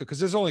through them real quick because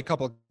there's only a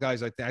couple of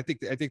guys. I think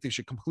they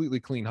should completely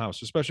clean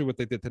house, especially what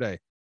they did today.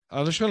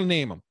 I'm just gonna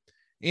name them: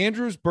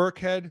 Andrews,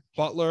 Burkhead,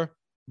 Butler,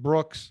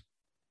 Brooks,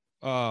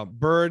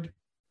 Bird,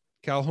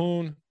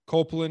 Calhoun,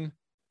 Copeland,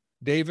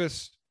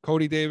 Davis,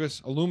 Cody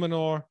Davis,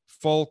 Illuminor,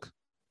 Folk,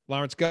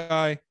 Lawrence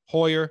Guy,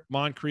 Hoyer,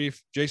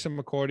 Moncrief, Jason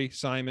McCourty,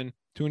 Simon,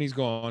 Tooney's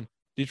gone,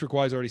 Dietrich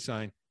Wise already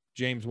signed,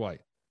 James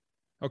White.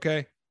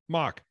 Okay,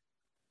 Mark,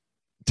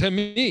 to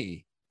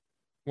me,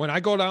 when I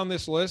go down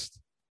this list,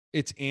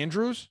 it's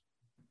Andrews,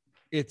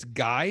 it's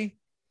Guy,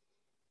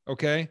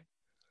 okay,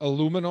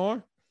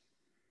 Illuminor.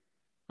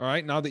 All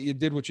right, now that you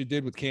did what you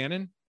did with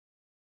Cannon,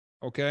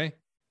 okay,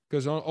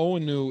 because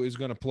Owen New is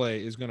going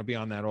to be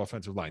on that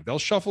offensive line. They'll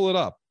shuffle it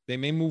up. They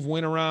may move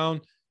Win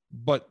around,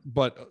 but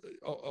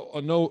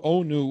no,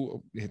 Owen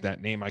New,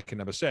 that name I can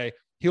never say,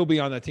 he'll be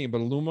on that team.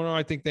 But Illuminor,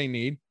 I think they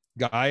need.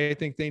 Guy, I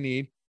think they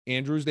need.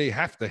 Andrews, they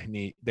have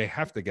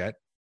to get.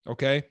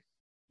 Okay.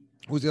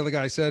 Who's the other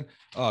guy I said?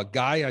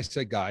 Guy, I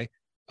said Guy.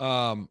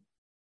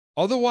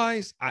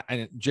 Otherwise,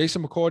 and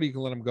Jason McCourty, you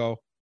can let him go.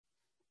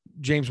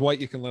 James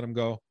White, you can let him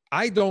go.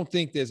 I don't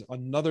think there's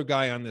another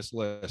guy on this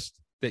list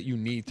that you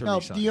need to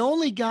resign. The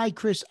only guy,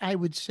 Chris, I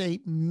would say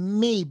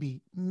maybe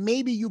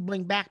you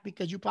bring back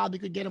because you probably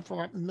could get him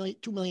for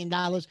 $2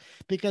 million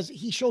because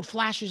he showed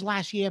flashes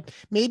last year.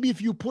 Maybe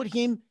if you put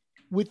him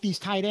with these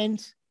tight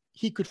ends,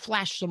 he could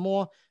flash some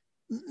more.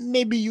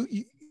 Maybe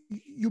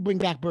you bring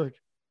back Bird.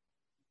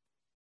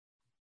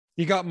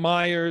 You got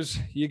Myers,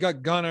 you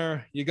got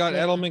Gunner, you got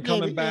Edelman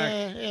coming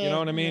back. You know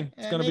what I mean?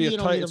 It's going to be a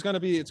tight. It's going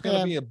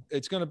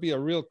to be a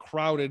real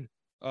crowded.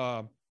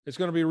 It's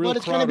going to be a real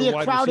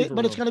crowded.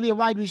 But it's going to be a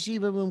wide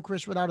receiver room,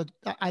 Chris.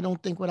 I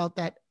don't think without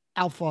that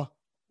alpha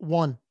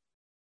one.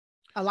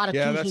 A lot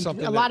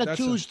of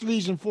twos,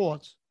 threes, and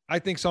fours. I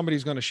think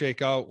somebody's going to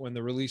shake out when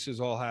the releases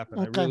all happen.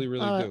 Okay. I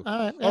really do.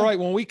 All right.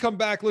 When we come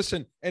back,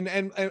 listen,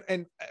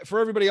 and for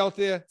everybody out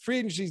there, free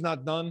agency is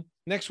not done.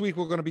 Next week,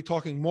 we're going to be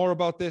talking more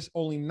about this.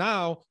 Only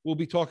now we'll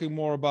be talking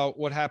more about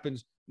what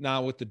happens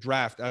now with the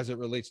draft as it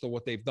relates to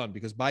what they've done,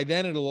 because by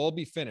then it'll all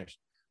be finished.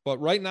 But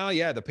right now,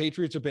 yeah, the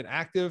Patriots have been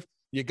active.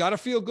 You got to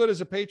feel good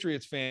as a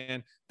Patriots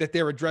fan that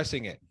they're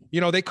addressing it. You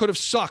know, they could have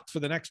sucked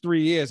for the next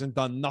 3 years and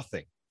done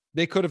nothing.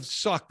 They could have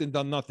sucked and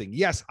done nothing.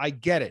 Yes, I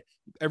get it.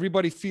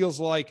 Everybody feels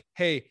like,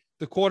 hey,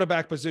 the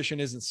quarterback position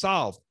isn't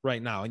solved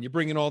right now. And you're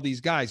bringing all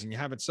these guys and you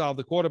haven't solved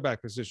the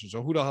quarterback position.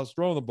 So who the hell's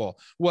throwing the ball?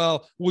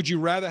 Well, would you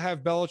rather have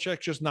Belichick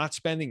just not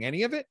spending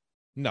any of it?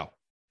 No.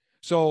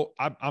 So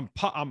I'm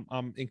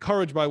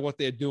encouraged by what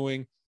they're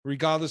doing,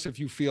 regardless if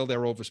you feel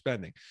they're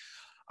overspending.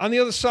 On the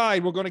other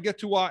side, we're going to get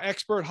to our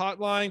expert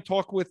hotline,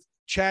 talk with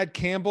Chad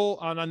Campbell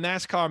on a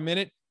NASCAR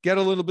Minute, get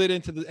a little bit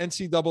into the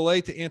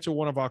NCAA to answer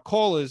one of our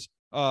callers'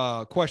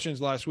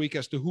 questions last week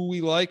as to who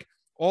we like.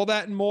 All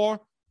that and more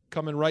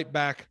coming right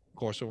back.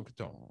 Corso and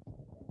Catone.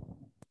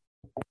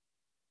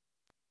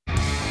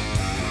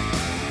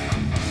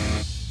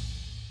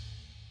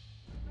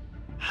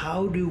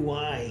 How do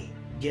I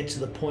get to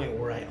the point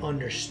where I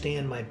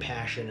understand my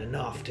passion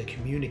enough to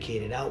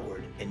communicate it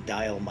outward and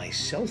dial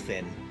myself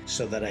in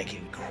so that I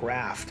can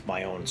craft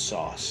my own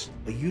sauce?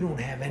 But you don't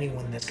have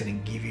anyone that's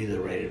going to give you the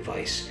right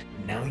advice.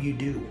 Now you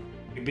do.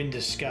 We've been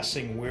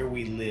discussing where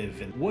we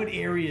live and what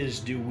areas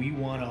do we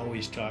want to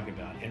always talk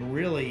about. And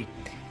really,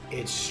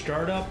 it's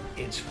startup,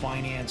 it's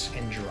finance,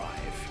 and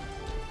drive.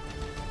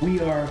 We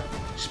are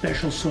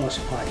Special Sauce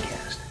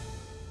Podcast.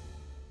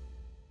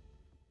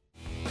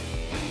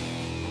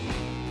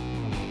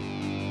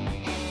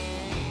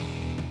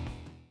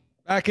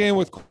 Back in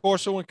with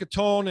Corso and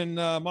Catone, and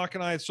Mark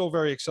and I are so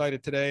very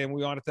excited today, and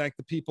we want to thank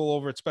the people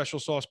over at Special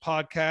Sauce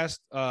Podcast.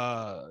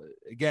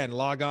 Again,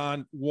 log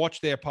on, watch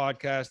their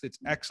podcast. It's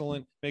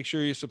excellent. Make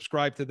sure you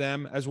subscribe to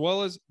them as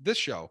well as this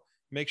show.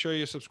 Make sure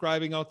you're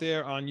subscribing out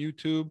there on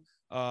YouTube.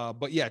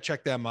 But yeah,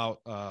 check them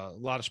out. A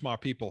lot of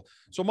smart people.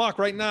 So Mark,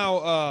 right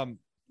now,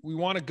 we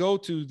want to go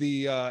to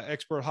the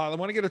expert hotline. I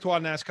want to get into our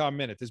NASCAR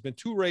Minute. There's been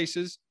 2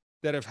 races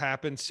that have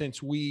happened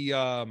since we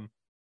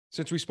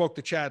spoke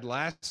to Chad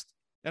last.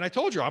 And I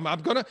told you, I'm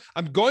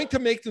going to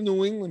make the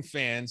New England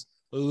fans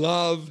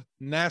love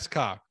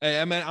NASCAR.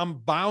 I'm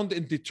bound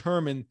and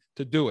determined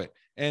to do it.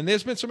 And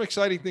there's been some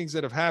exciting things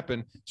that have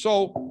happened.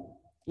 So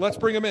let's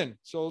bring him in.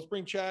 So let's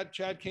bring Chad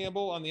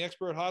Campbell on the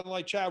expert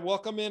hotline. Chad,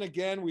 welcome in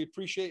again. We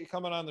appreciate you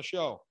coming on the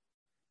show.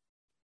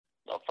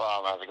 No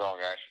problem. How's it going,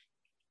 guys?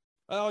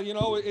 Well, you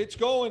know, it's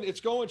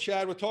going,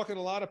 Chad. We're talking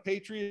a lot of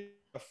Patriot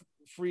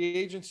free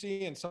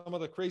agency and some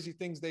of the crazy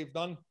things they've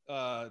done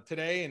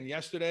today and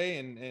yesterday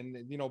and,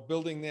 you know,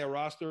 building their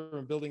roster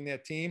and building their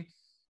team.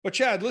 But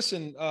Chad,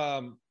 listen,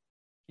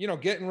 you know,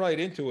 getting right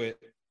into it,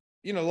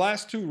 you know,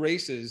 last 2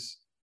 races,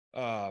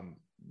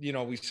 you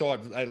know, we saw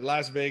it at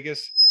Las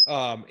Vegas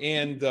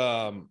and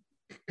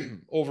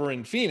over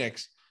in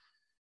Phoenix.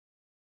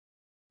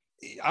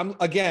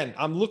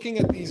 I'm looking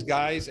at these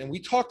guys, and we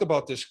talked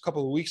about this a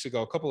couple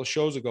of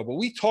shows ago, but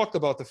we talked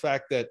about the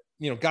fact that,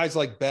 guys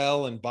like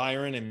Bell and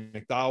Byron and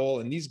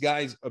McDowell, and these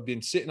guys have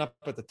been sitting up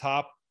at the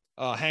top,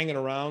 hanging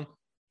around.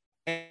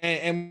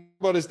 And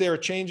what is there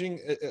changing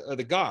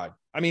the guard?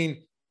 I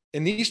mean,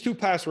 in these two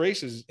past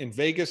races in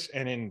Vegas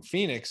and in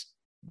Phoenix,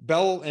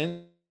 Bell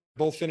and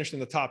both finished in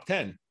the top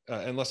 10,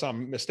 unless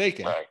I'm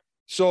mistaken. Right.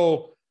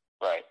 So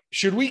right.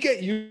 Should we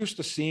get used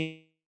to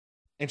seeing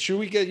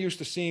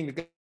the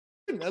guy?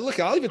 Look,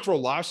 I'll even throw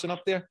Larson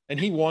up there, and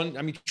he won.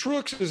 I mean,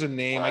 Truex is a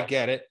name, I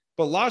get it,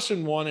 but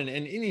Larson won,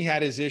 and he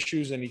had his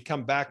issues, and he'd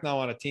come back now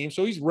on a team,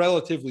 so he's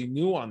relatively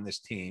new on this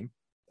team,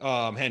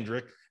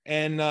 Hendrick,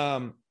 and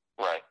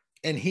right,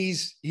 and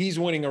he's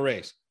winning a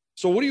race.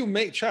 So what do you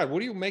make, Chad? What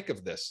do you make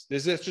of this?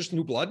 Is this just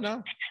new blood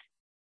now?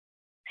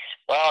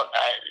 Well,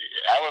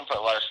 I wouldn't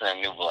put Larson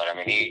in new blood. I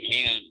mean,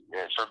 he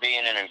for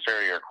being in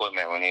inferior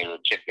equipment when he was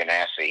with Chip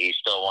Ganassi, he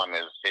still won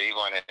his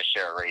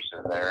share of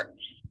races there.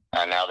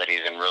 Now that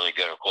he's in really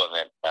good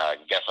equipment,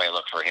 definitely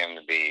look for him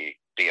to be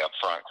up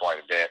front quite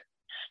a bit.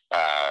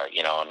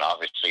 And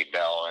obviously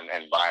Bell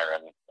and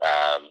Byron,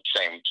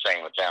 same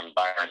with them.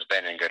 Byron's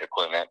been in good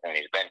equipment and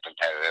he's been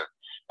competitive.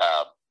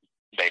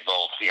 They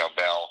both,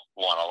 Bell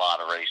won a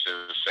lot of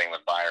races, same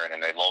with Byron,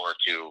 and they lower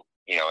to,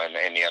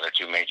 in the other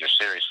two major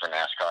series for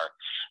NASCAR.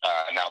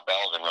 Now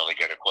Bell's in really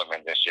good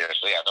equipment this year.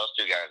 So yeah, those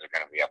two guys are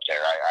going to be up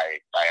there.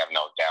 I have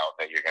no doubt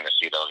that you're going to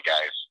see those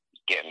guys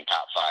getting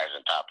top fives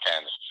and top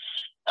tens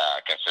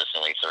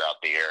consistently throughout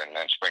the year, and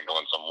then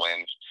sprinkling some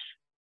wins.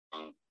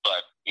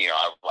 But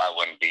I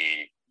wouldn't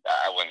say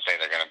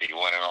they're going to be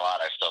winning a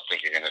lot. I still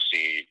think you're going to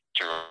see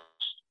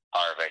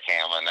Harvick,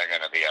 Hamlin. They're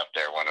going to be up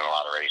there winning a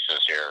lot of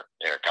races here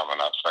coming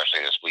up,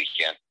 especially this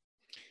weekend.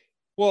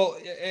 Well,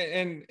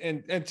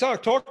 and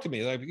talk to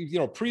me, like,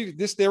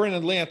 they're in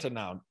Atlanta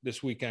now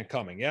this weekend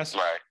coming. Yes.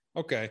 Right.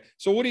 Okay.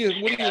 So what do you? It's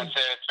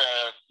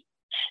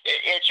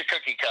a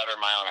cookie cutter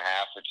mile and a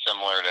half. It's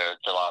similar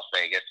to Las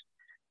Vegas.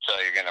 So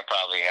you're going to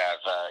probably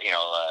have,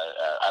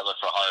 I look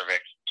for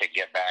Harvick to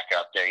get back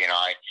up there.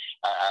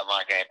 I'm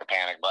not going to hit the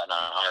panic button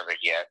on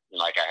Harvick yet,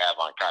 like I have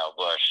on Kyle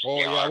Busch.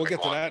 Oh, yeah, Harvick we'll get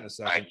to that in a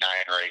second. 9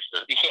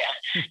 races.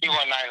 Yeah, he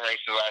won 9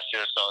 races last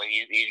year, so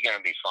he's going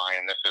to be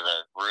fine. And this is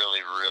a really,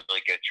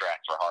 really good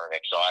track for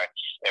Harvick. So I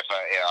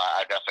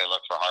definitely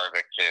look for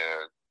Harvick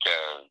to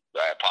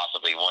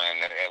possibly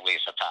win at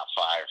least a top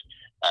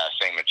 5.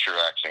 Same with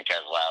Truex and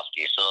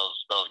Keselowski. So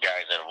those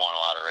guys that have won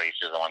a lot of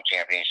races and won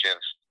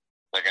championships,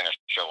 they're going to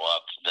show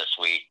up this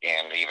week.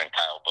 And even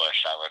Kyle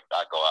Busch,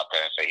 I'd go out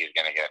there and say he's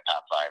going to get a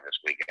top 5 this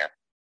weekend.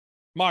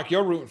 Mark,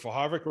 you're rooting for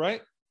Harvick,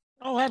 right?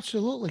 Oh,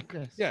 absolutely,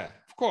 Chris. Yeah,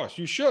 of course.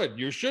 You should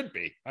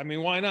be. I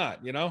mean, why not?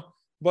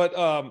 But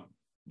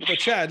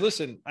Chad,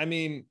 listen, I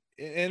mean,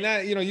 and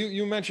that,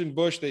 you mentioned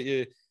Busch, that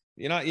you're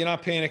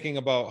not panicking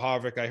about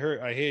Harvick. I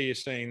hear you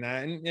saying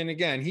that. And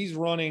again, he's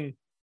running,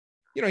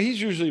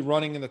 he's usually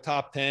running in the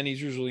top 10.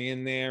 He's usually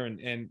in there.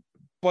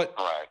 But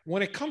right.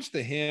 When it comes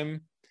to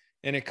him,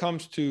 and it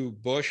comes to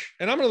Busch,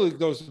 and I'm going to look at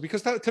those,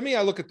 because to me,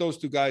 I look at those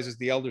two guys as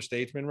the elder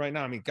statesmen right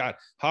now. I mean, God,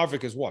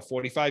 Harvick is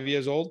 45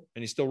 years old,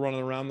 and he's still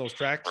running around those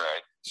tracks.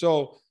 Right.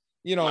 So,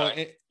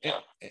 right.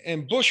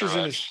 And Busch is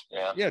in his,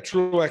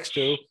 Truex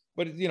too,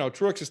 but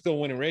Truex is still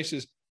winning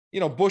races.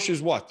 Busch is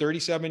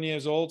 37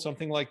 years old,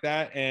 something like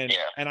that. And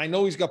I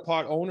know he's got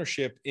part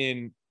ownership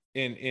in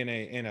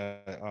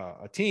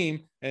a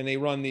team, and they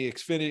run the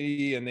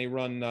Xfinity, and they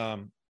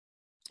run,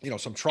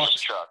 some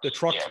trucks,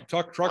 truck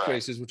right.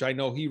 races, which I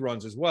know he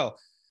runs as well.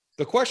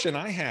 The question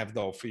I have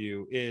though for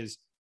you is,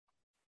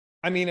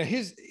 I mean,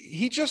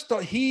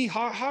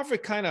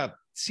 Harvick kind of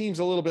seems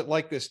a little bit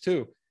like this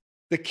too.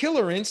 The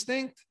killer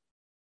instinct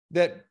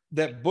that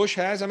Busch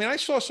has. I mean, I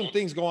saw some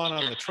things go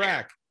on the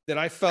track that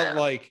I felt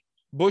like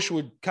Busch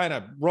would kind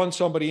of run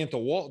somebody into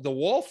the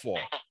wall for,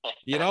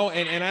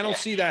 and I don't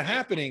see that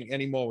happening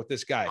anymore with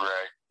this guy.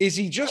 Right. Is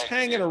he just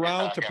hanging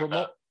around to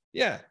promote?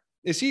 Yeah.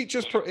 Is he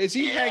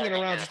hanging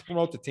around just to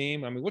promote the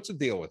team? I mean, what's the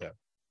deal with him?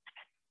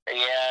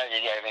 Yeah, I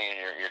think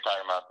you're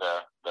talking about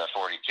the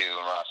 42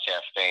 and Ross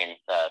Chastain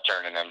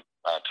turning him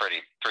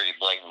pretty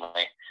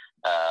blatantly,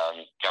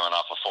 coming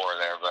off a 4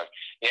 there. But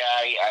yeah,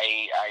 I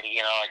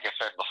like I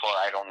said before,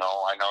 I don't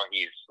know. I know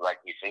he's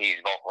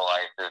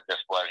vocalized his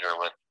displeasure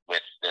with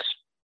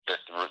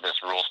this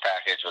rules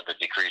package with the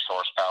decreased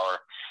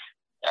horsepower,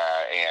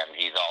 and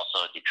he's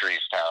also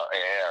expressed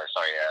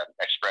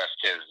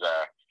his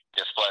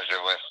displeasure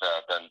with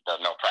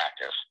the no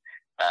practice.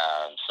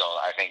 So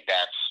I think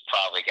that's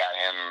probably got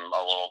him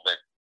a little bit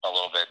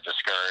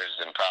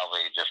discouraged and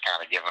probably just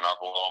kind of given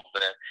up a little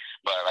bit.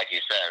 But like you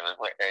said,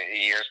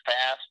 years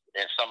past,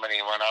 if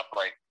somebody went up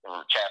like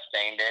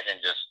Chastain did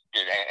and just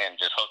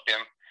hooked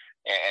him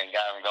and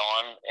got him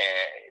going,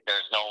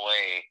 there's no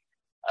way,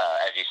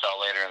 as you saw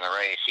later in the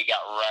race, he got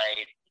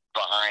right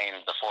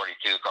behind the 42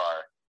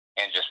 car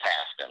and just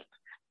passed him.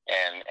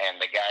 And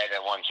the guy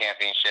that won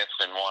championships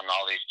and won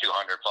all these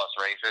 200 plus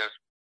races,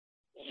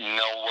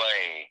 no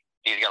way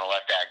he's going to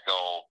let that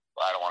go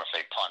I don't want to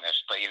say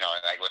punished, but,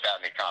 like without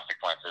any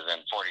consequences,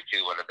 and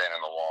 42 would have been in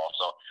the wall.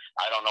 So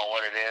I don't know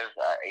what it is.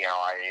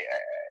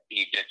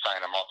 He did sign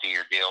a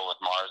multi-year deal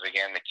with Mars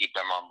again to keep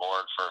them on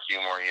board for a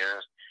few more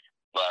years.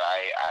 But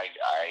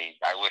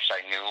I wish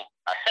I knew.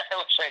 I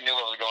wish I knew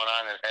what was going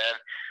on in his head,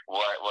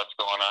 what's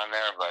going on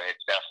there. But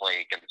it's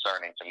definitely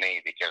concerning to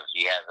me because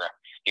he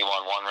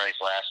won one race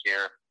last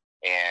year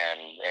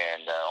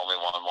and only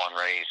won one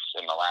race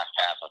in the last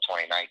half of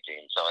 2019.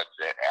 So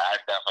I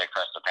definitely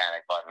pressed the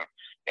panic button,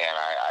 and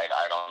I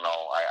don't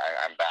know.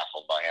 I'm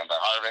baffled by him.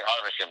 But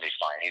Harvick's gonna be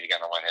fine. He's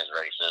gonna win his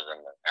races,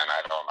 and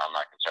I'm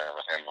not concerned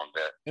with him one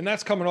bit. And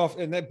that's coming off,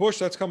 and that Busch,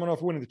 that's coming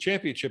off winning the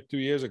championship 2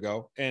 years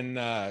ago, and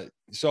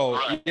so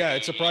right. Yeah,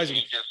 it's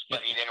surprising. But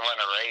he didn't win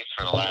a race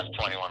for the last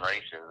 21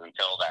 races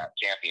until that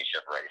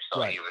championship race. So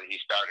right. he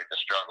started to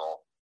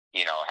struggle,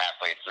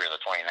 halfway through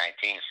the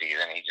 2019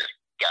 season. He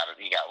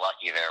got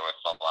lucky there with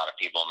a lot of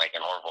people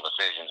making horrible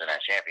decisions in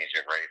that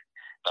championship race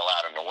that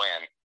allowed him to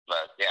win.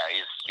 But yeah,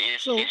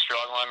 he's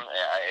struggling.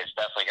 It's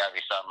definitely got to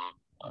be something,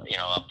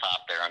 up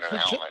top there under the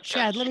helmet.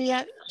 Chad, let me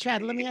ask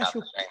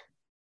you.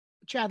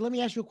 Chad, let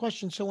me ask you a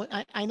question. So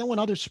I know in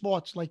other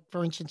sports, like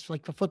for instance,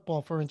 like for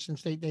football, for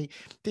instance, they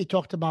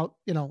talked about,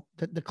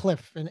 the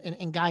cliff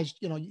and guys,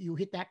 you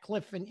hit that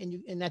cliff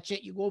and that's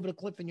it. You go over the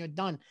cliff and you're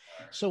done.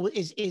 So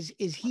is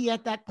he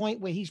at that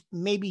point where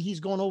he's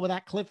going over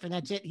that cliff and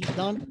that's it? He's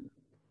done. I mean,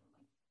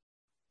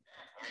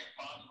 it's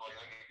possible. You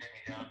look at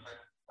Jimmy Johnson,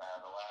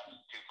 the last 2+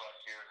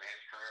 years of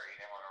his career,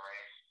 he didn't win a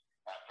race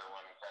after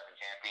winning 7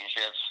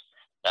 championships.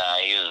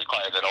 He was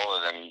quite a bit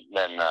older than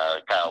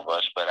Kyle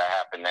Busch, but that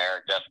happened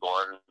there. Jeff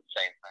Gordon,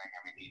 same thing. I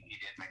mean, he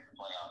did make the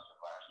playoffs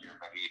last year,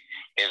 but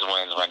his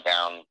wins went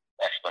down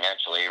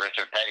exponentially.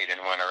 Richard Petty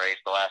didn't win a race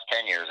the last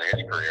 10 years of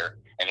his carear,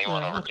 and he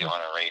won over 200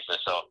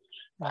 races. So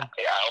I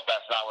hope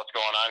that's not what's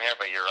going on here,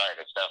 but you're right.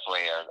 It's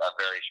definitely a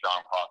very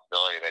strong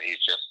possibility that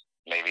he's just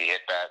maybe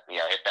hit that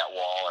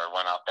wall or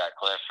went off that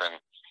cliff, and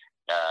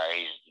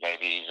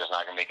he's just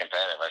not going to be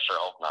competitive. I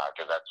sure hope not,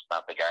 because that's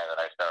not the guy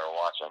that I started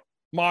watching.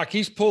 Mark,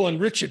 he's pulling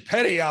Richard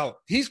Petty out.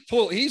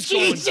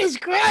 Jesus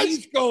Christ.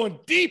 He's going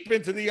deep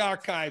into the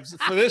archives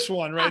for this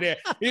one right here.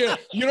 Yeah,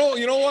 you know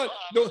what?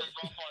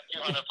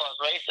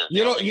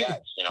 You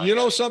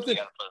know something.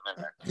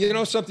 You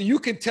know something. You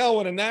can tell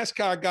when a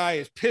NASCAR guy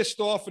is pissed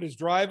off at his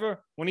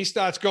driver when he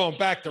starts going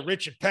back to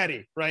Richard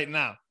Petty right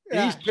now.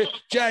 Yeah.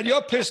 Chad,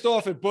 you're pissed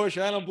off at Busch.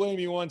 I don't blame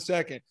you 1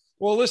 second.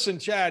 Well, listen,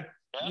 Chad.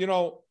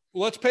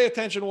 Let's pay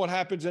attention to what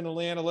happens in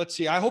Atlanta. Let's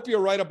see. I hope you're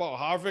right about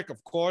Harvick,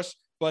 of course,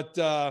 but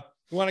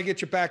we want to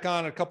get you back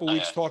on in a couple of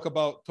weeks, talk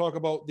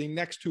about the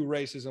next 2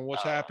 races and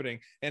what's happening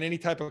and any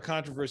type of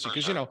controversy.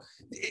 Because,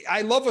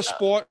 I love a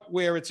sport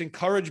where it's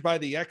encouraged by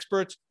the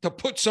experts to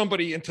put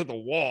somebody into the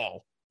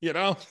wall, You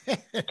better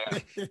believe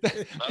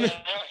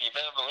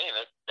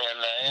it. And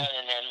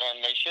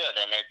they should.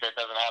 And it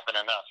doesn't happen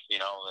enough,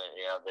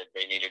 that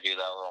they need to do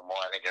that a little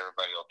more. I think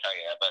everybody will tell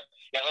you that. But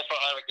yeah, let's for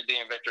Harvick to be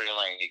in victory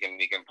lane. You can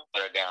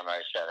put it down. I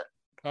said it.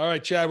 All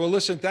right, Chad. Well,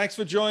 listen, thanks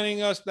for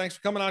joining us. Thanks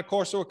for coming on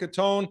Corso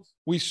Catone.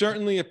 We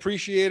certainly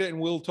appreciate it, and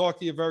we'll talk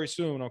to you very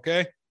soon, okay? All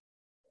right,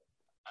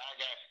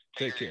 guys.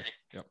 Take care.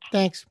 Yep.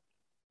 Thanks.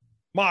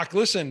 Mark,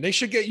 listen, they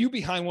should get you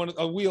behind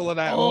a wheel of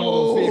that. One of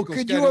those vehicles.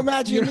 Could you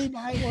imagine me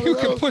behind one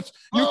of those?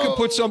 You can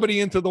put somebody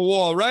into the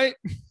wall, right?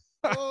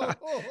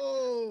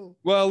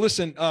 Well,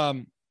 listen,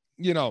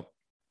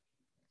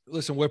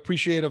 listen, we're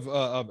appreciative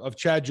of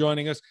Chad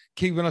joining us,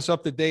 keeping us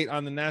up to date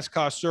on the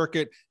NASCAR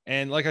circuit.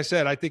 And like I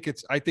said, I think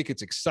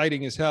it's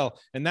exciting as hell.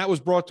 And that was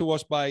brought to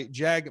us by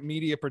Jag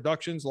Media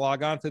Productions.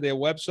 Log on to their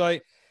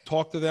website,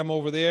 talk to them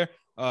over there.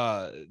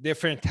 They're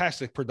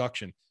fantastic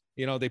production.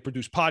 They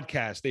produce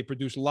podcasts, they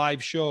produce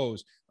live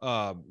shows,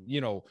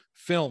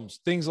 films,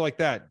 things like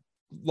that.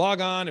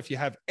 Log on if you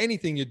have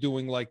anything you're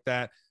doing like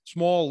that,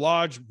 small,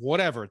 large,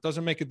 whatever. It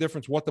doesn't make a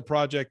difference what the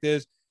project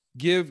is.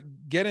 Get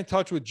in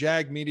touch with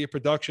Jag Media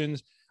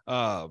Productions,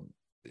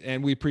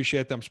 and we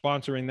appreciate them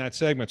sponsoring that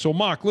segment. So,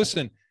 Mark,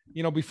 listen,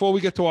 before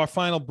we get to our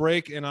final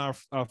break and our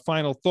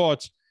final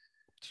thoughts,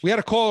 we had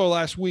a caller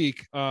last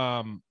week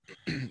that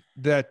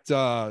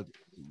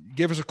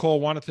gave us a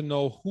call, wanted to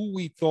know who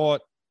we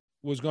thought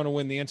was going to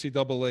win the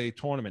NCAA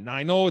tournament. Now,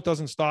 I know it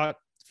doesn't start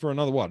for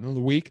another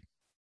week.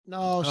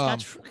 No,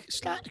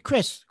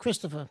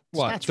 Christopher.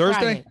 What,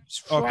 Thursday?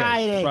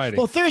 Friday. Friday.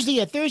 Well,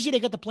 Thursday they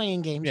got the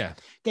playing games. Yeah.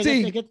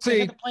 They get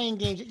the playing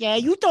games. Yeah,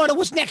 you thought it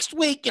was next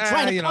week. You're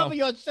trying to cover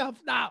yourself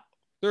now.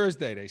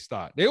 Thursday they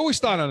start. They always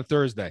start on a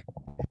Thursday,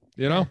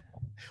 Well,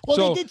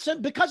 they did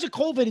some, because of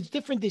COVID, it's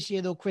different this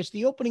year, though, Chris.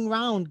 The opening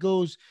round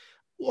goes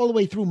all the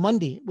way through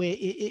Monday, where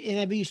it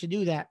never used to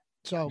do that.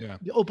 So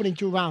the opening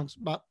 2 rounds.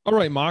 But all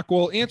right, Mark.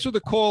 Well, answer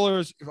the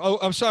callers. Oh,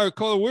 I'm sorry,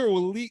 caller. We're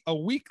a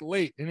week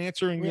late in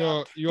answering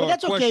your but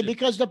that's question. Okay,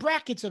 because the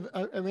brackets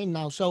are in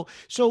now. So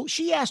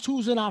she asked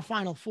who's in our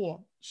Final Four.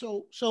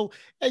 So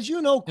as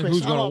you know, Chris, and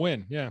who's going to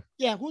win? Yeah,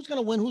 who's going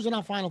to win? Who's in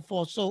our Final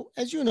Four? So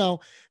as you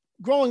know,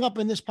 growing up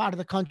in this part of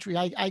the country,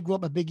 I grew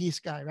up a Big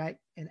East guy, right?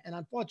 And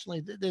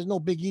unfortunately, there's no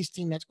Big East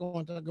team that's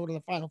going to go to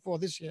the Final Four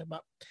this year.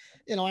 But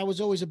I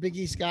was always a Big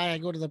East guy. I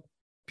go to the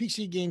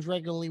PC games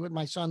regularly with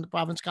my son, the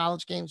Providence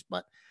College games.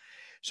 But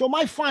so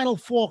my Final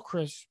Four,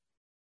 Chris,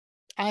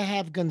 I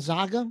have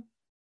Gonzaga,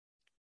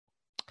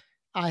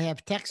 I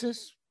have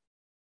Texas,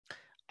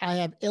 I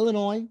have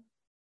Illinois,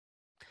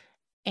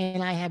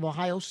 and I have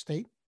Ohio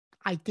State.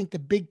 I think the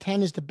Big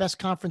Ten is the best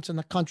conference in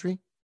the country,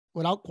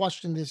 without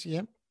question, this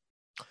year.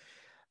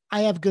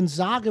 I have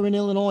Gonzaga and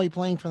Illinois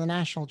playing for the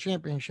national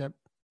championship.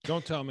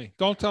 Don't tell me.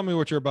 Don't tell me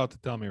what you're about to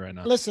tell me right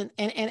now. Listen,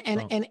 and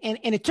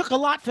it took a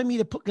lot for me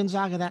to put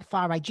Gonzaga that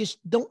far. I just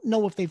don't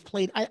know if they've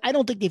played. I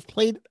don't think they've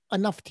played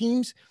enough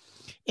teams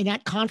in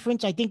that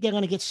conference. I think they're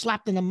going to get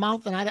slapped in the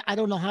mouth, and I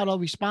don't know how they'll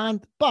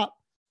respond. But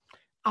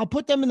I'll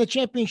put them in the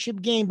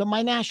championship game. But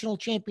my national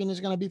champion is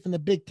going to be from the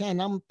Big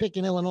Ten. I'm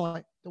picking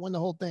Illinois to win the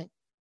whole thing.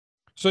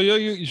 So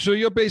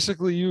you're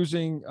basically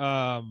using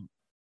the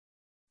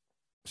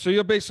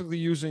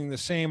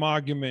same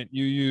argument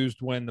you used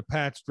when the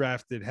Pats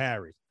drafted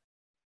Harry,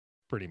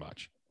 pretty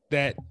much.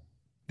 That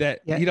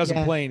he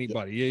doesn't play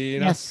anybody. You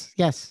know?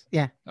 Yes.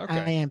 Yeah, okay.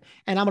 I am.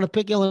 And I'm going to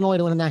pick Illinois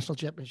to win a national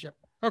championship.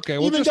 Okay.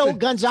 Well, even though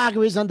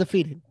Gonzaga is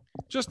undefeated.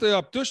 Just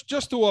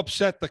to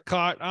upset the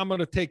cart, I'm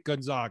going to take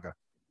Gonzaga.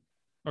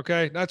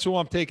 Okay. That's who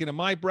I'm taking in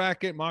my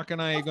bracket. Mark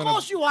and I are going to. Of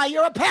course you are.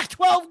 You're a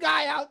Pac-12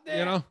 guy out there.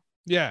 You know?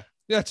 Yeah.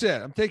 That's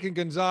it. I'm taking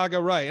Gonzaga,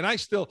 right? And I'm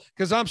still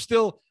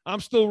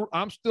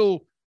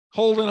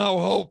holding out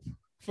hope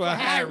for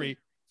Harry.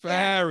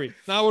 Harry.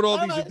 Now with all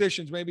these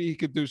additions, maybe he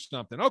could do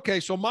something. Okay,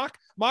 so Mark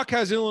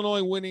has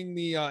Illinois winning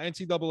the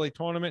NCAA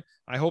tournament.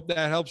 I hope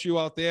that helps you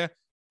out there.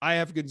 I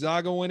have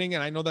Gonzaga winning,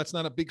 and I know that's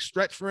not a big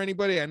stretch for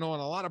anybody. I know in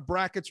a lot of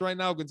brackets right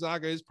now,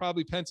 Gonzaga is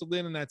probably penciled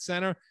in that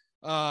center,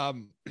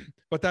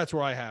 but that's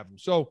where I have them.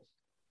 So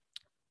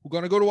we're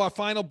going to go to our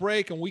final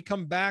break, and we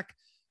come back,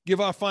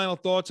 give our final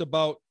thoughts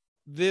about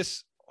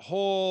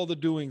the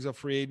doings of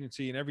free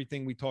agency and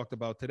everything we talked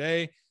about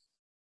today.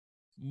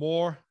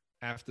 More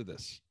after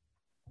this.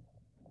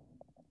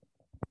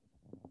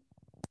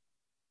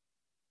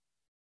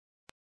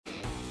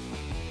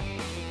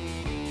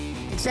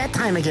 It's that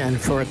time again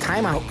for a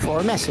timeout for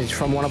a message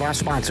from one of our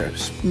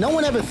sponsors. No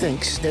one ever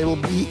thinks they will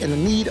be in the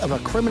need of a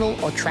criminal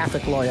or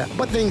traffic lawyer,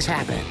 but things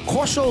happen.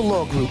 CORSO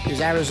Law Group is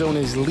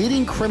Arizona's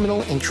leading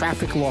criminal and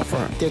traffic law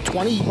firm. Their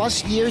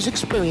 20-plus years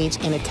experience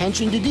and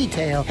attention to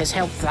detail has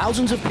helped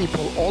thousands of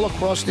people all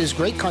across this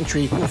great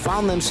country who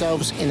found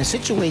themselves in a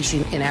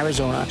situation in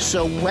Arizona.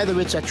 So whether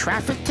it's a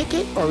traffic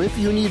ticket or if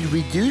you need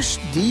reduced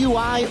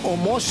DUI or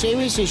more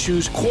serious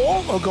issues,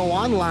 call or go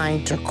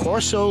online to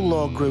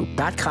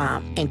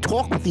CORSOLawGroup.com and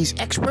talk with these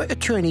expert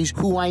attorneys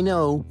who I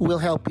know will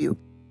help you.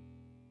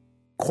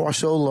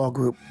 CORSO Law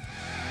Group.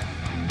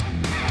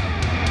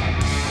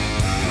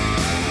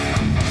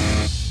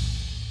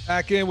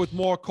 Back in with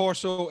more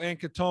Corso and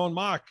Catone.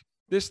 Mark,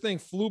 this thing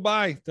flew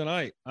by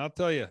tonight. I'll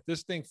tell you,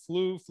 this thing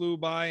flew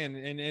by, and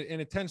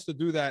it tends to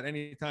do that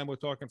anytime we're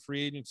talking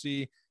free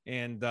agency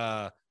and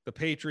the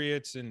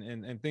Patriots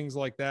and things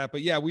like that.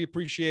 But yeah, we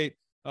appreciate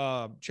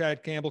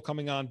Chad Campbell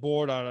coming on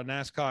board, our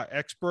NASCAR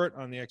expert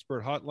on the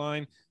expert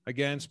hotline,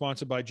 again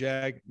sponsored by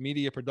Jag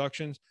Media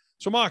Productions.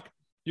 So Mark,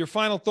 your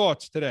final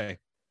thoughts today.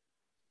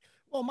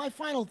 Well, my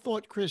final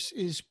thought, Chris,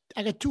 is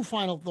I got two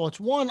final thoughts.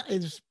 One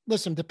is,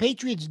 listen, the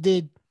Patriots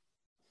did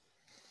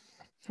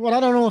what I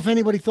don't know if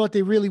anybody thought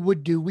they really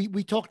would do.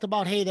 We talked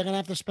about, hey, they're gonna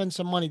have to spend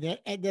some money.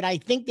 Did I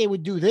think they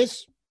would do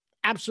this?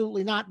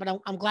 Absolutely not, but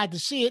I'm glad to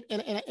see it.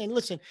 And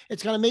listen,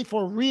 it's going to make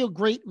for a real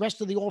great rest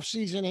of the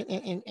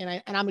offseason,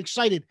 and I'm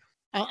excited.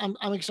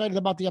 I'm excited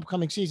about the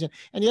upcoming season.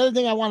 And the other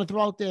thing I want to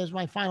throw out there is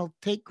my final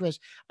take, Chris,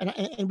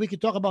 and we could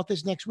talk about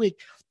this next week,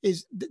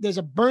 is there's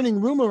a burning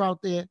rumor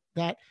out there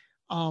that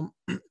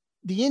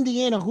the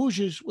Indiana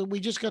Hoosiers, we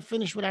just got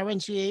finished with our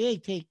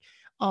NCAA take,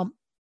 are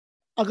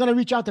going to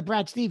reach out to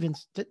Brad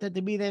Stevens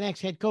to be their next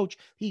head coach.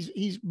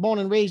 He's born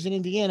and raised in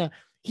Indiana.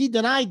 He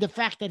denied the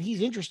fact that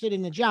he's interested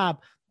in the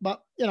job. But,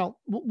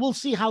 we'll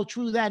see how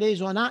true that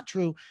is or not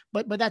true.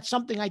 But that's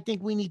something I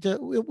think we need to,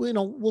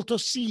 we'll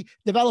just see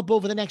develop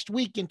over the next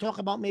week and talk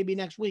about maybe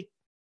next week.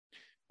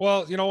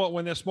 Well, you know what?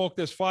 When there's smoke,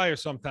 there's fire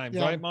sometimes,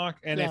 right, Mark?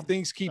 And if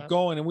things keep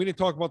going, and we didn't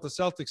talk about the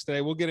Celtics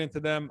today, we'll get into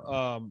them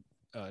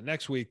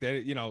next week. They,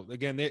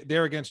 again,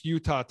 they're against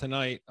Utah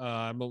tonight.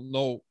 I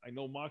know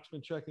Mark's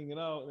been checking it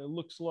out. And it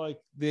looks like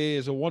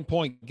there's a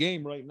 1-point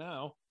game right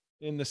now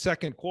in the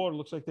second quarter.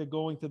 Looks like they're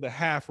going to the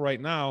half right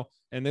now,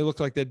 and they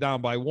look like they're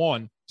down by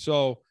 1.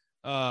 So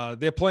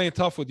they're playing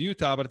tough with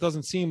Utah, but it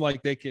doesn't seem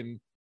like they can,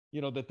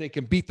 that they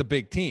can beat the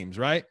big teams,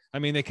 right? I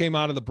mean, they came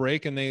out of the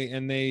break and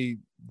they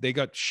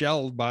got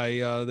shelled by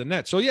the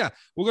Nets. So yeah,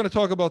 we're going to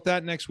talk about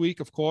that next week,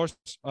 of course,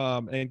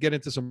 and get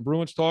into some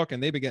Bruins talk,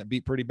 and they've been getting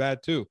beat pretty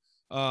bad too.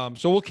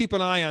 So we'll keep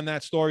an eye on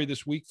that story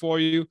this week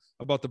for you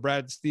about the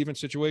Brad Stevens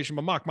situation.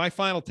 But Mark, my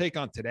final take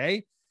on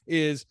today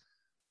is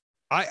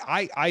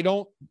I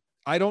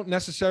don't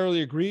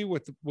necessarily agree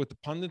with the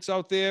pundits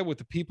out there, with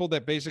the people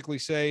that basically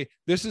say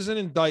this is an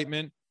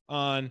indictment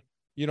on,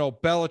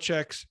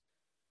 Belichick's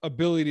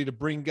ability to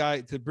bring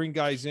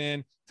guys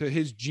in, to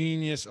his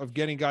genius of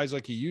getting guys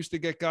like he used to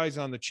get guys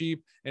on the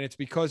cheap. And it's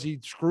because he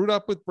screwed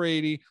up with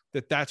Brady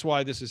that's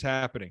why this is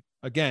happening.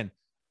 Again,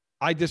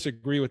 I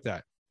disagree with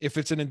that. If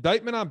it's an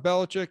indictment on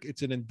Belichick,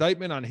 it's an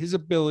indictment on his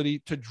ability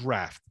to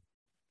draft.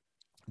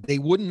 They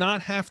would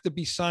not have to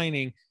be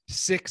signing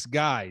 6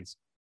 guys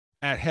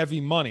at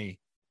heavy money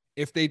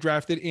if they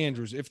drafted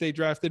Andrews, if they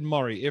drafted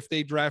Murray, if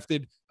they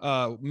drafted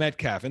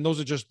Metcalf. And those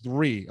are just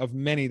 3 of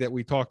many that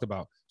we talked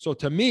about. So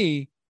to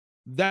me,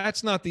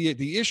 that's not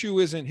the issue.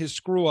 Isn't his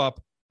screw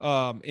up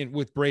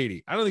with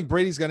Brady. I don't think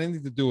Brady's got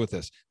anything to do with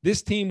this.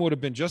 This team would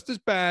have been just as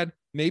bad,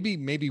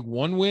 maybe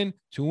 1 win,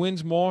 2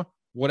 wins more,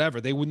 whatever.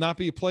 They would not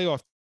be a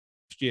playoff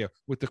year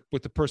with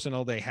the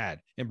personnel they had,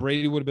 and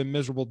Brady would have been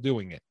miserable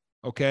doing it.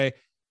 Okay.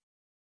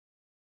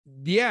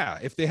 Yeah,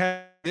 if they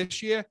had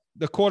this year,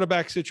 the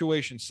quarterback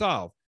situation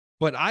solved.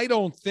 But I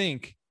don't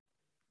think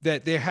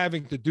that they're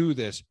having to do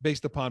this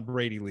based upon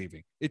Brady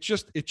leaving. It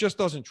just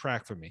doesn't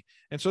track for me.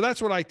 And so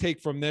that's what I take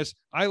from this.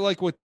 I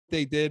like what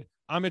they did.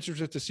 I'm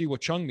interested to see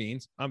what Chung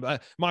means.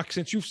 Mark,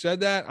 since you've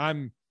said that,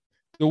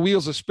 the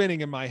wheels are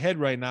spinning in my head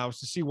right now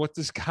to see what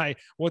this guy is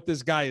now,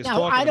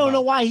 talking about. I don't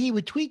know why he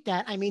would tweet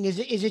that. I mean, is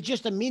it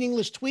just a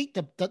meaningless tweet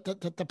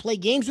to play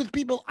games with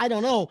people? I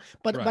don't know.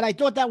 But I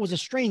thought that was a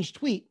strange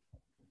tweet.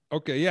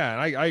 Okay, yeah,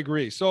 I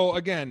agree. So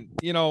again,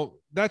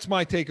 that's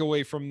my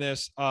takeaway from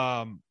this.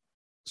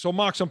 So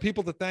Mark, some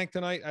people to thank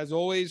tonight. As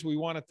always, we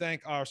want to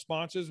thank our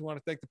sponsors. We want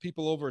to thank the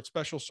people over at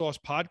Special Sauce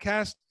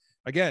Podcast.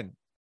 Again,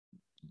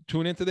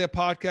 tune into their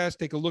podcast,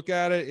 take a look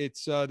at it.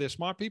 It's they're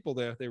smart people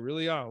there. They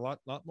really are a lot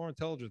more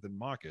intelligent than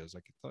Mark is. I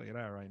can tell you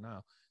that right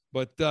now.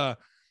 But the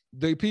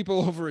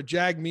people over at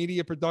Jag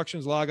Media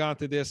Productions, log on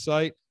to their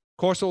site.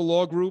 CORSO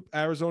Law Group,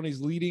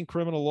 Arizona's leading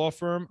criminal law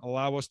firm.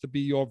 Allow us to be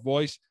your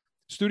voice.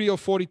 Studio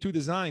 42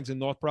 Designs in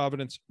North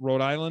Providence,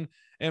 Rhode Island,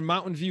 and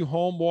Mountain View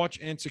Home Watch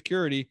and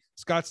Security,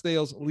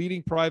 Scottsdale's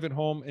leading private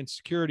home and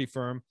security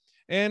firm.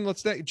 And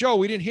let's thank Joe.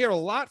 We didn't hear a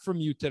lot from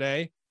you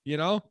today. You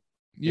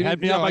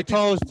had me on my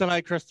toes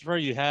tonight, Christopher.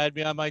 You had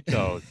me on my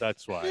toes.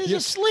 That's why. He's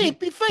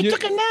asleep. He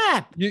took a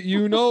nap.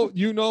 You know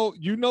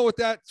what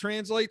that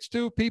translates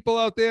to, people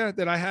out there,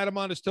 that I had him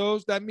on his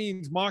toes. That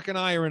means Mark and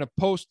I are in a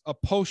post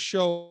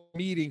show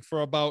meeting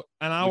for about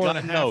an hour and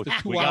a half to 2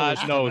 hours. We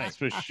got notes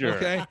for sure.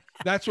 Okay.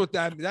 That's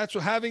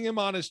what having him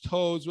on his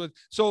toes with.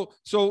 So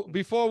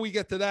before we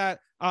get to that,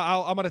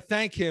 I'm going to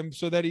thank him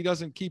so that he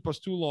doesn't keep us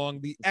too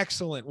long. The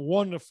excellent,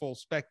 wonderful,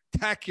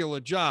 spectacular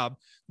job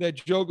that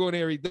Joe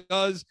Guarnieri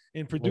does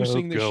in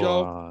producing the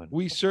show.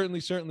 We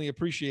certainly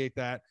appreciate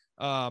that.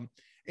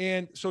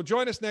 And so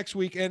join us next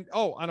week. And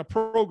on a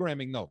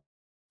programming note,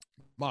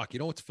 Mark, you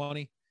know what's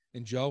funny?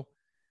 And Joe,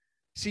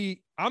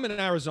 see, I'm in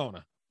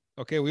Arizona.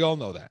 Okay. We all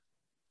know that.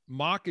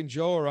 Mark and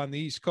Joe are on the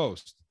East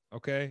Coast.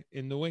 Okay.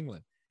 In New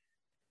England.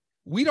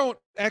 We don't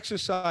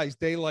exercise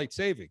daylight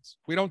savings.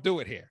 We don't do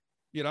it here.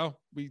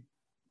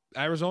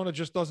 Arizona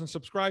just doesn't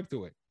subscribe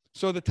to it.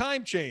 So the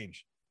time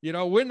change,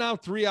 we're now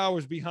 3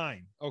 hours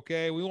behind.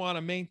 Okay. We want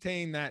to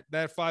maintain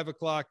that 5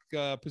 o'clock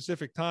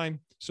Pacific time.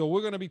 So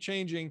we're going to be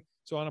changing.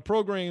 So on a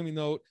programming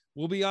note,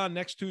 we'll be on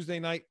next Tuesday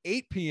night,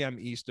 8 p.m.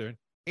 Eastern,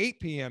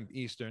 5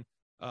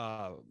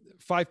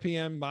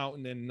 p.m.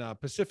 Mountain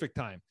and Pacific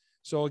time.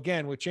 So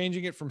again, we're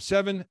changing it from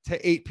 7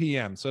 to 8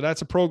 p.m. So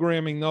that's a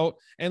programming note.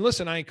 And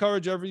listen, I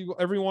encourage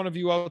every one of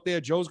you out there.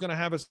 Joe's going to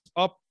have us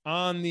up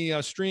on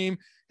the stream.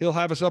 He'll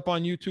have us up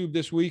on YouTube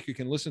this week. You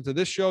can listen to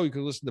this show. You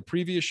can listen to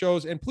previous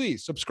shows. And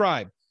please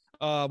subscribe.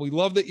 We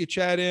love that you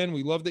chat in.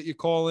 We love that you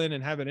call in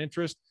and have an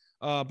interest.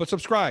 But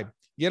subscribe.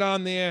 Get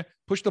on there.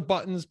 Push the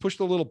buttons. Push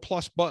the little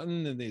plus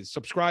button and the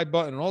subscribe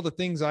button and all the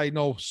things I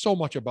know so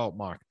much about,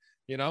 Mark.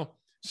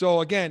 So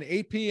again,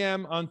 8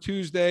 p.m. on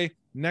Tuesday.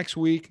 Next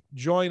week,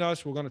 join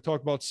us. We're going to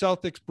talk about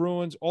Celtics,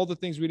 Bruins, all the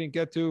things we didn't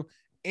get to,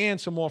 and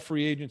some more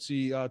free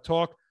agency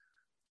talk.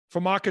 For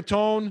Mark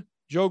CATONE,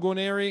 Joe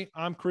Guarnieri,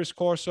 I'm Chris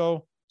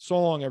Corso. So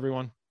long,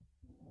 everyone.